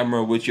security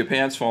camera with your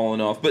pants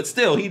falling off, but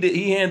still,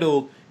 he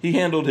handled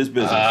his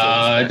business.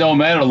 It don't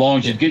matter as long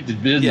as you get the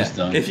business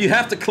done. If you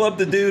have to club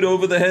the dude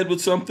over the head with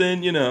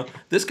something,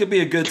 this could be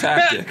a good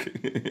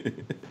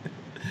tactic.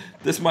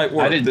 This might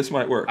work.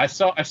 I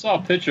saw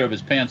a picture of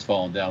his pants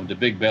falling down with the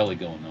big belly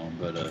going on,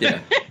 but yeah,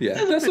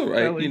 that's all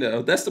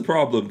right. That's the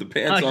problem. The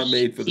pants aren't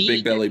made for the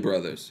big belly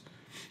brothers.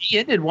 He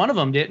ended one of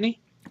them, didn't he?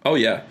 Oh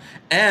yeah,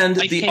 and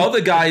the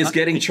other guy is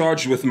getting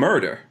charged with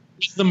murder.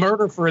 It's the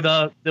murder for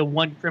the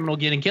one criminal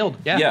getting killed.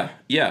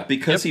 Yeah,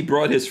 because he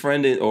brought his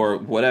friend in, or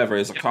whatever,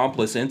 his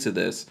accomplice into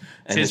this,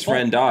 and his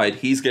friend died.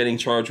 He's getting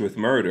charged with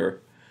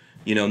murder.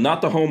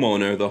 Not the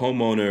homeowner. The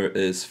homeowner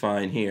is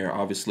fine here.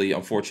 Obviously,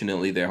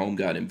 unfortunately, their home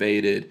got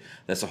invaded.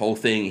 That's the whole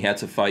thing. He had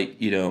to fight,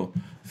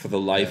 for the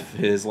life,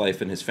 his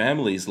life and his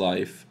family's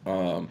life.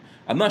 I'm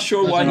not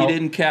sure why he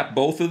didn't cap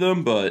both of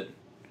them, but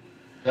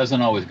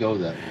doesn't always go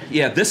that way.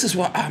 Yeah, this is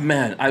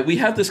why, we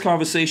have this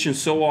conversation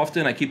so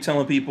often. I keep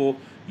telling people,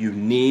 you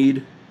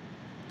need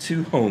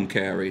to home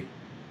carry.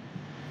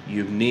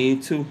 You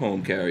need to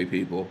home carry,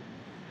 people.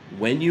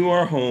 When you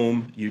are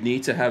home, you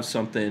need to have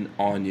something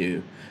on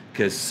you,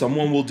 because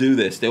someone will do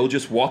this. They'll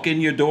just walk in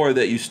your door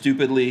that you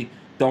stupidly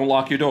don't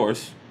lock your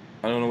doors.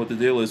 I don't know what the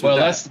deal is with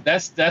that.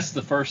 Well, that's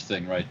the first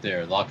thing right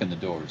there, locking the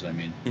doors. I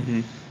mean,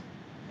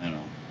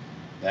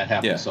 that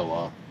happens so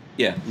often.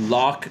 Yeah,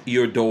 lock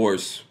your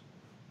doors.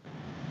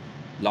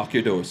 Lock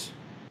your doors.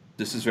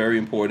 This is very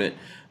important.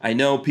 I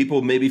know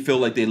people maybe feel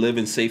like they live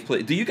in safe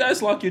place. Do you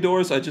guys lock your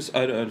doors? I just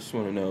want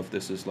to know if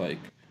this is like,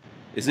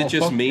 is it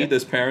just me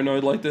that's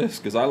paranoid like this?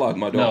 Because I lock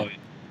my door. No,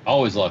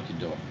 always lock your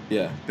door.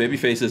 Yeah,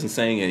 Babyface isn't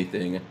saying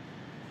anything.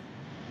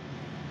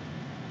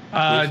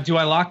 Do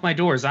I lock my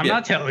doors? I'm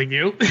not telling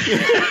you.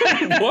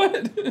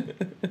 What?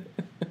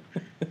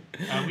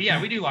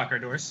 We do lock our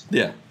doors.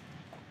 Yeah.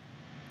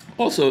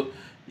 Also,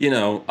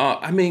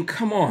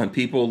 come on,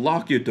 people,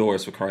 lock your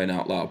doors for crying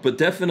out loud. But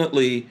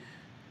definitely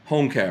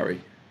home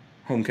carry.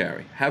 Home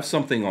carry. Have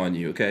something on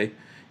you, okay?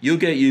 You'll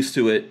get used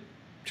to it.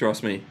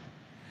 Trust me.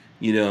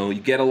 You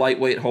get a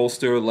lightweight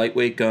holster,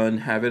 lightweight gun,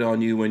 have it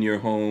on you when you're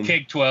home.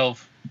 Cake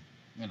 12.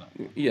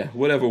 Yeah,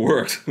 whatever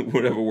works.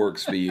 Whatever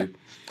works for you.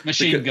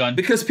 Machine gun.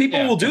 Because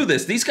people will do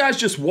this. These guys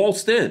just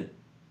waltzed in.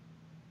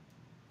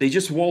 They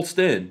just waltzed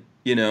in,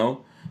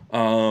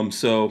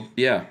 So,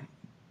 yeah.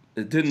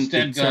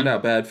 It turned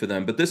out bad for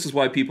them. But this is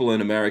why people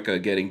in America are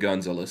getting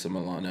guns, Alyssa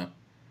Milano.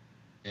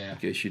 Yeah. In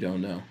case you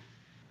don't know.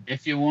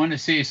 If you want to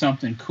see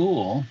something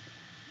cool,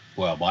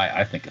 well,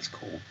 I think it's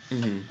cool.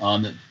 Mm-hmm.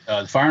 On the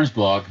Firearms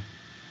blog,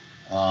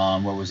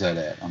 where was that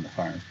at on the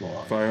Firearms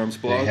blog? Firearms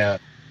blog? They have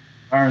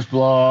Firearms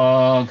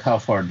blog. How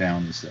far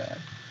down is that?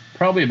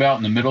 Probably about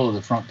in the middle of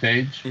the front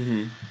page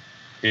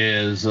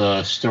is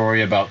a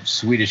story about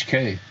Swedish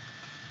K.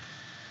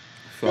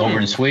 Over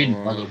in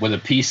Sweden, with a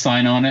peace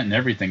sign on it and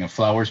everything, and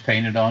flowers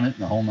painted on it, and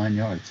the whole 9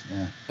 yards.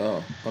 Yeah.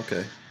 Oh,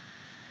 okay.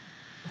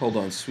 Hold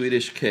on,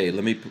 Swedish K.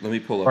 Let me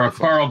pull up. Or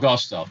Carl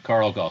Gustav.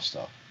 Carl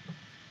Gustav.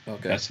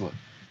 Okay. That's what.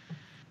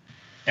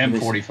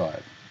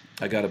 M45.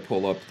 I got to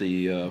pull up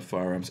the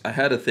firearms. I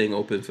had a thing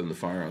open from the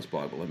firearms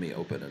blog, but let me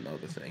open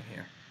another thing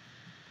here.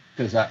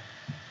 Because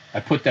I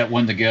put that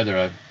one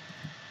together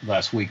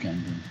last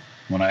weekend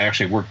when I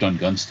actually worked on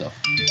gun stuff,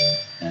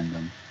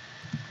 and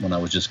when I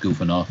was just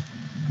goofing off.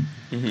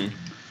 Mm-hmm.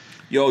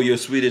 Your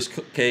Swedish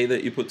K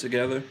that you put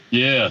together?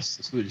 Yes,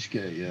 the Swedish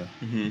K, yeah.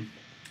 Mm-hmm.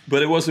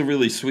 But it wasn't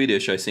really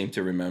Swedish, I seem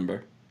to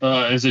remember.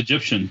 As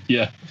Egyptian,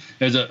 yeah.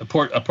 As a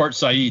part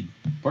Saeed.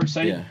 Part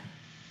Saeed?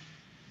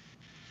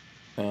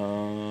 Yeah.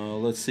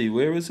 Let's see,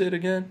 where was it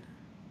again?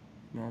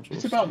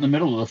 It's about in the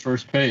middle of the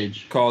first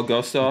page. Carl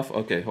Gustav?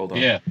 Okay, hold on.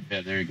 Yeah,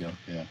 there you go,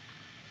 yeah.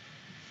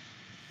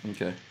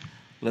 Okay.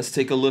 Let's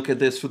take a look at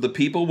this for the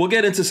people. We'll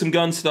get into some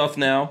gun stuff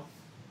now.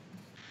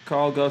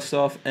 Carl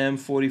Gustav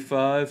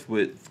M45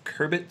 with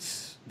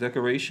Kurbitz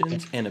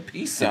decorations and a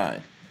peace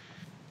sign.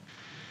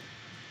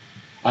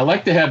 I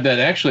like to have that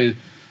actually,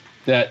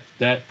 that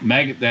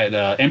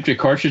empty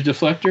cartridge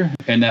deflector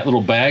and that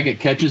little bag it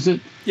catches it.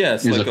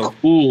 Yes, it's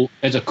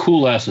a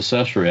cool ass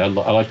accessory. I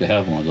like to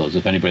have one of those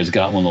if anybody's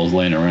got one of those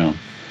laying around.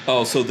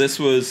 Oh, so this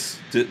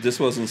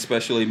wasn't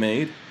specially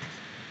made?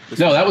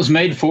 No, that was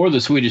made for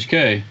the Swedish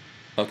K.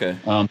 Okay.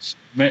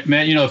 Man,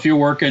 if you're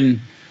working,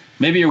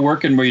 maybe you're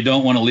working where you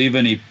don't want to leave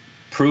any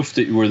proof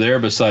that you were there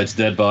besides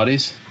dead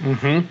bodies.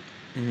 Mm-hmm.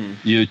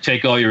 Mm-hmm. You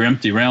take all your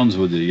empty rounds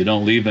with you. You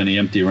don't leave any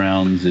empty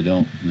rounds. You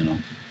don't,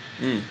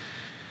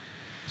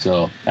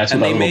 So that's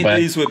and what they made bag.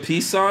 these with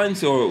peace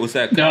signs, or was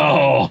that?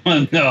 No,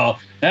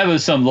 that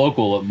was some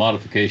local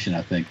modification,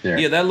 I think. There.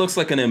 Yeah, that looks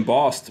like an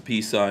embossed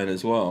peace sign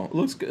as well. It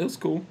looks good. It's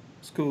cool.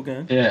 It's cool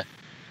again. Yeah.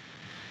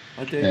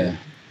 I dig it.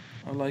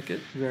 I like it.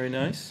 Very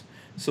nice.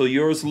 So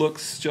yours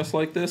looks just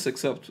like this,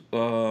 except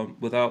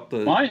without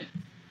the.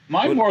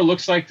 Mine more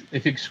looks like,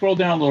 if you scroll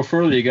down a little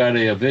further, you got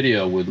a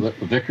video with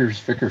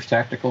Vickers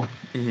Tactical.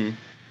 Mm-hmm.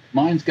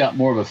 Mine's got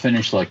more of a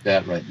finish like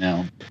that right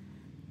now.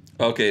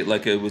 Okay,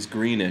 like it was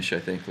greenish, I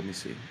think. Let me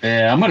see.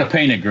 Yeah, I'm gonna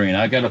paint it green.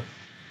 I gotta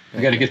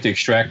get the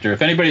extractor.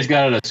 If anybody's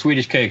got a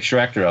Swedish K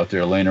extractor out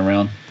there laying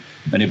around,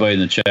 anybody in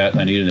the chat,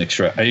 I need an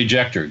ejector.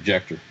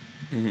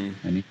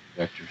 Mm-hmm. I need an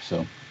ejector.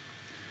 So.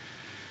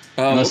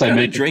 What kind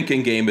of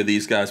drinking game are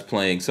these guys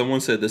playing? Someone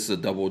said this is a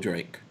double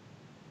drink.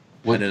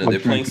 I don't know. They're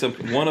playing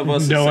something. One of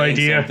us is saying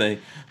something.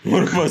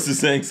 One of us is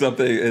saying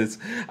something.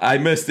 I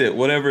missed it.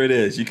 Whatever it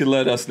is, you can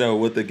let us know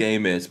what the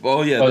game is.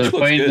 Oh yeah, they're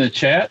playing good in the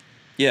chat.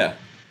 Yeah.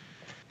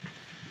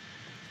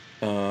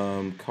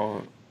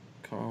 Carl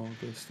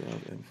Gustav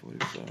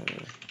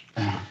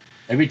M45.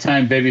 Every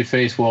time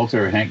Babyface,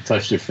 Walter, or Hank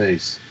touch their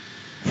face.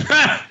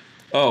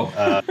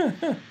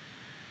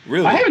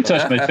 Really? I haven't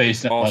touched my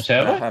face that much,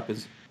 have I? That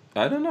happens.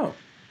 I don't know.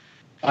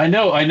 I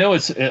know. I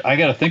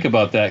got to think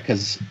about that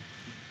because,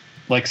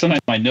 like,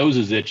 sometimes my nose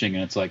is itching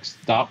and it's like,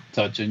 stop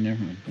touching your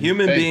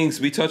Human face. beings,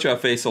 we touch our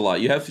face a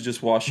lot. You have to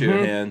just wash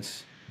your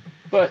hands.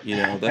 But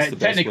that's the best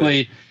technically,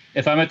 way.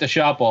 If I'm at the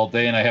shop all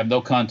day and I have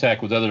no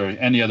contact with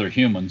any other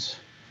humans.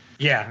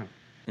 Yeah.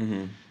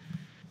 Mm-hmm.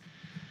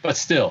 But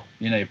still,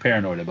 you're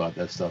paranoid about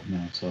that stuff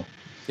now. So.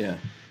 Yeah.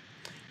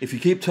 If you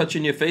keep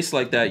touching your face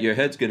like that, your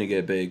head's gonna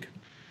get big.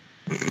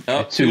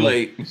 Oh, too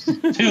late.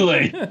 Too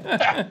late.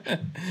 Damn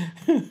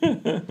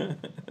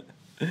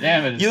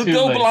it! You'll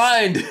go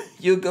blind.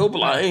 You'll go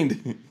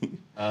blind.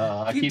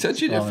 Keep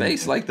touching your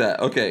face like that.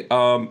 Okay.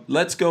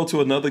 Let's go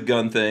to another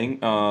gun thing.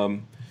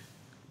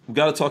 We've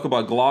got to talk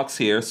about Glocks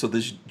here. So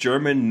this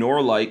German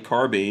Norlight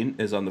carbine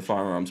is on the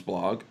Firearms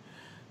blog.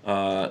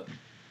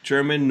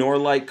 German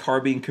Norlight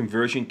carbine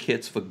conversion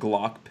kits for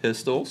Glock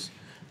pistols.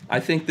 I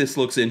think this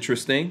looks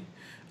interesting.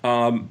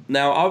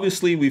 Now,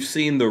 obviously, we've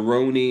seen the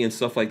Roni and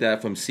stuff like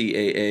that from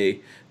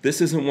CAA.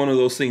 This isn't one of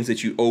those things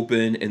that you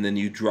open and then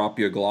you drop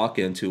your Glock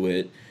into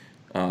it.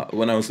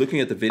 When I was looking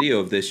at the video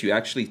of this, you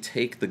actually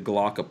take the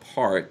Glock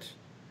apart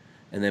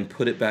and then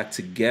put it back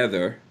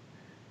together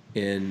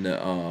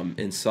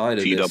inside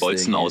of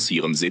this thing. Aus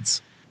ihrem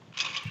Sitz.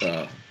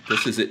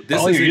 This is it.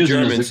 This is in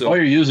German. All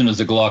you're using is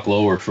the Glock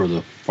lower for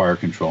the fire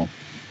control.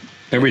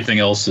 Everything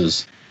else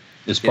is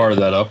part of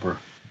that upper.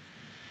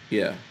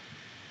 Yeah.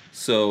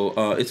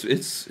 So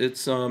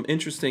it's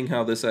interesting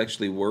how this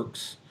actually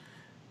works.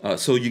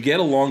 So you get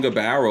a longer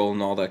barrel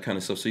and all that kind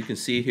of stuff. So you can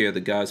see here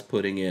the guy's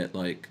putting it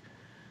like,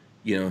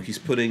 he's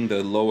putting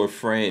the lower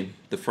frame,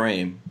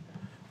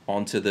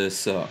 onto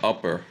this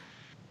upper.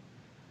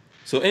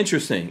 So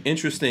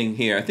interesting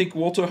here. I think,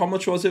 Walter, how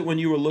much was it when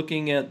you were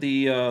looking at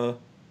the?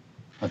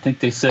 I think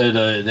they said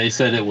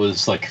it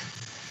was like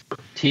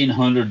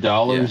 $1,300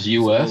 US. It's a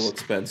little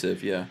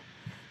expensive, yeah.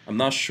 I'm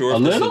not sure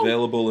if this is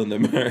available in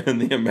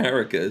the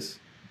Americas.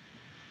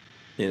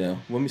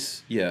 Let me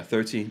see. Yeah,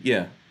 13.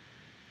 Yeah,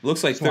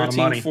 looks like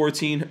 13,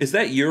 14. Is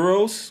that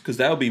euros? Because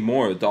that would be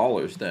more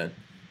dollars then.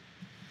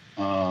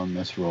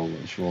 Let's roll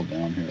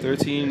down here.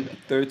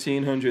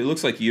 1,300. It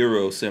looks like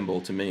euro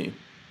symbol to me.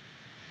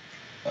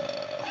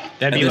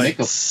 That'd be like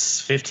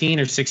 1,500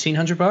 or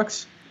 1,600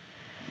 bucks.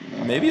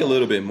 Maybe a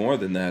little bit more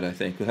than that. I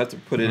think we'll have to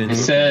put it in. It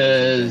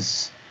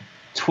says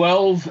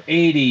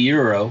 1,280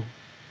 euro,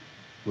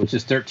 which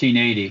is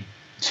 1,380,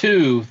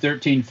 to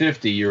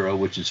 1,350 euro,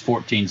 which is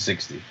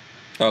 1,460,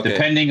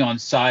 depending on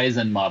size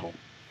and model.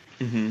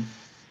 Mm-hmm.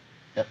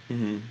 Yep.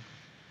 Mm-hmm.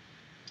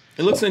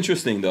 It looks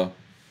interesting, though.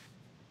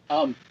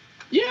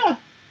 Yeah.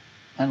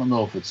 I don't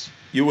know if it's.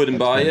 You wouldn't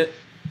buy it?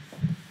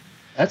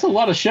 That's a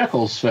lot of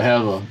shekels to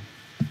have a.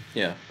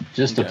 Yeah.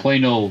 Just a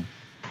plain old.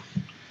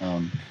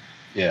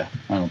 Yeah,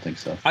 I don't think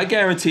so. I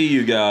guarantee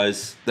you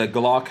guys that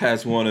Glock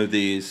has one of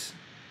these.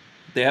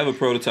 They have a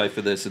prototype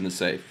for this in the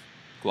safe.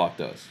 Glock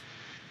does.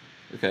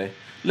 Okay?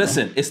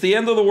 Listen, it's the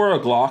end of the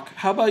world, Glock.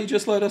 How about you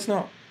just let us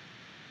know?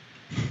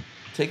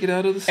 Take it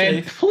out of the safe.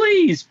 And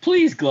please,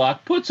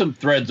 Glock, put some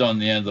threads on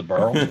the end of the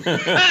barrel. And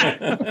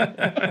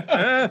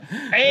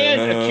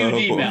a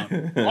QD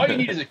mount. All you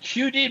need is a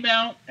QD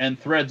mount and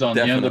threads on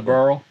the end of the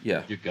barrel.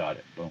 Yeah. You got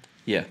it. Boom.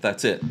 Yeah,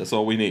 that's it. That's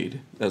all we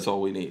need. A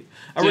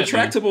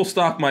retractable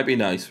stock might be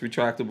nice.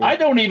 Retractable. I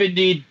don't even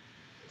need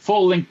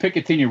full-length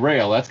Picatinny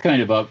rail. That's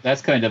kind of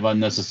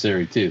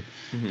unnecessary too.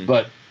 Mm-hmm.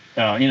 But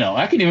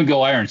I can even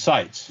go iron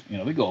sights.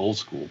 We go old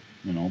school.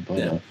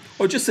 But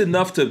or just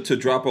enough to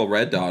drop a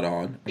red dot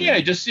on.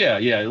 A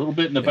little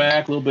bit in the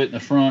back, a little bit in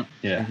the front.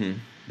 Yeah, mm-hmm.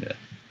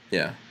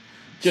 yeah.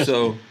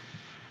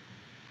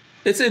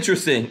 It's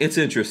interesting. It's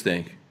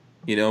interesting.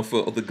 You know,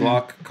 for the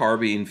Glock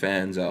carbine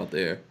fans out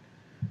there,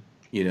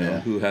 you know,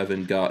 who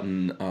haven't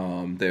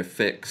gotten their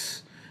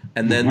fix.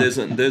 And then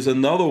there's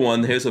another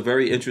one. Here's a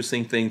very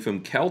interesting thing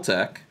from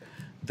Keltec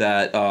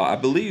that I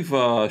believe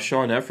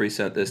Sean Effrey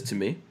sent this to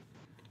me.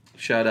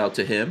 Shout out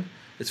to him.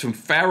 It's from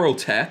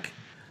Farotech,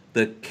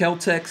 the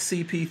Keltec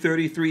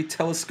CP33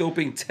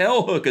 telescoping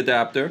tail hook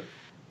adapter.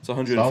 It's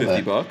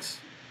 $150.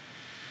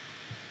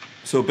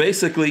 So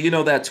basically, you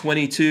know that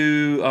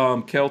 22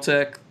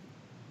 Keltec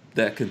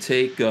that can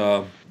take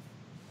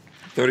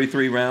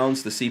 33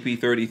 rounds, the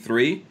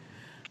CP33?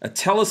 A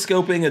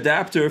telescoping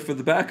adapter for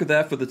the back of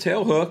that for the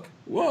tail hook.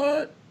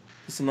 What?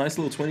 It's a nice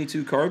little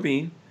 22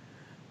 carbine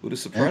with a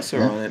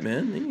suppressor on it,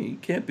 man. You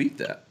can't beat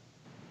that.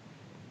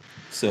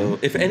 So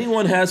if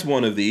anyone has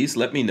one of these,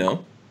 let me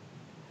know.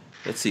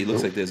 Let's see.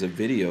 Looks like there's a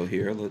video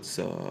here. Let's.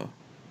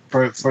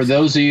 For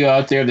those of you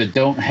out there that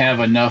don't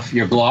have enough,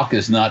 your Glock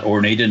is not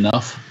ornate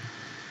enough.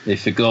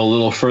 If you go a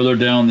little further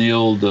down the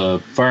old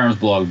firearms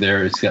blog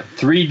there, it's got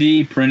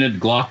 3D printed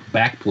Glock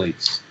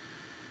backplates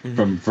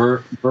from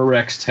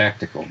Verrex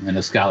Tactical, and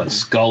it's got a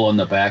skull on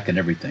the back and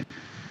everything.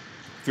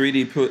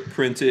 3D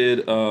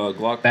printed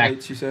Glock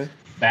plates, you say?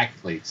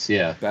 Backplates,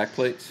 yeah.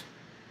 Backplates?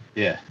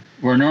 Yeah.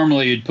 Where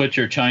normally you'd put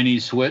your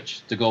Chinese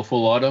switch to go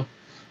full auto.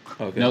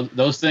 Okay. You know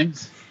those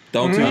things?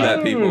 Don't do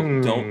that,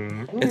 people.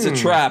 Don't. It's a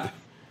trap.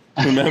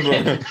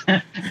 Remember.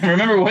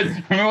 remember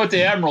what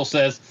the Admiral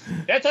says.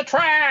 It's a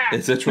trap.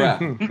 It's a trap.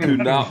 Do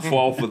not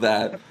fall for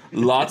that.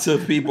 Lots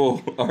of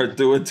people are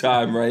doing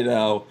time right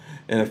now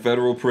in a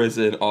federal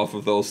prison off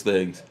of those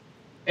things.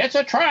 It's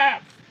a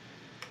trap.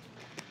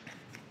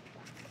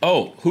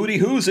 Oh, Hootie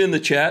Hoo's in the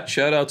chat.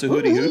 Shout out to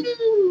Hootie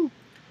Hoo.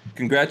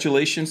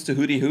 Congratulations to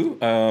Hootie Hoo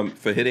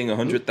for hitting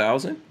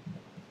 100,000.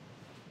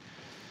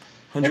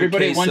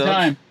 Everybody at one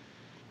time.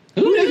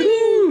 Hootie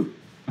Hoo.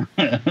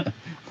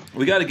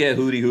 We got to get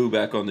Hootie Hoo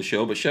back on the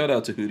show, but shout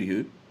out to Hootie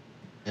Hoo.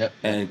 Yep.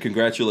 And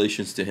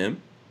congratulations to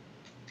him.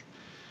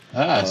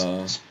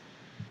 Okay.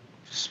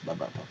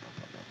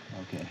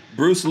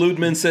 Bruce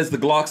Ludman says the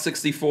Glock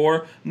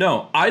 64.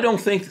 No, I don't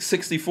think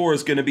 64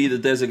 is going to be the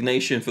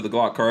designation for the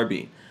Glock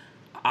carbine.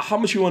 How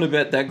much you want to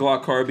bet that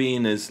Glock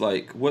carbine is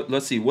like, what?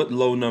 Let's see, what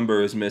low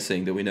number is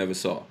missing that we never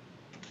saw?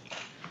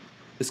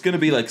 It's going to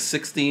be like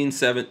 16,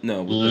 7,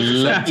 no.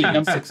 Lucky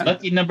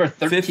number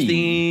 13.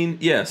 15,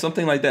 yeah,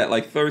 something like that,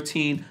 like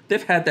 13.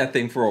 They've had that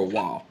thing for a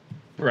while.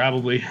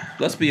 Probably.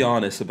 Let's be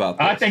honest about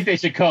this. I think they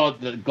should call it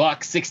the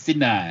Glock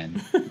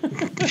 69.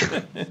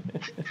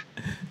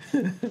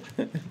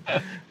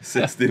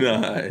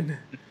 69.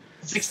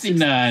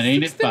 69,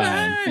 ain't 69.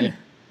 It fine?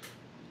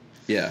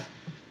 Yeah.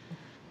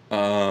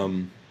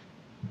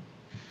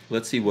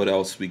 Let's see what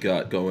else we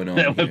got going on.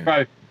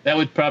 That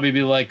would probably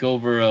be like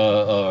over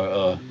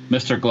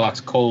Mr.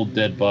 Glock's cold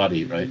dead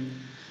body, right?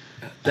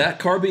 That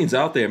carbine's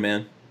out there,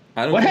 man.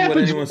 I don't know what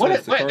anyone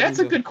says. That's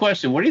a good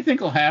question. What do you think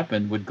will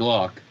happen with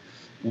Glock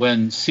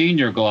when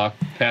Senior Glock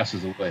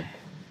passes away?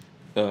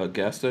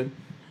 Gaston.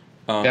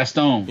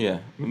 Gaston. Yeah,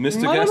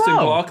 Mr. Gaston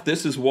Glock.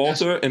 This is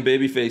Walter and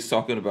Babyface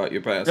talking about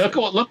your past.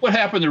 Look what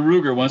happened to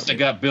Ruger once they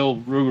got Bill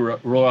Ruger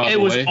roll out. It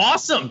was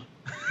awesome.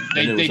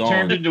 They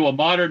turned into a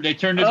modern. They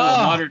turned into a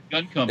modern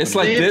gun company. It's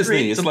like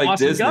Disney. It's like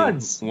awesome Disney.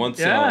 Guns. Once,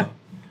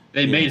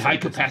 they made high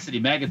capacity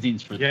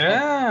magazines for them.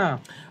 Yeah.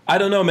 I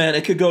don't know, man.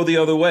 It could go the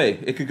other way.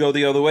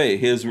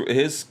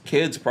 His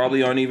kids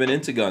probably aren't even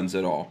into guns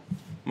at all.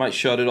 Might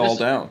shut it all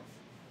down.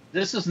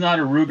 This is not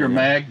a Ruger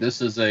mag.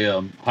 This is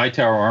a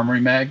Hightower Armory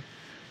mag.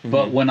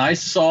 But when I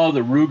saw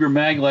the Ruger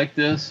mag like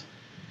this,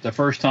 the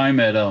first time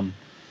at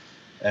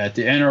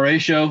the NRA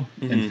show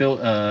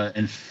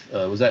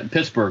was that in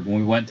Pittsburgh when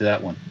we went to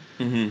that one,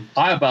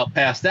 I about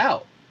passed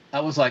out. I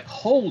was like,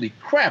 "Holy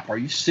crap! Are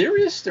you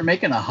serious? They're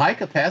making a high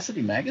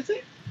capacity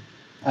magazine?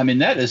 I mean,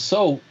 that is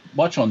so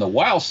much on the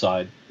wild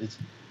side. It's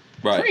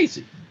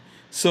crazy."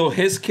 So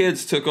his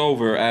kids took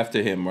over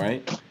after him,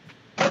 right?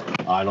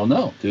 I don't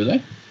know. Do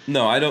they?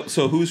 No, I don't.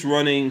 So who's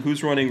running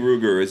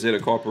Ruger? Is it a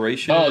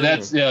corporation? Oh,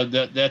 that's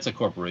a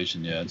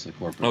corporation. Yeah, it's a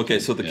corporation. Okay,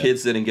 so the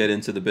kids didn't get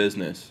into the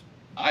business.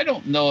 I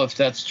don't know if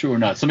that's true or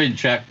not. Somebody in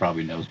chat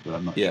probably knows, but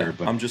I'm not sure.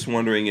 But I'm just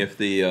wondering if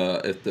the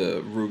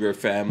Ruger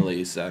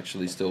family is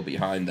actually still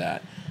behind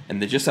that,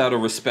 and they just out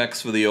of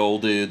respects for the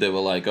old dude, they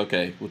were like,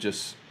 okay, we'll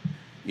just,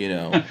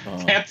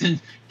 Captain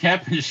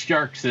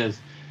Shark says,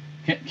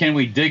 can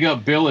we dig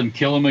up Bill and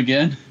kill him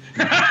again?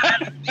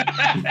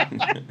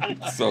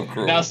 So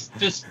cruel. Now,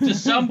 just to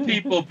some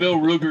people, Bill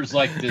Ruger's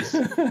like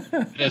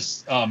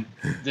this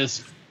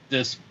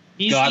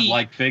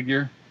godlike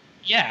figure.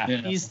 Yeah,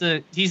 he's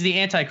the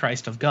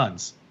Antichrist of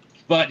guns.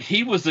 But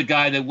he was the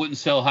guy that wouldn't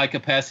sell high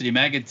capacity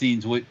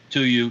magazines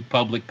to you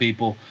public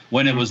people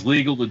when it was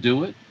legal to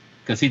do it,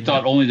 because he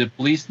thought only the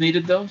police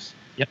needed those.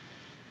 Yep.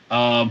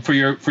 For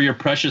your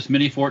precious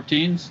Mini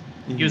 14s,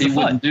 he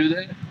wouldn't do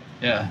that.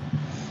 Yeah.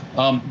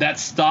 That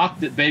stock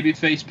that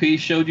Babyface P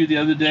showed you the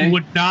other day, he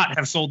would not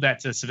have sold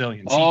that to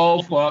civilians.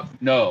 Oh fuck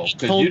no!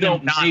 Because you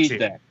don't need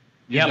that.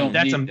 Yeah,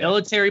 that's a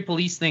military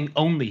police thing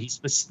only.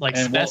 He's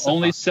we'll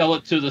only sell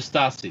it to the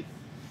Stasi.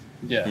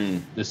 Yeah,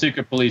 the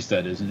secret police,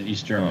 that is, in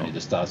East Germany, the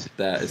Stasi.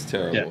 That is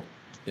terrible.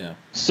 Yeah.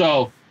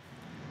 So,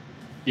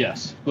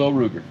 yes, Bill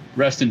Ruger,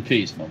 rest in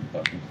peace,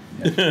 motherfucker.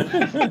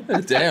 Yeah.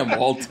 Damn,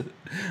 Walt.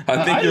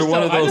 I think you're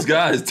one of those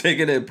guys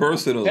taking it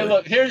personally. Hey,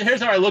 look,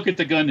 here's how I look at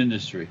the gun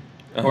industry,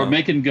 or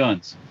making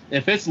guns.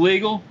 If it's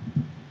legal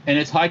and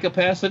it's high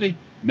capacity,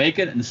 make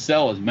it and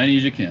sell as many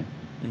as you can.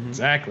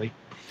 Exactly.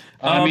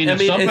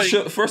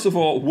 First of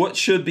all, what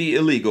should be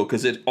illegal?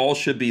 Because it all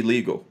should be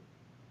legal.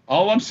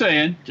 All I'm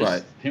saying,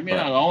 just hear me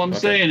out. All I'm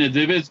saying is,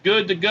 if it's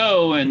good to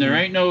go and there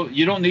ain't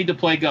you don't need to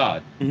play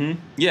God.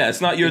 Yeah,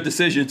 it's not your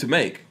decision to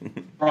make.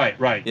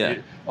 Right. Yeah.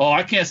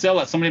 I can't sell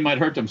that. Somebody might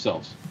hurt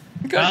themselves.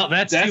 Okay. Well,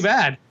 that's too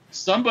bad.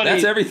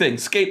 That's everything.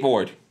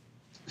 Skateboard.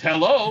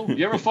 Hello?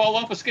 You ever fall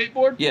off a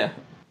skateboard? Yeah.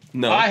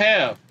 No. I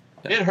have.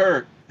 Yeah. It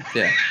hurt.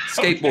 Yeah.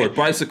 Skateboard,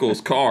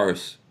 bicycles,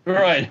 cars.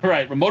 Right.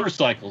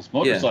 Motorcycles.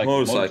 Yeah,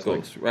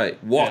 motorcycles.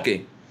 Right.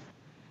 Walking.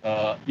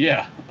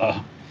 Yeah.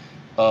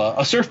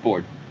 A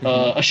surfboard.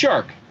 A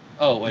shark.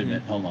 Oh, wait a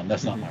minute. Hold on.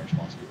 That's not my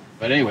responsibility.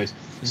 But anyways,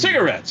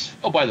 cigarettes.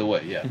 Oh, by the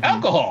way, yeah.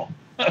 Alcohol.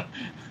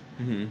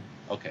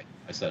 Okay.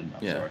 I said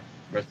enough. Yeah. Sorry.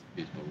 Rest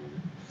in peace, Bill Ruger.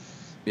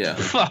 Yeah.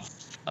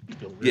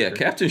 Yeah,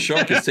 Captain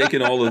Shark is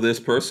taking all of this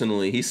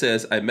personally. He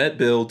says, I met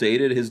Bill,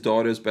 dated his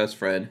daughter's best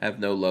friend, have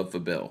no love for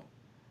Bill.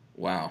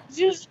 Wow.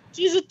 He's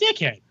a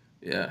dickhead.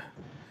 Yeah.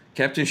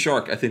 Captain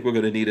Shark, I think we're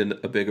going to need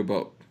a bigger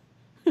boat.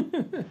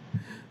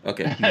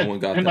 Okay, no one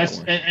got that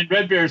one. And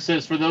Red Bear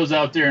says, for those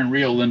out there in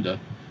Rio Linda,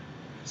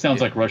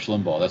 sounds like Rush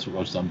Limbaugh. That's what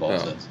Rush Limbaugh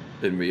says.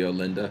 In Rio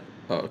Linda?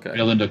 Oh, okay.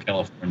 Rio Linda,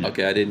 California.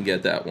 Okay, I didn't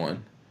get that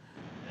one.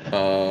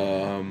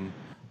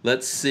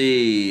 Let's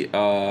see.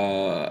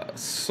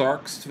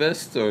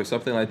 Sarkstvist or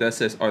something like that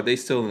says, are they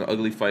still in an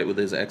ugly fight with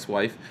his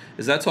ex-wife?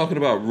 Is that talking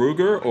about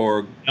Ruger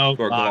or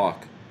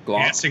Glock? Glock?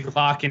 Yes,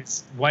 Glock and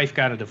his wife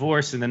got a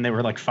divorce, and then they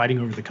were like fighting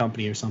over the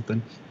company or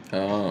something.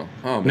 Oh,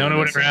 man. No,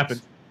 whatever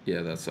happened.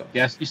 Yeah, that's up.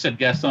 Yes, you said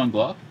Gaston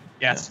Glock?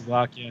 Yes,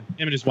 Glock, yeah. Him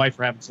and his wife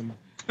were having some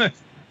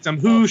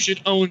who should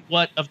own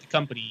what of the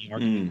company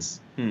arguments.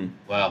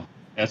 Wow.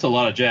 That's a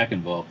lot of Jack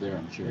involved there,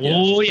 I'm sure.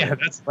 Oh, yeah,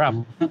 that's the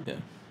problem. Yeah.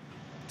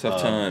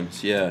 Tough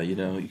times. Yeah,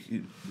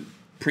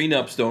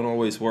 prenups don't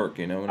always work,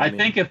 you know what I mean?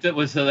 I think if it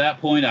was to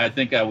that point, I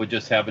think I would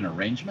just have an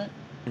arrangement.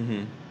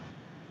 You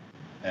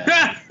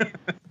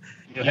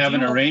have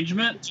an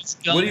arrangement?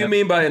 What do you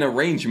mean by an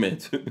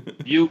arrangement?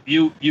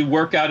 You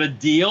work out a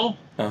deal.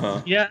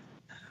 Yeah.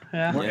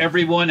 Where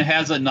everyone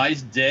has a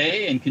nice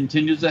day and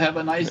continues to have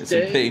a nice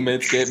day. Some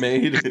payments get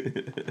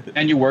made.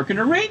 And you work an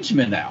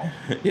arrangement now.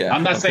 Yeah.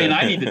 I'm not saying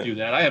I need to do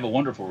that. I have a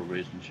wonderful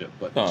relationship,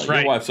 but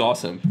your wife's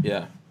awesome.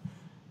 Yeah.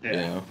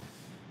 Yeah.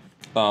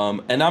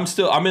 And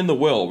I'm in the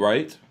will,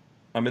 right?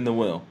 I'm in the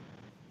will.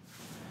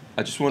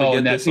 I just want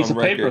to get this on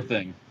record. That piece of paper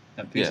thing.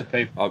 That piece of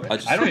paper.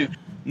 I don't even.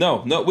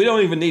 No, we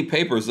don't even need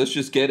papers. Let's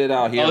just get it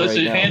out here. Oh, it's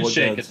a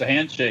handshake. It's a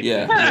handshake.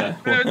 Yeah.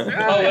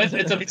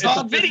 It's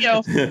on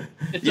video.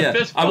 It's a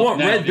fist bump. I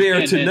want Red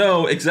Bear to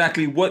know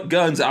exactly what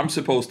guns I'm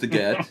supposed to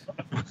get.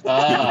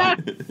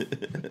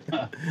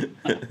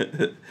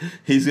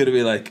 He's gonna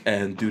be like,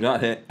 and do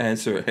not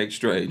answer Hank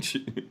Strange.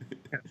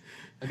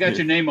 I got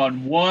your name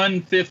on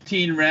one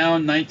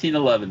 15-round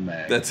 1911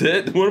 mag. That's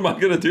it? What am I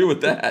gonna do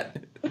with that?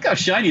 Look how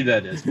shiny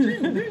that is.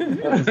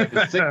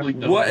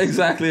 What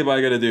exactly am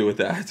I going to do with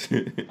that?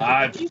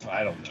 I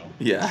don't know.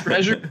 Yeah.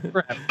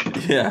 Treasure.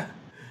 Yeah.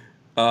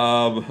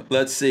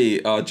 Let's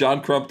see.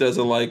 John Crump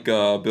doesn't like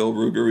Bill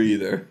Ruger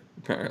either,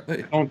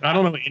 apparently. I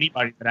don't know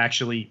anybody that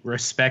actually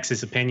respects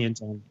his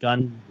opinions on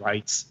gun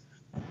rights.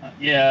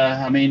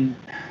 Yeah, I mean,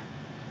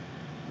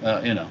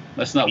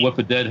 let's not whip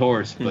a dead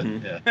horse, but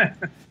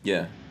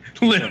yeah.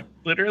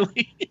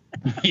 Literally.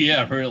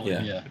 Yeah, really,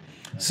 yeah.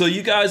 So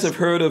you guys have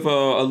heard of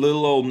a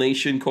little old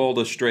nation called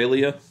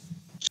Australia?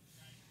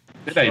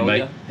 Good day,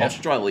 mate.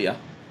 Australia.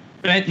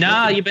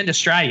 Nah, you've been to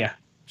Australia.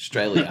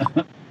 Australia.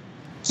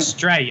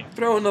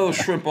 Throw another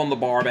shrimp on the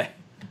barbie.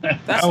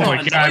 That's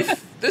not a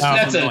knife.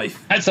 That's a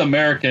knife. That's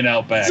American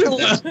Outback.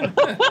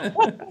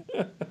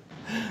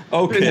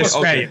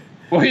 Okay.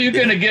 Where are you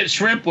going to get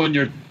shrimp when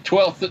you're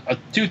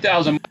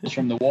 2,000 miles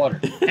from the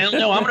water? Hell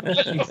no, I'm going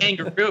to eat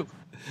kangaroo.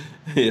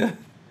 Yeah.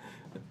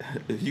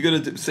 You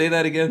gonna say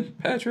that again,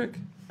 Patrick?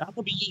 I'm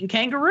gonna be eating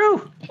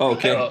kangaroo.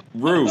 Okay,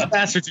 roo.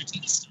 Bastards are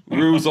tasty.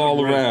 Roo's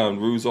all around.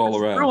 Roo's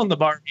all around. Roo on the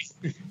Barbie.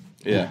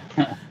 Yeah,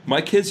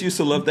 my kids used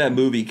to love that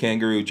movie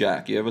Kangaroo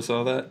Jack. You ever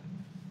saw that?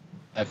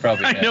 I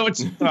probably have. I know what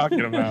you're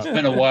talking about. It's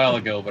been a while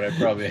ago, but I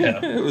probably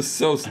have. It was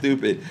so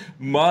stupid.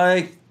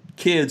 My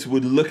kids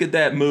would look at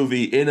that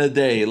movie in a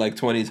day like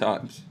 20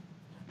 times.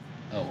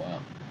 Oh wow.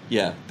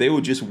 Yeah, they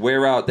would just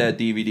wear out that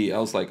DVD. I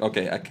was like,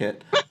 okay, I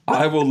can't.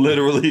 I will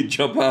literally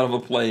jump out of a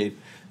plane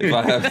if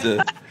I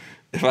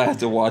have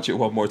to watch it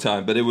one more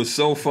time. But it was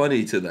so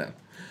funny to them.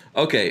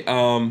 Okay,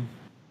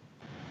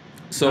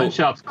 so gun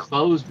shops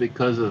closed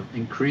because of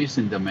increase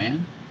in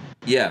demand.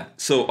 Yeah,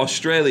 so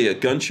Australia,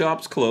 gun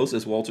shops closed,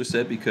 as Walter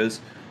said, because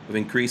of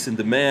increase in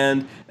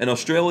demand. In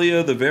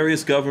Australia, the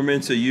various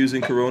governments are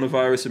using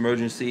coronavirus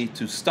emergency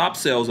to stop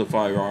sales of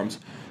firearms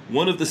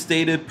One of the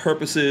stated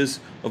purposes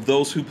of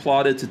those who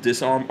plotted to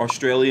disarm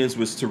Australians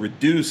was to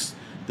reduce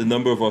the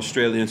number of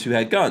Australians who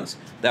had guns.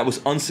 That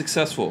was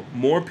unsuccessful.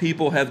 More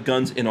people have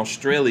guns in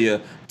Australia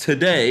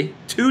today,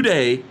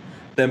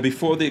 than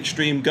before the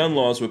extreme gun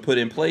laws were put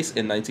in place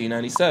in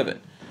 1997.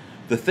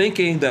 The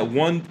thinking that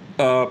one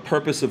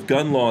purpose of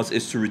gun laws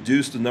is to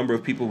reduce the number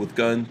of people with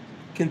guns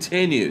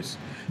continues.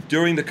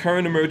 During the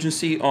current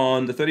emergency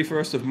on the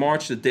 31st of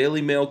March, the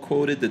Daily Mail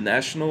quoted the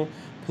National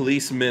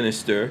Police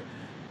Minister,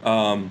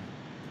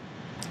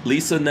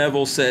 Lisa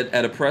Neville, said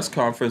at a press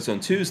conference on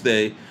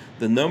Tuesday,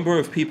 the number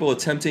of people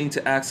attempting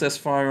to access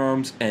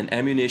firearms and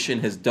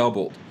ammunition has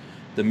doubled.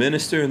 The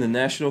minister and the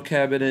National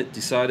Cabinet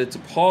decided to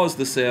pause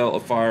the sale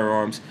of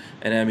firearms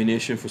and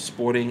ammunition for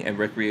sporting and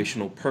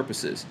recreational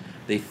purposes.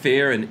 They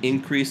fear an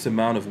increased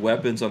amount of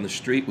weapons on the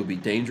street would be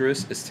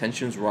dangerous as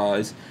tensions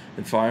rise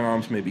and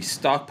firearms may be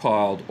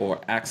stockpiled or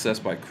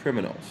accessed by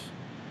criminals.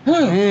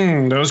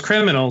 Those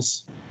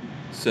criminals.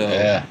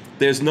 So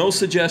there's no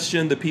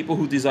suggestion the people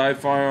who desired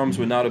firearms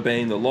were not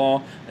obeying the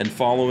law and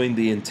following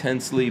the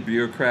intensely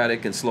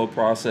bureaucratic and slow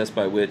process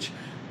by which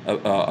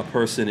a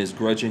person is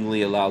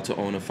grudgingly allowed to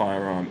own a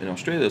firearm in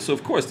Australia. So,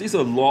 of course, these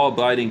are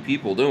law-abiding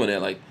people doing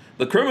it. Like,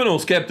 the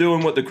criminals kept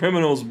doing what the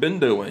criminals been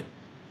doing.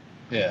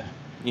 Yeah.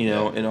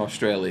 In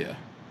Australia.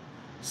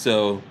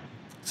 So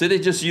they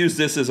just use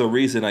this as a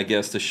reason, I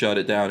guess, to shut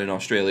it down in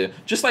Australia.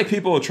 Just like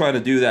people are trying to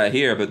do that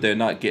here, but they're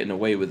not getting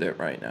away with it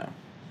right now.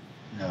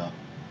 No.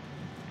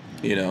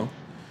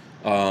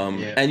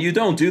 And you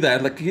don't do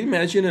that. Like, can you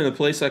imagine in a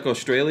place like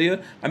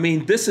Australia? I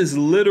mean, this is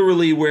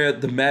literally where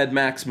the Mad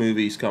Max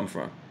movies come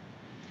from.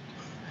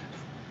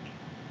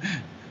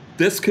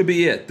 This could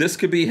be it. This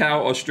could be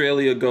how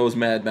Australia goes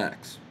Mad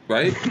Max,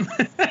 right?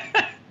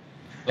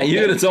 And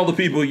you're going to tell the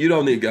people you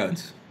don't need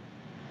guns.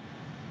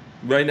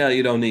 Right now,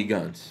 you don't need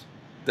guns.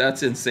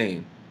 That's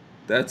insane.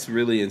 That's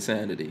really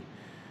insanity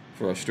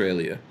for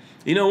Australia.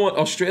 You know what?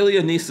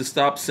 Australia needs to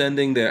stop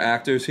sending their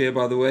actors here,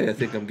 by the way. I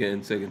think I'm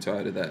getting sick and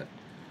tired of that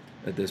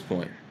at this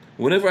point.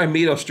 Whenever I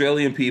meet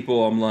Australian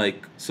people, I'm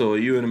like, so are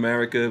you in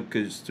America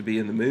to be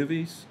in the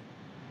movies?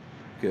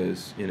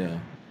 Because,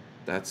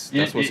 that's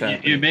what's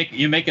happening.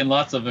 You're making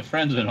lots of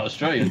friends in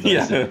Australia.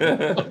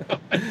 Yeah.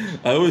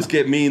 I always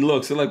get mean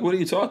looks. They're like, what are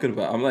you talking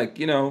about? I'm like,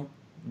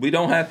 we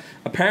don't have,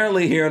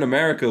 apparently here in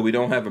America, we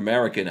don't have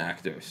American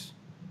actors.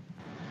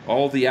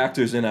 All the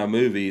actors in our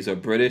movies are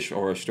British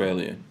or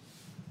Australian.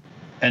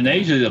 And they're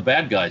usually the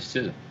bad guys,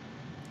 too.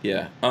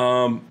 Yeah.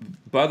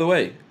 By the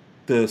way,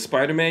 the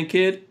Spider-Man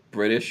kid,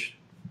 British.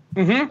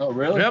 Mm-hmm. Oh,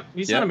 really? Yep.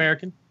 He's not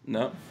American.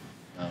 No.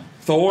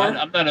 Thor.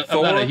 I'm not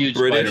a huge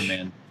British.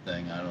 Spider-Man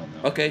thing. I don't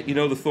know. Okay,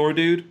 the Thor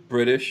dude,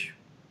 British.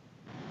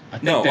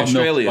 No,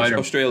 Australian.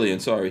 Australian.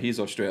 Sorry, he's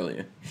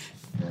Australian.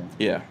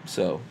 Yeah.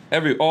 So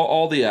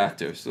all the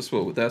actors. That's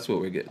what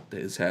we're getting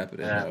is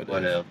happening nowadays.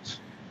 What else?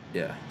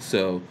 Yeah.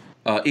 So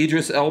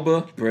Idris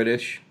Elba,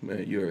 British.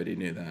 You already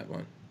knew that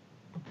one.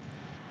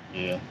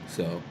 Yeah.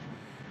 So,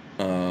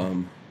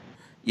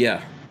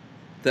 yeah.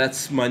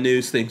 That's my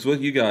news things. What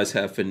do you guys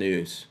have for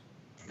news?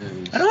 I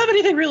don't have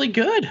anything really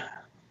good.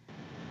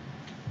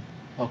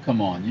 Oh,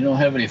 come on. You don't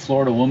have any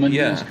Florida woman news?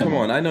 Yeah, come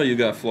on. I know you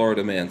got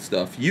Florida man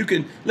stuff. You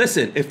can,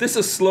 listen, if this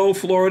is slow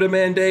Florida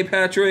man day,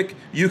 Patrick,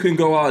 you can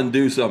go out and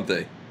do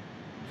something.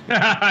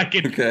 I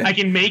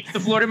can make the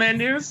Florida man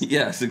news?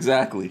 Yes,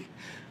 exactly.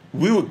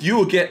 You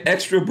will get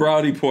extra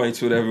brownie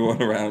points with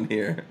everyone around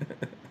here.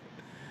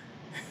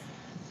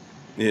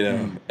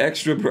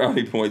 Extra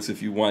brownie points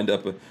if you wind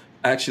up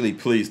actually,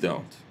 please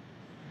don't.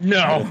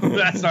 No,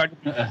 that's not.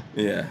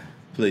 Yeah,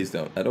 please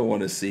don't. I don't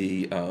want to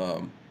see.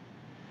 I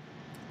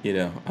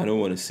don't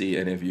want to see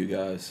any of you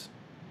guys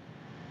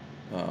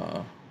wind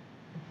up.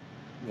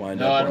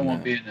 No, I don't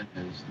want to be in the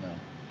news.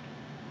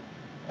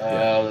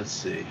 No. Let's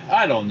see.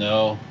 I don't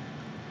know.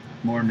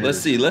 More news. Let's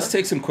see. Let's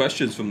take some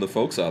questions from the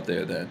folks out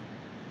there then.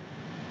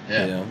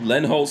 Yeah.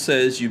 Len Holt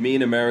says, "You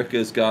mean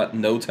America's got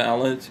no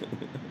talent?"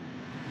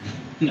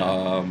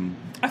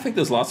 I think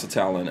there's lots of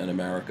talent in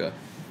America.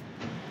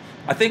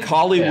 I think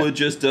Hollywood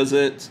just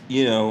doesn't,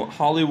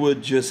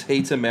 Hollywood just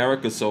hates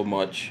America so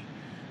much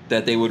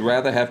that they would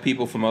rather have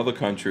people from other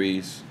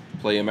countries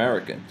play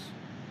Americans.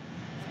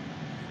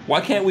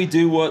 Why can't we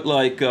do what,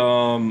 like,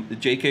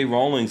 J.K.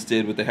 Rowling's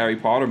did with the Harry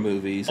Potter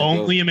movies?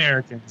 Only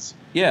Americans.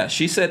 Yeah,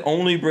 she said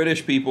only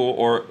British people,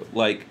 or,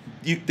 like,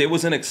 there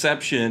was an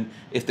exception.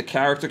 If the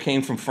character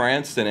came from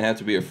France, then it had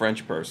to be a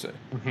French person.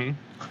 Mm-hmm.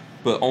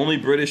 But only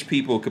British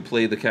people could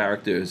play the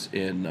characters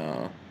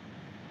in...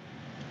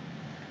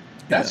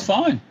 That's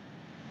fine.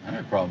 I don't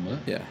have a problem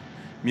with it. Yeah.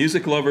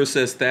 Music Lover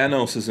says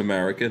Thanos is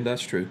American.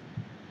 That's true.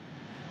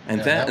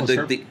 And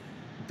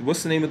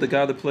what's the name of the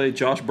guy that played?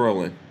 Josh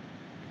Brolin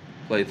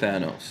played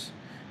Thanos.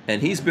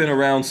 And he's been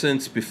around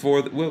since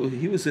before...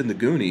 he was in The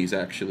Goonies,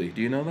 actually.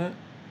 Do you know that?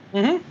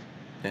 Mm-hmm.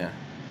 Yeah.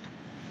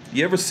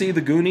 You ever see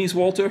The Goonies,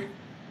 Walter?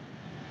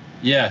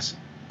 Yes.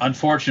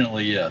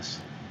 Unfortunately, yes.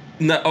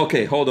 No,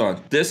 okay, hold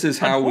on. This is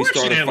how we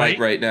start a fight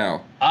right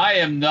now. I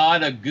am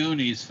not a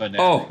Goonies fanatic.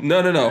 Oh,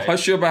 no. Right?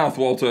 Hush your mouth,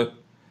 Walter.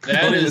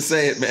 Don't even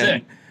say it,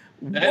 man.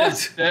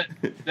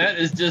 That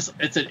is just,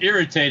 it's an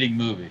irritating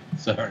movie.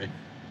 Sorry.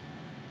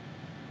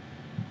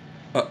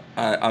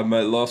 I'm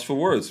at loss for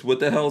words. What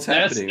the hell's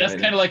happening? That's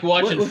kind of like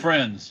watching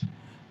Friends.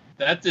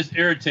 That just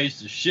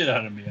irritates the shit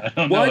out of me. I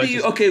don't know. Why do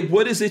you? Okay,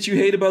 what is it you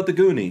hate about the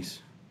Goonies?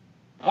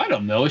 I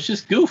don't know. It's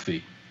just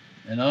goofy.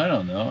 I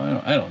don't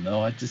know. I don't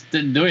know. It just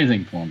didn't do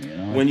anything for me.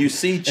 When you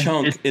see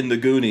Chunk in the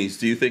Goonies,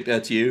 do you think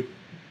that's you?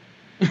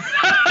 He's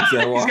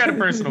got a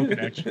personal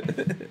connection.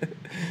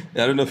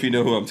 I don't know if you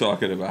know who I'm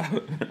talking about.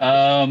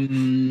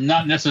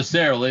 Not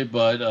necessarily,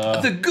 but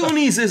The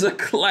Goonies is a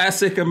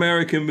classic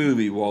American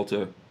movie,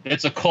 Walter.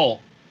 It's a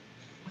cult.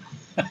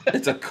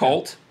 It's a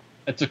cult?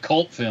 It's a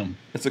cult film.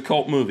 It's a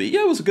cult movie.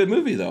 Yeah, it was a good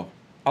movie, though.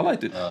 I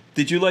liked it.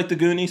 Did you like The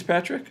Goonies,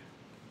 Patrick?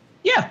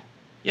 Yeah.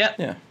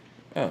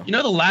 Oh. You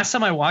know, the last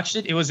time I watched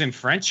it, it was in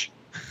French.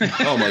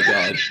 Oh, my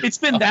God. It's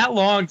been that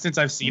long since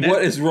I've seen it.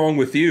 What is wrong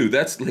with you?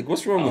 That's like,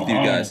 what's wrong with you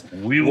guys?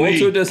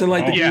 Walter doesn't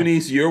like The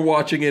Goonies. You're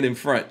watching it in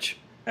French.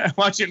 I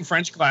watched it in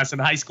French class in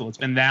high school. It's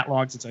been that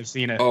long since I've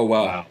seen it. Oh,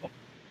 wow.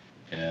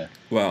 Yeah.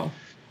 Wow.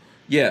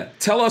 Yeah.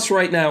 Tell us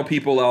right now,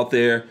 people out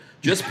there,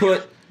 just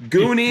put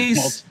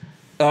Goonies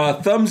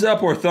thumbs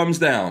up or thumbs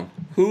down.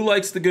 Who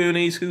likes the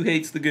Goonies? Who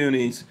hates the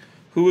Goonies?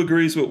 Who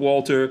agrees with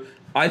Walter?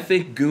 I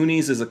think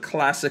Goonies is a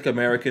classic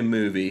American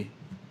movie.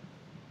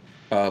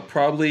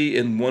 Probably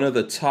in one of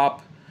the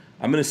top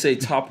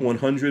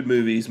 100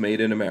 movies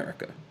made in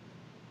America.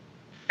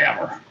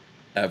 Ever.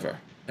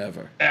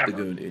 The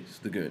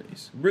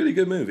Goonies. Really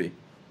good movie.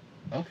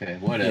 Okay,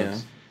 what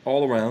else?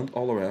 All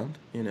around,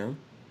 you know.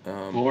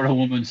 Florida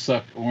woman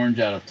sucked orange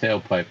out of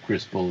tailpipe,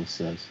 Chris Bullis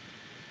says.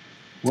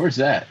 Where's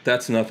that?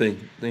 That's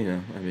nothing, you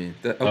know, I mean.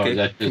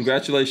 Okay,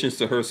 congratulations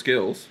to her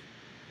skills.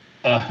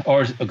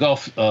 Or a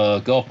golf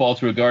ball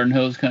through a garden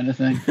hose kind of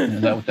thing?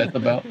 Is that what that's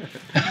about?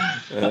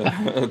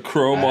 A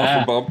chrome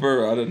off a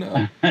bumper? I don't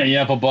know.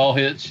 Yeah, a ball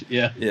hitch?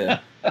 Yeah. Yeah.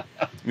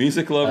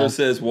 Music Lover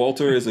says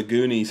Walter is a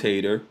Goonies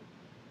hater.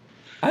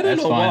 I don't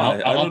know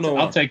why. I don't know.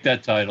 I'll take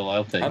that title.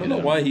 I don't know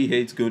why he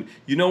hates Goonies.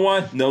 You know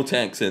why? No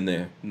tanks in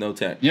there. No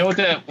tanks. You know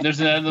what? There's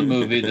another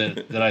movie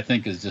that I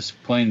think is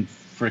just plain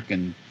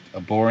freaking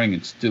boring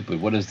and stupid.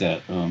 What is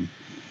that?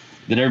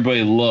 That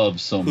everybody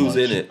loves so much.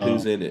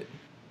 Who's in it?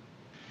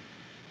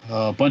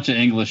 A bunch of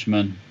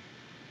Englishmen.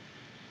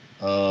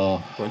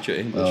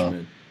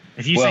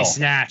 If you say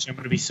Snatch, I'm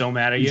going to be so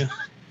mad at you.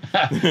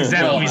 Because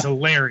that movie's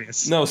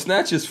hilarious. No,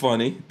 Snatch is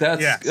funny.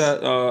 That's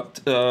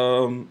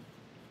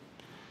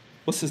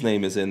what's his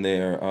name is in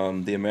there?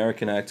 The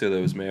American actor that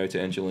was married to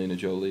Angelina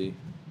Jolie.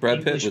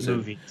 Brad Pitt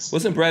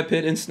wasn't Brad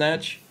Pitt in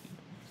Snatch?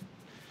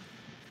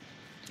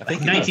 I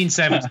think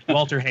 1970.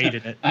 Walter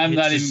hated it.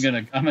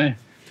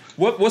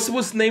 What's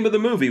the name of the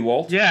movie,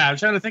 Walt? Yeah, I'm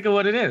trying to think of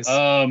what it is.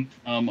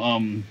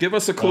 Give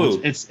us a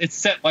clue. It's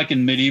set like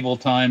in medieval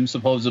times,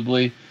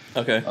 supposedly.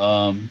 Okay.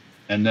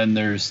 And then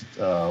there's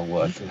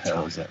what the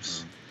hell is that?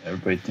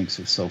 Everybody thinks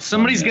it's so.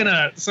 Somebody's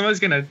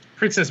gonna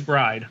Princess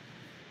Bride.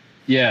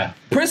 Yeah.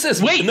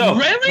 Princess. Wait, no,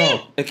 really?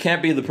 No, it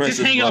can't be the Princess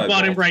Bride. Just hang up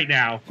on him right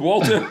now,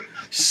 Walter.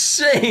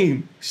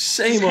 Shame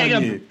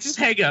on you. Just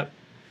hang up.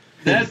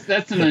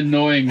 That's an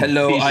annoying.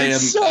 Hello, I am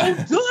so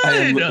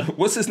good.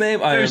 What's his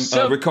name? I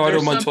am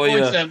Ricardo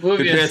Montoya.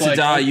 Prepare to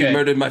die. You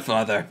murdered my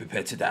father.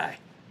 Prepare to die.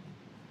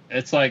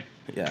 It's like.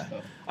 Yeah.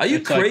 Are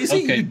you crazy?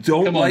 You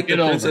don't like the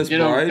Princess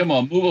Bride? Come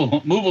on,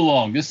 move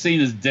along. This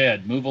scene is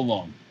dead. Move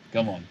along.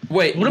 Come on.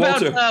 Wait. What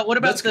about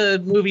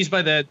the movies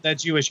by that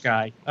Jewish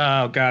guy?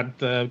 Oh God,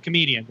 the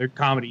comedian. They're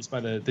comedies by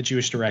the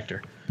Jewish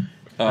director.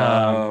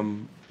 Woody.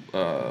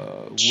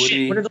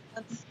 What are the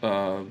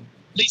ones?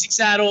 Blazing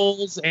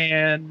Saddles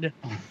and.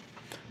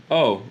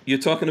 Oh, you're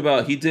talking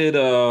about he did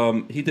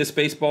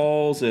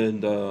Spaceballs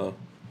and.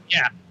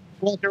 Yeah.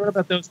 Walter, what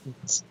about those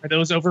movies? Are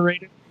those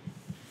overrated?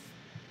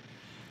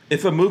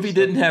 If a movie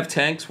didn't have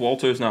tanks,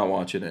 Walter's not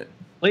watching it.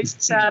 Blazing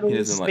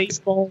Saddles,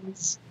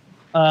 Spaceballs.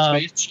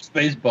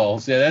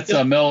 Spaceballs. Yeah, that's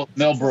Mel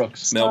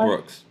Brooks. Mel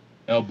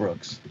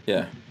Brooks.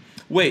 Yeah.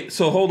 Wait,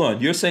 so hold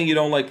on. You're saying you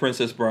don't like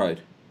Princess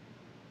Bride?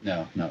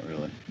 No, not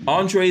really.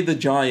 Andre the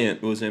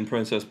Giant was in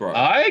Princess Bride.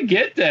 I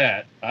get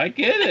that. I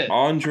get it.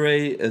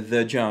 Andre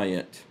the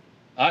Giant.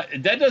 I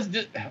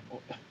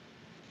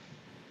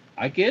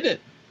get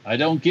it. I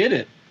don't get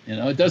it. You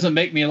know, it doesn't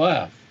make me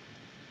laugh.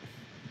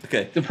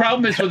 Okay. The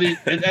problem is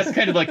that's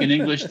kind of like an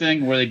English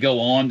thing where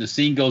the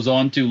scene goes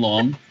on too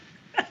long.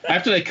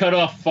 After they cut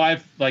off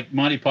 5, like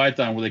Monty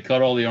Python, where they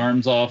cut all the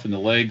arms off and the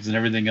legs and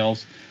everything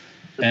else.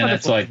 And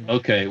it's like,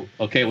 okay,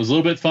 it was a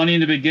little bit funny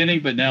in the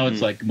beginning, but now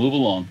it's like, move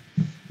along.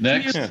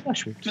 Next.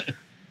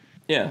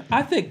 Yeah,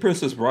 I think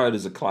Princess Bride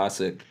is a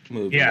classic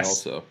movie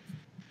also.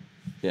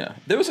 Yeah,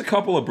 there was a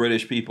couple of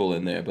British people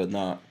in there, but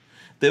not.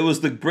 There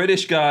was the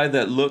British guy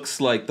that looks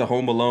like the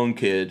Home Alone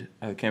kid.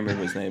 I can't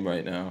remember his name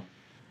right now.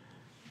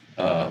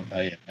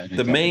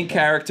 The main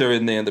character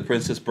in there, in the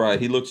Princess Bride,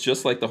 he looks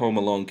just like the Home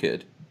Alone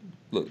kid.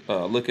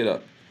 Look it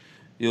up.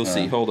 You'll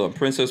see. Hold on,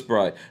 Princess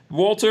Bride.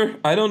 Walter,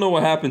 I don't know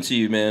what happened to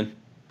you, man.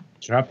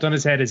 Dropped on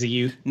his head as a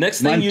youth.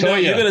 Next thing you know,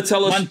 you're gonna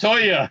tell us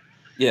Montoya.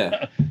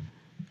 Yeah.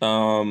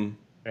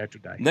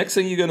 Patrick died. Next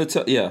thing you're gonna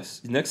tell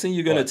Next thing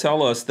you're gonna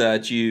tell us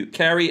that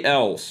Carrie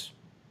Ells.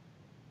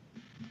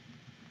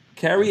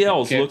 Carrie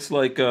Ells looks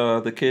like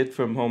the kid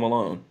from Home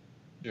Alone.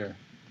 Sure.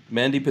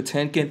 Mandy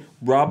Patinkin.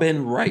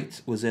 Robin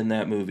Wright was in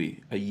that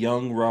movie. A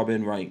young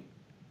Robin Wright.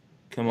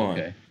 Come on.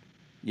 Okay.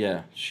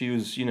 Yeah, she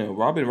was.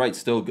 Robin Wright's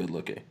still good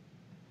looking.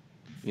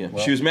 Yeah,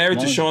 well, she was married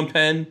to Sean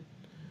Penn,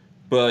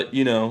 but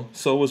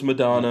so was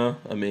Madonna.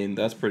 I mean,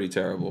 that's pretty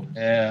terrible.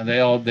 Yeah, they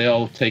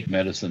all take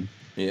medicine.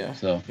 Yeah.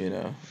 So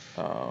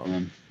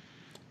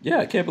yeah,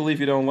 I can't believe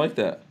you don't like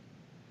that.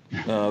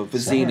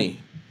 Vizzini.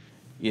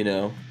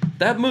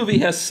 That movie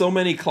has so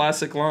many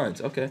classic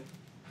lines. Okay.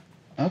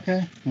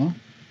 Okay. Well.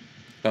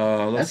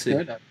 Let's see.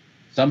 Good.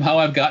 Somehow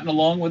I've gotten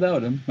along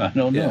without him. I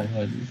don't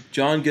know.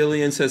 John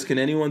Gillian says, "Can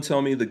anyone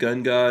tell me the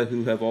gun guy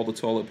who have all the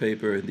toilet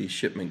paper in these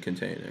shipment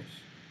containers?"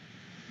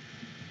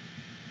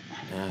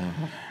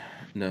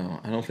 No,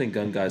 I don't think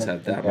gun guys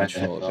have that much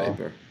toilet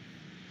paper.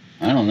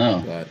 I don't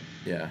know. But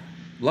yeah,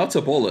 lots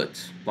of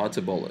bullets.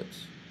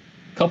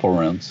 Couple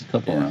rounds.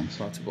 Lots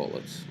of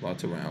bullets.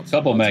 Lots of rounds.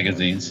 Couple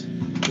magazines.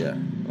 Yeah.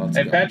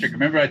 Hey, Patrick,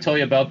 remember I told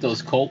you about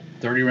those Colt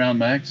 30-round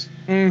mags?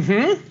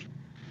 Mm-hmm.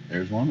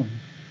 There's one of them.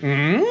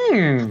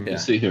 Mm-hmm. Yeah.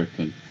 See here.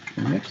 Can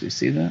you actually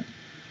see that?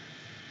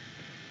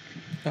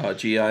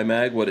 GI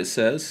mag, what it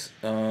says?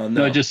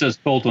 No, it just says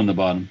Colt on the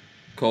bottom.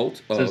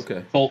 Colt? Oh,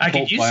 okay. I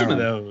could use some of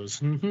those.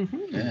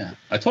 Yeah.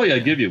 I told you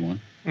I'd give you one.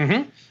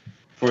 Mm-hmm.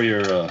 For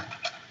your...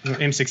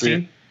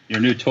 M16? Your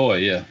new toy,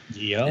 yeah.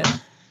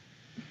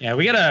 Yeah,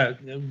 we gotta.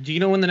 Do you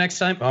know when the next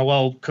time? Oh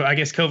well, I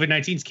guess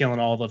COVID-19's killing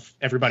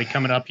everybody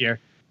coming up here.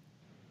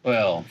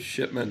 Well,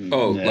 shipment.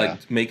 Oh,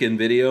 like making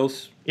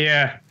videos.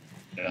 Yeah.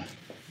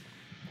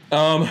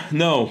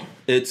 No,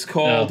 it's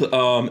called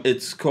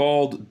it's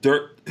called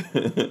Dirt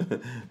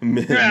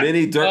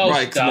Mini Dirt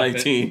Bikes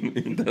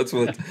 19. That's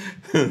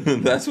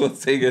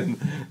what's taking.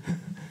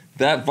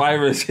 That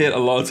virus hit a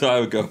long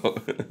time ago,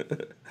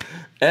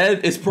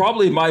 and it's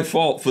probably my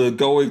fault for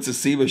going to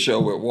SEMA show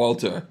with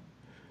Walter.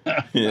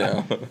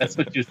 That's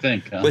what you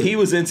think, huh? But he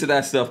was into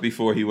that stuff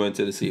before he went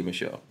to the SEMA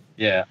show.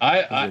 Yeah,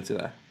 I into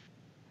that.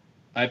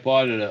 I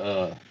bought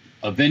a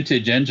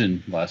vintage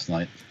engine last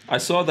night. I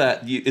saw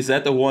that. Is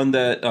that the one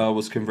that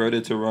was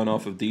converted to run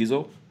off of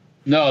diesel?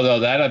 No,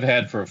 that I've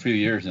had for a few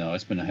years now.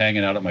 It's been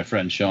hanging out at my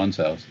friend Sean's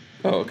house.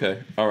 Oh,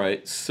 okay. All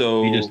right.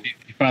 So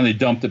he finally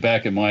dumped it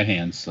back in my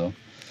hands. So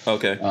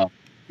okay.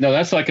 No,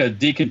 that's like a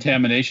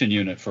decontamination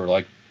unit for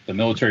like the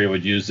military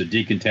would use to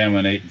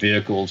decontaminate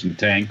vehicles and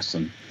tanks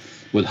and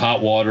with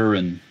hot water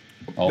and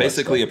all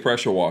basically a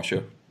pressure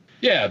washer.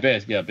 Yeah,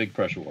 big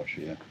pressure washer.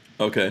 Yeah.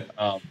 Okay.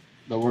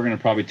 But we're going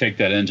to probably take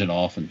that engine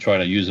off and try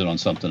to use it on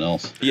something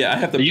else. Yeah, I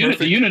have the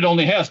unit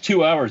only has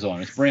 2 hours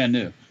on it. It's brand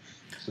new.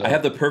 So. I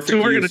have the perfect.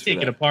 So we're going to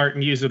take it apart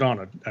and use it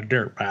on a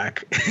dirt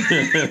bike.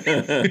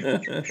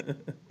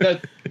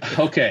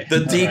 Okay.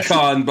 The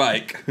decon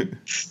bike.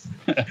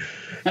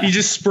 You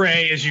just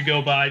spray as you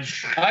go by.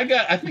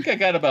 I think I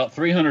got about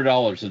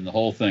 $300 in the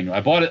whole thing. I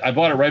bought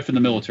it right from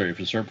the military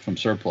from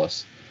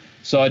surplus.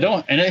 So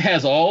and it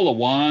has all the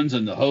wands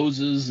and the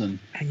hoses and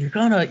you're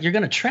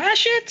gonna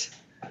trash it?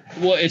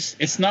 Well,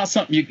 it's not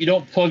something you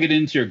don't plug it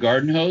into your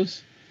garden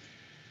hose.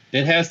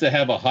 It has to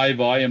have a high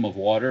volume of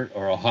water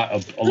or a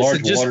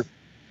large water.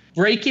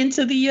 Break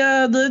into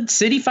the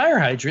city fire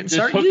hydrant and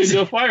start hook using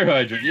into a fire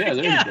hydrant. Yeah,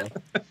 there you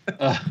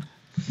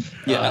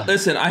go.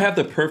 Listen, I have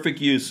the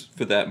perfect use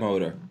for that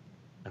motor.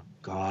 Oh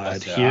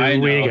God,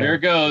 Here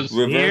goes.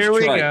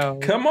 Reverse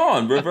trike. Come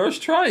on, reverse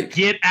trike.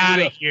 Get out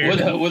of here.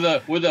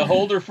 With a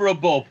holder for a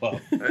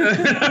bullpup.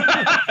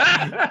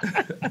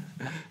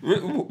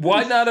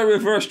 Why not a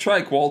reverse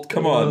trike, Walt?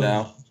 Come on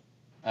now.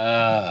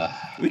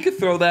 We could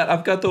throw that.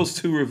 I've got those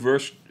two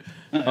reverse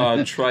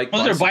trike.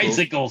 Those are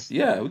bicycles.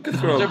 Yeah, we could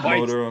throw a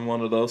motor on one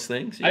of those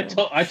things. I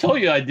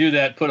told you I'd do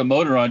that. Put a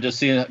motor on, just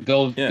see it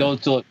go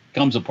until it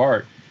comes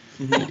apart.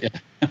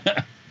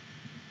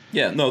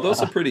 Yeah, no,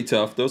 those are pretty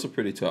tough. They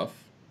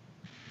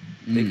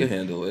can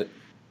handle it.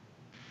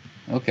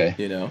 Okay.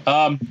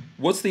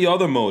 What's the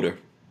other motor?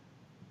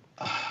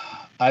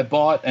 I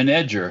bought an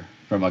Edger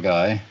from a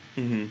guy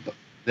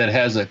that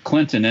has a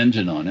Clinton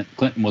engine on it.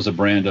 Clinton was a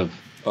brand of.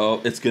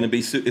 Oh, it's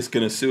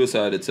gonna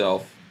suicide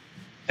itself.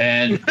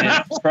 And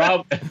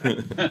probably. God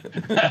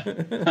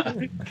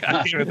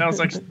damn it, that was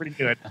actually pretty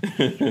good.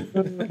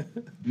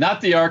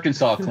 Not the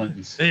Arkansas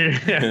Clintons.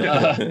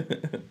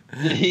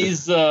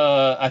 He's.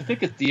 I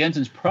think the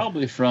engine's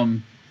probably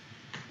from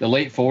the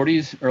late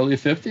 40s, early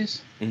 50s.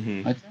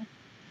 I think.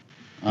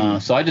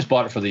 So I just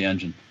bought it for the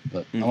engine,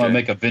 but I want to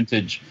make an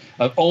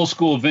old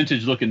school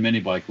vintage looking mini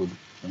bike with it.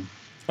 So.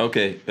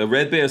 Okay,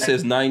 Red Bear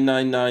says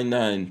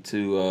 9999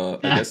 to.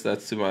 I guess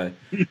that's to my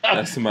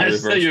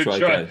reverse trike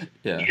guide.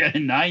 Yeah,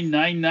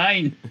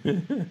 999.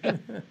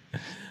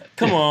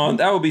 Come on,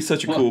 that would be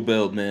such a cool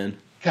build, man.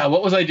 God,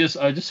 what was I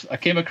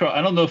came across?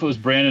 I don't know if it was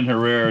Brandon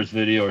Herrera's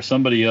video or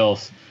somebody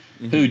else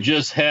who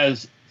just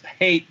has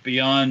hate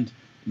beyond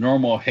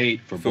normal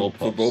hate for bullpups.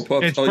 For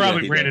bullpups? It's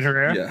probably Brandon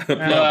Herrera. Yeah,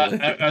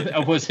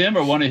 it was him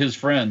or one of his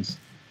friends,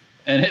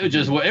 and it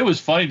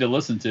was funny to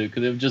listen to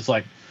because it was just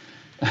like,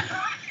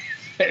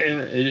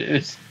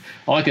 It's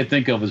all I could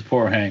think of was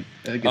poor Hank.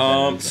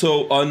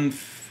 So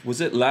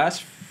was it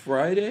last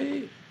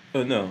Friday?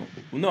 Oh, no.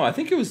 I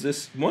think it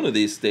was one of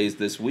these days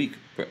this week.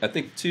 I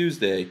think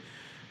Tuesday.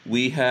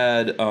 We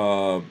had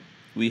Frank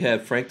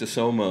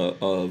DeSoma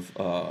of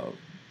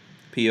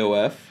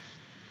POF.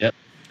 Yep.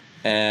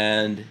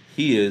 And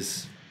he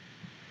is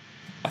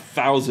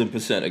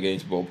 1,000%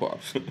 against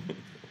bullpups.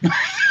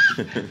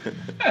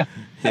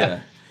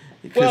 Yeah.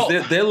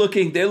 Because they're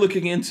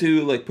looking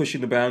into like pushing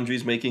the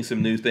boundaries, making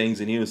some new things,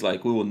 and he was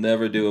like, "We will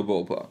never do a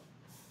bullpup."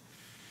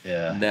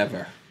 Yeah.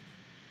 Never.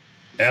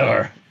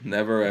 Ever. So,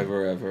 never,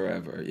 ever, ever,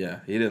 ever.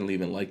 Yeah, he didn't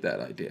even like that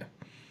idea.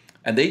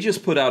 And they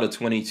just put out a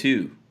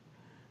 22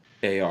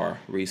 AR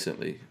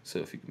recently. So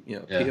if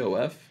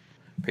POF,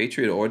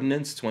 Patriot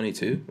Ordnance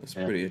 22. That's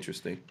pretty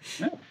interesting.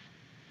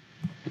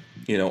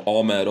 Yeah.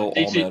 All metal,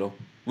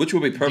 which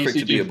would be perfect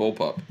to be a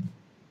bullpup.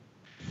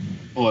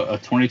 What, a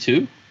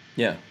 22?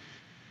 Yeah.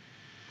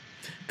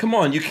 Come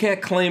on, you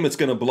can't claim it's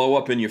going to blow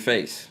up in your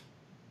face.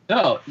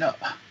 No. No.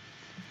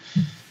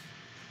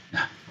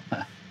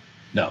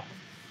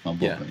 I'll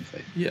blow up in your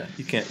face. Yeah,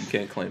 you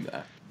can't claim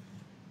that.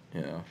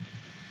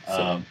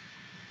 So,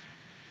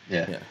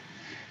 yeah.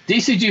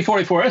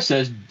 DCG44S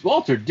says,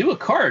 Walter, do a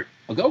go-kart.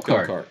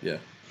 Go-kart, yeah.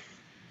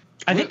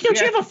 I think don't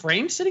you have a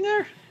frame sitting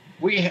there?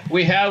 We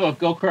have a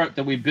go-kart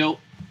that we built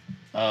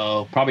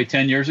probably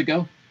 10 years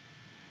ago.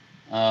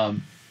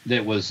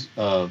 That was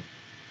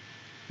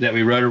that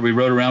we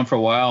rode around for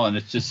a while, and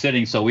it's just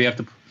sitting. So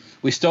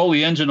we stole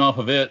the engine off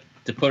of it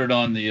to put it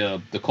on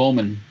the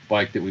Coleman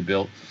bike that we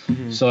built.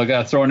 Mm-hmm. So I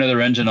got to throw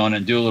another engine on it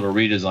and do a little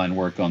redesign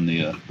work on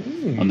the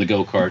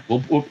go-kart.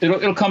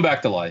 It'll come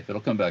back to life.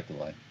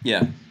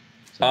 Yeah.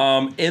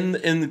 So.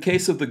 In the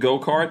case of the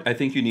go-kart, I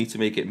think you need to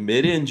make it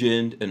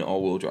mid-engined and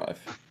all-wheel drive.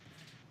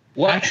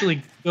 What?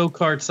 Actually,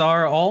 go-karts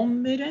are all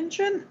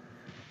mid-engine.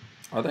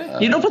 Are they?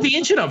 You don't put the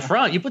engine up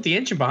front. You put the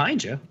engine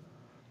behind you.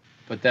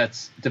 But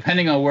that's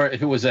depending on where.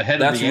 If it was ahead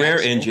of the axle,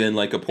 that's rear engine,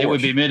 like a Porsche. It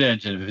would be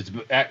mid-engine. If it's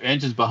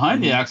engine's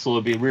behind the axle, it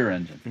would be rear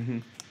engine. Mm-hmm.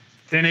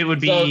 Then it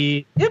would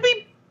be.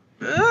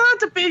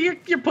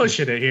 You're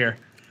pushing it here.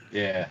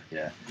 Yeah.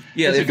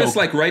 If it's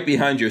like right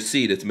behind your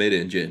seat, it's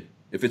mid-engine.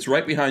 If it's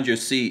right behind your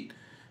seat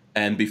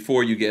and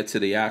before you get to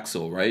the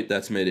axle, right,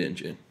 that's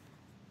mid-engine.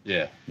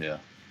 Yeah.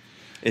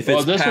 If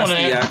it's past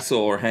the axle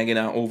or hanging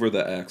out over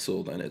the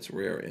axle, then it's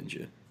rear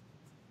engine.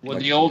 When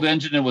the old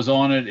engine that was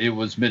on it, it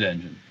was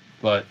mid-engine.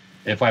 But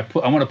if I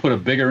want to put a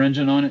bigger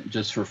engine on it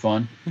just for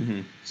fun,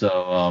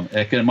 so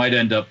it might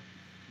end up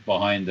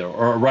behind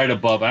or right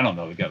above. I don't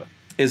know.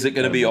 Is it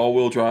going to be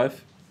all-wheel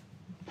drive?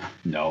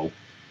 No.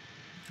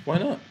 Why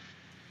not?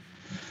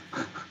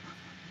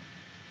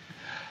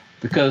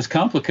 Because it's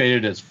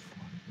complicated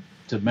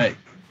to make.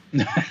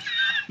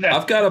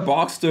 I've got a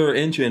Boxster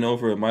engine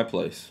over at my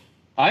place.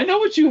 I know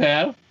what you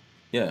have.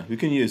 Yeah, we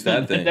can use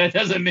that thing. That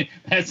doesn't mean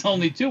that's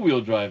only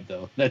two-wheel drive,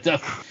 though.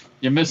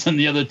 You're missing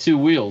the other two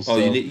wheels. Oh, so.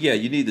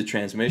 you need the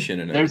transmission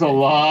and everything. There's a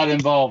lot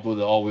involved with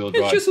the all-wheel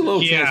drive. It's just a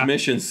little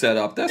transmission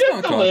setup. That's just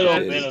not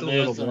complicated. Just a little bit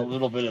of this and a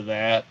little bit of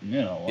that.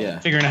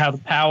 Figuring out how to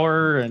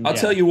power. And I'll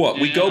tell you what.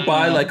 We go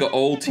buy like an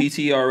old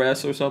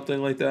TTRS or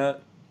something like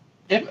that.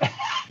 I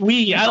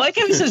like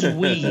how he says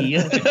we.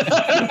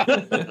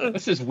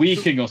 This is we,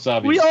 King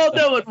Osabi. We all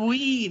know what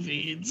we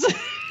means.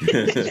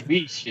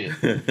 We shit.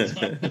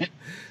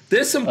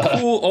 There's some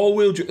cool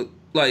all-wheel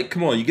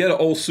come on, you get an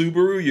old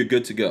Subaru, you're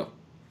good to go.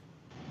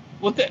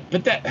 Well,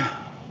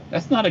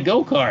 that's not a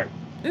go-kart.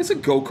 It's a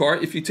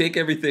go-kart if you take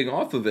everything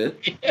off of it.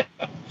 Yeah.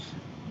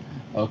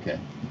 Okay.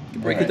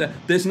 Break it down.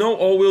 There's no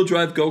all-wheel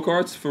drive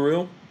go-karts for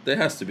real? There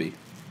has to be.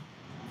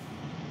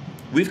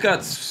 We've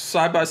got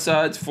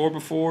side-by-sides,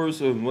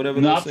 4x4s, or whatever.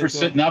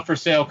 Not for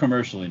sale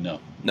commercially, no.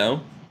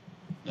 No?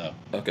 No.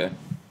 Okay.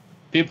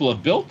 People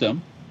have built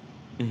them.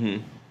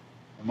 Mm-hmm.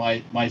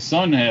 My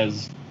son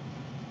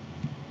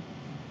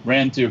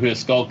ran through his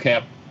skull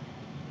cap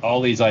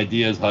all these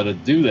ideas how to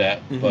do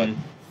that, but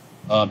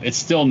it's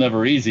still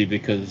never easy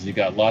because you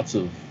got lots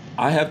of.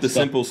 I have the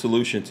simple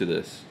solution to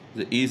this.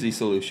 The easy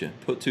solution.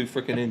 Put 2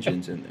 freaking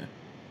engines in there.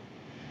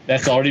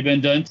 That's already been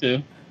done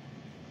too.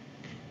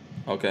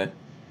 Okay.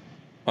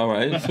 All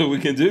right, so we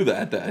can do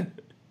that then.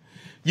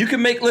 You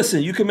can make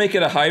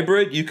it a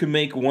hybrid. You can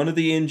make one of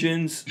the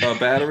engines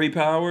battery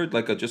powered,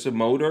 like just a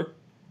motor.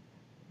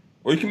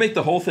 Or you can make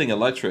the whole thing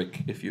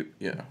electric if you,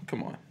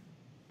 come on.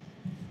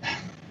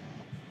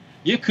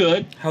 You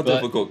could. How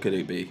difficult could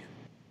it be?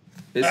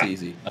 It's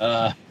easy.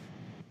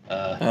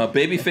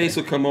 Babyface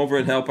will come over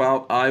and help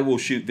out. I will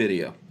shoot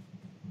video.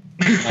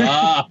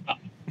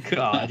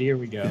 God, here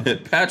we go.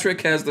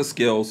 Patrick has the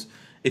skills.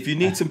 If you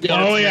need some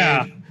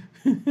parts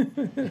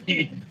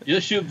made, you'll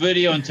shoot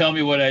video and tell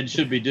me what I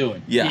should be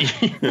doing. Yeah.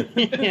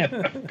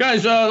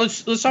 Guys,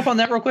 let's hop on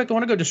that real quick. I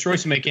want to go destroy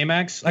some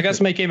AK-Max. I got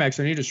some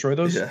AK-Max. I need to destroy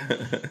those. Yeah.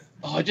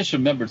 Oh, I just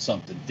remembered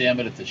something. Damn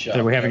it, at the shop.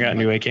 So we haven't got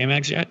new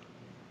AK-Max yet?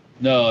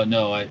 No.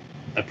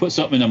 I put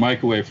something in the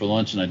microwave for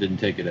lunch and I didn't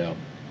take it out.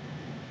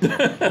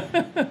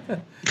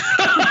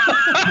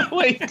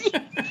 Wait.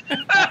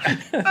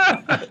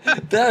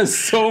 That is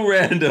so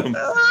random.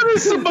 That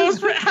is the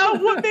most.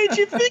 What made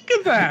you think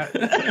of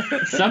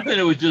that? Something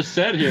that was just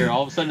said here.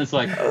 All of a sudden, it's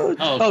like,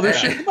 there's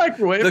shit in the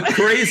microwave. The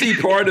crazy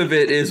part of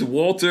it is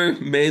Walter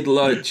made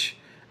lunch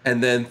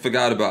and then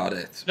forgot about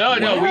it. No,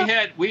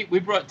 we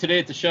brought today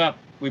at the shop.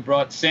 We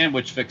brought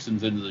sandwich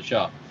fixings into the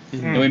shop,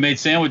 and we made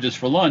sandwiches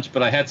for lunch.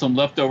 But I had some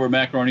leftover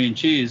macaroni and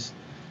cheese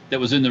that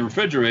was in the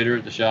refrigerator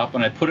at the shop,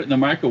 and I put it in the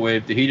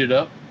microwave to heat it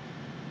up,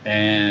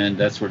 and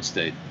that's where it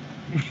stayed.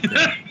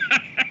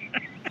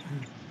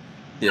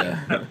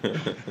 Yeah.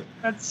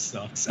 That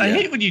sucks. I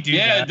hate when you do that.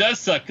 Yeah, it does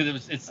suck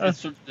because it's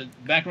the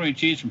macaroni and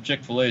cheese from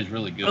Chick-fil-A is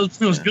really good. Oh, it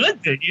feels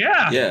good then,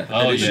 yeah. Yeah,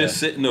 and it's just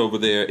sitting over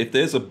there. If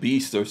there's a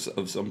beast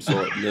of some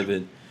sort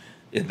living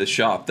in the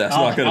shop, that's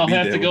not going to be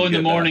there. I'll have to go in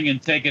the morning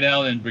and take it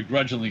out and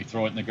begrudgingly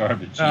throw it in the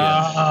garbage.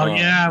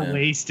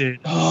 Wasted.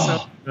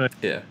 So good.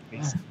 Yeah.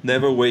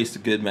 Never waste a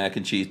good mac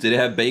and cheese. Did it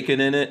have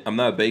bacon in it? I'm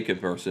not a bacon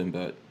person,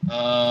 but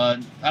I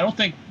don't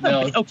think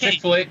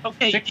Chick-fil-A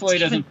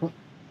doesn't.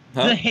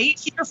 Huh? The hate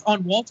here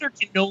on Walter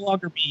can no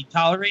longer be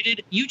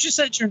tolerated. You just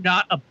said you're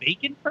not a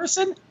bacon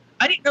person?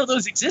 I didn't know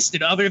those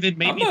existed other than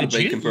maybe the I'm not a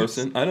bacon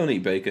person. I don't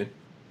eat bacon.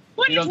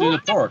 What you don't do the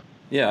pork?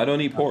 Yeah, I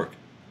don't eat pork.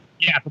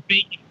 Yeah, but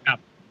bacon. No.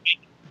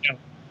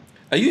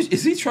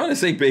 Is he trying to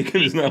say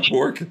bacon is not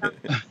pork?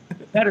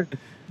 Better.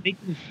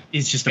 Bacon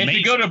is just amazing. If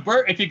you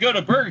go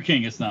to Burger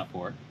King, it's not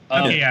pork.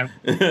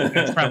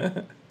 It's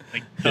probably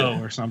like dough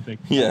or something.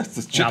 Yeah,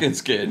 it's the chicken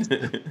skin.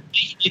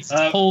 It's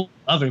a whole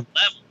other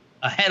level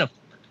ahead of.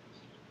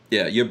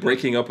 Yeah, you're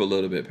breaking up a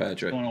little bit,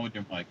 Patrick. What's going on with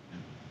your mic?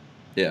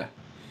 Yeah.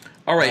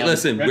 All right,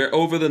 listen, we're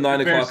over the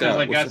 9 o'clock hour.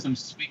 I got some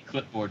sweet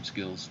clipboard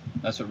skills.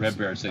 That's what Red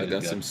Bear said. I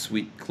got some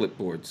sweet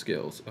clipboard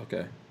skills.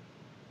 Okay.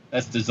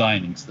 That's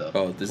designing stuff.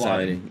 Oh,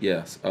 designing.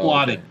 Yes. Oh,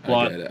 plotting.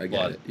 Okay. I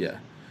get it. Yeah.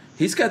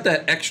 He's got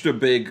that extra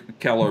big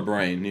Keller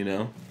brain, you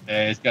know?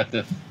 Yeah, he's got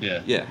the,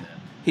 Yeah.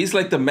 He's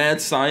like the mad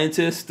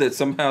scientist that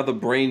somehow the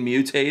brain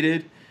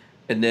mutated,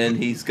 and then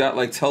he's got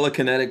like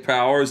telekinetic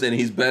powers, and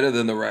he's better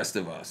than the rest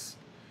of us.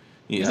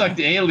 Yeah. He's like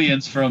the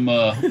aliens from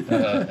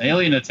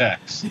Alien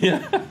Attacks.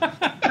 Yeah.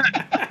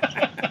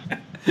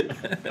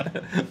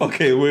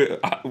 Okay,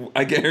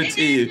 I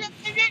guarantee you.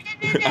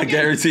 I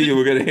guarantee you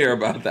we're going to hear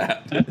about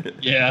that.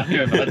 Yeah,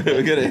 hear about that.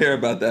 We're going to hear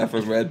about that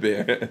from Red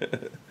Bear.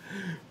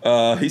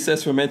 He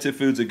says fermented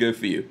foods are good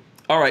for you.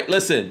 All right,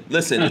 listen.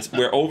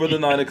 We're over the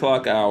 9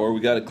 o'clock hour. We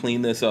got to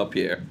clean this up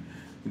here.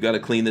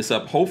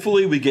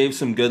 Hopefully we gave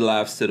some good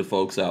laughs to the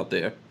folks out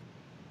there.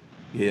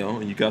 You know,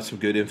 and you got some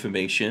good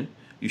information.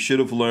 You should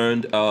have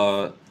learned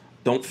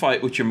don't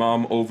fight with your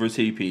mom over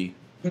TP.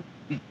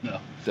 No.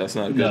 That's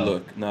not a good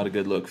look. Not a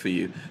good look for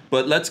you.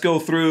 But let's go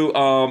through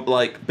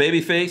like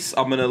Babyface.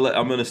 I'm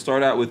gonna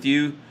start out with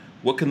you.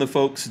 What can the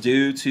folks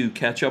do to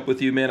catch up with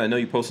you, man? I know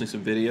you're posting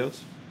some videos.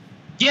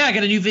 Yeah, I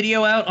got a new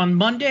video out on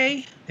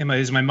Monday.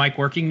 Is my mic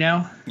working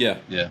now? Yeah.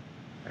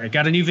 I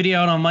got a new video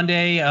out on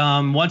Monday.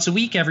 Once a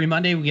week, every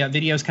Monday, we got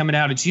videos coming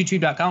out. It's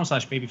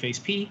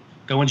youtube.com/babyfaceP.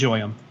 Go enjoy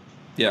them.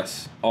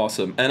 Yes,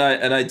 awesome. And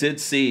I did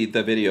see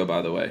the video,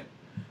 by the way,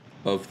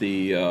 of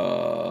the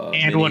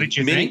and what did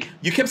you think?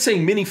 You kept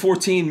saying Mini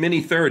 14,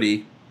 Mini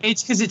 30.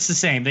 It's because it's the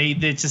same.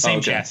 It's the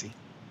same chassis.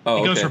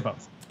 It goes for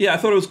both. Yeah, I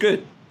thought it was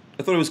good.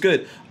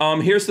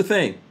 Here's the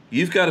thing.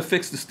 You've got to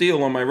fix the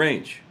steel on my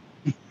range.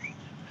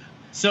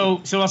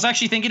 So I was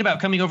actually thinking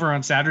about coming over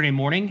on Saturday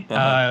morning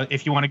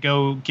if you want to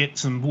go get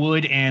some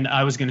wood, and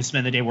I was going to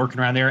spend the day working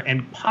around there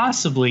and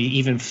possibly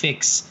even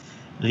fix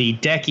the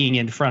decking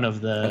in front of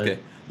the. Okay.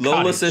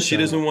 Lola says she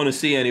doesn't want to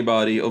see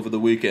anybody over the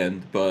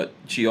weekend, but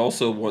she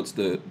also wants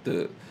the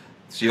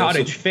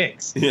cottage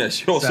fix. Yeah,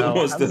 she also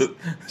wants the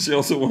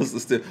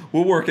steel.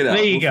 We'll work it out.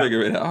 We'll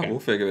figure it out. Okay.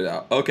 We'll figure it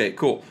out. Okay,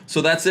 cool.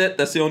 So that's it.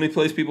 That's the only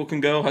place people can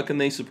go. How can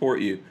they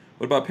support you?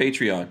 What about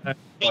Patreon?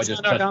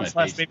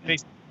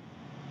 Patreon.com/babyface.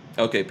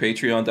 Okay,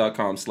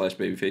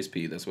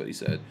 patreon.com/babyfaceP. That's what he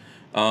said.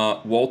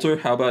 Walter,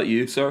 how about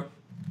you, sir?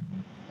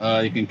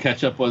 You can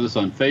catch up with us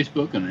on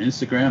Facebook and on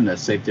Instagram.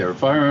 That's Safety Hour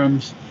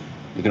Firearms.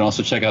 You can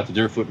also check out the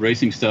Dirtfoot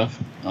Racing stuff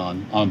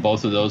on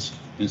both of those,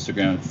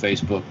 Instagram and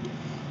Facebook.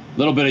 A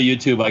little bit of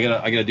YouTube.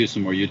 I gotta do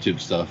some more YouTube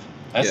stuff.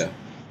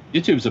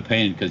 YouTube's a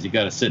pain because you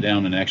got to sit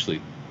down and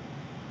actually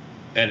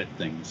edit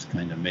things,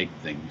 kind of make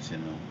things, you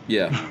know.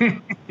 Yeah,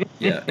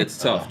 yeah, it's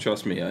tough.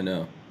 Trust me, I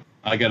know.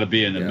 I got to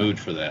be in the mood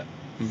for that.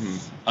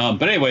 Mm-hmm.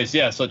 But anyways,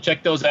 so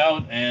check those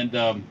out, and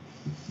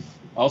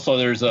also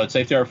there's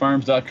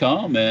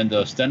safetyhourfarms.com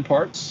and Sten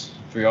Parts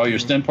for all your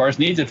Sten Parts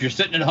needs. If you're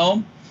sitting at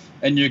home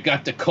and you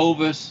got the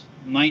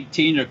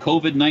COVID-19 or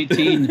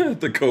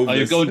COVID-19, the COVID,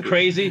 you're going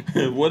crazy.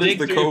 What is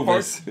the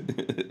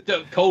COVID?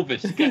 The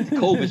COVID. You got the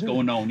COVID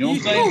going on. You know what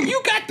I'm saying?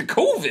 You got the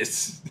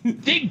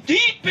COVID. Dig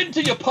deep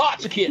into your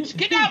parts kits.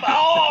 Get them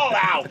all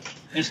out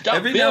and stop.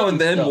 Every now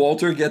and then,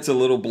 Walter gets a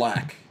little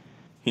black.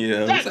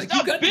 Yeah, it's like,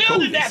 stop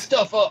building that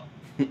stuff up.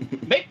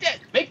 Make that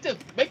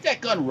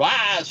gun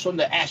rise from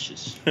the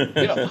ashes.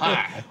 Get up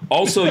high.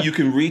 Also, you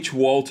can reach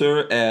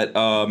Walter at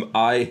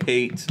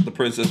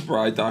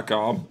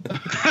IHateThePrincessBride.com.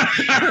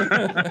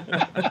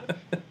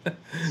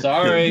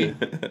 Sorry.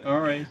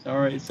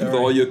 With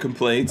all your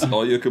complaints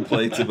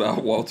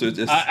about Walter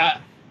just.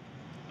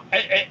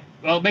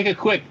 I'll make it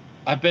quick.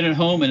 I've been at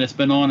home and it's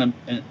been on,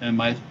 and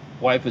my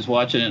wife is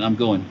watching it, and I'm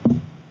going,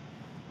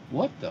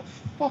 what the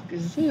fuck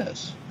is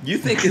this? You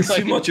think it's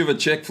too much of a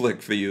chick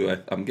flick for you,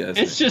 I'm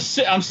guessing. It's just,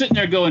 I'm sitting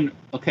there going,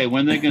 okay,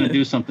 when are they going to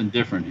do something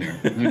different here?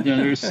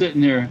 They're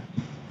sitting there.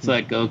 It's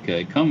like,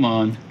 okay, come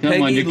on, you're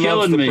killing me. Peggy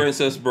loves The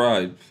Princess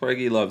Bride.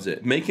 Peggy loves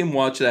it. Make him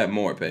watch that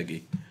more,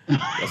 Peggy.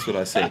 That's what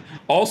I say.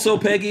 Also,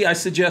 Peggy, I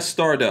suggest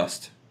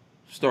Stardust.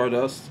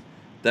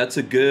 That's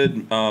a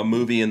good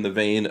movie in the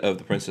vein of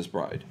The Princess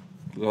Bride.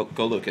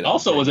 Go look it up.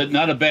 Also, was it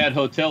not a bad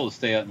hotel to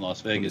stay at in Las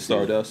Vegas?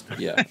 Stardust?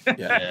 Yeah.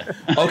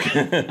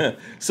 Okay.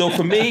 So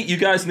for me, you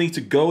guys need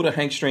to go to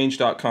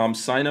hankstrange.com,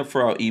 sign up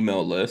for our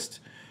email list.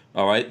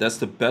 All right? That's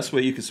the best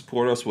way you can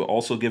support us. We're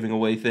also giving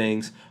away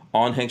things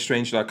on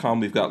hankstrange.com.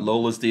 We've got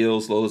Lola's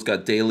deals. Lola's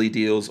got daily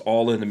deals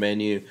all in the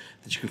menu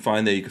that you can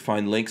find there. You can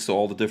find links to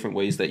all the different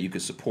ways that you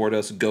can support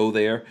us. Go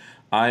there.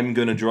 I'm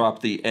going to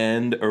drop the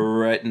end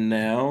right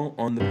now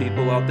on the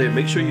people out there.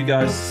 Make sure you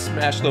guys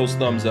smash those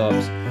thumbs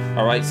ups.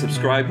 All right,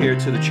 subscribe here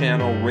to the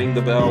channel, ring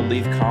the bell,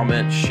 leave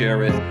comments,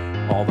 share it,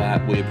 all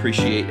that. We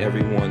appreciate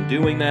everyone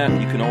doing that.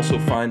 You can also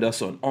find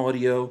us on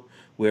audio.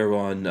 We're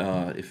on,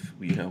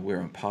 we're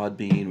on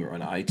Podbean, we're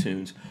on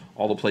iTunes,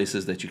 all the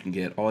places that you can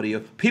get audio.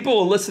 People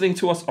are listening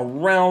to us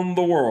around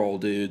the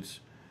world,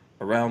 dudes.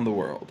 Around the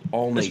world,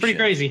 all nations. That's pretty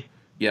crazy.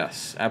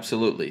 Yes,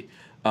 absolutely.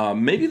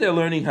 Maybe they're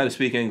learning how to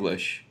speak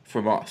English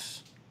from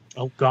us.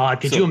 Oh,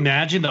 God. Could you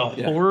imagine the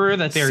horror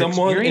that they're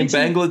experiencing?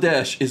 Someone in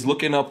Bangladesh is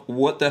looking up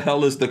what the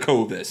hell is the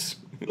COVID.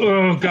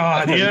 Oh,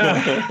 God,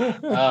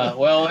 yeah.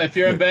 Well, if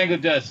you're in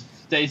Bangladesh,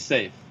 stay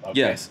safe. Okay?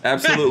 Yes,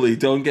 absolutely.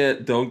 Don't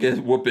get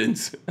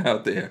whoopings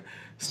out there.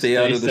 Stay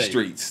out of the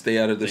streets. Stay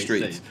out of the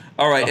streets. Safe.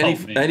 All right,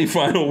 any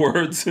final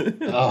words?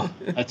 Oh,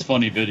 that's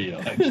funny video,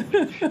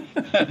 actually.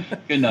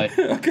 Good night.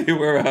 Okay,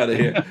 we're out of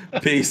here.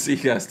 Peace. See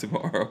you guys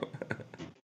tomorrow.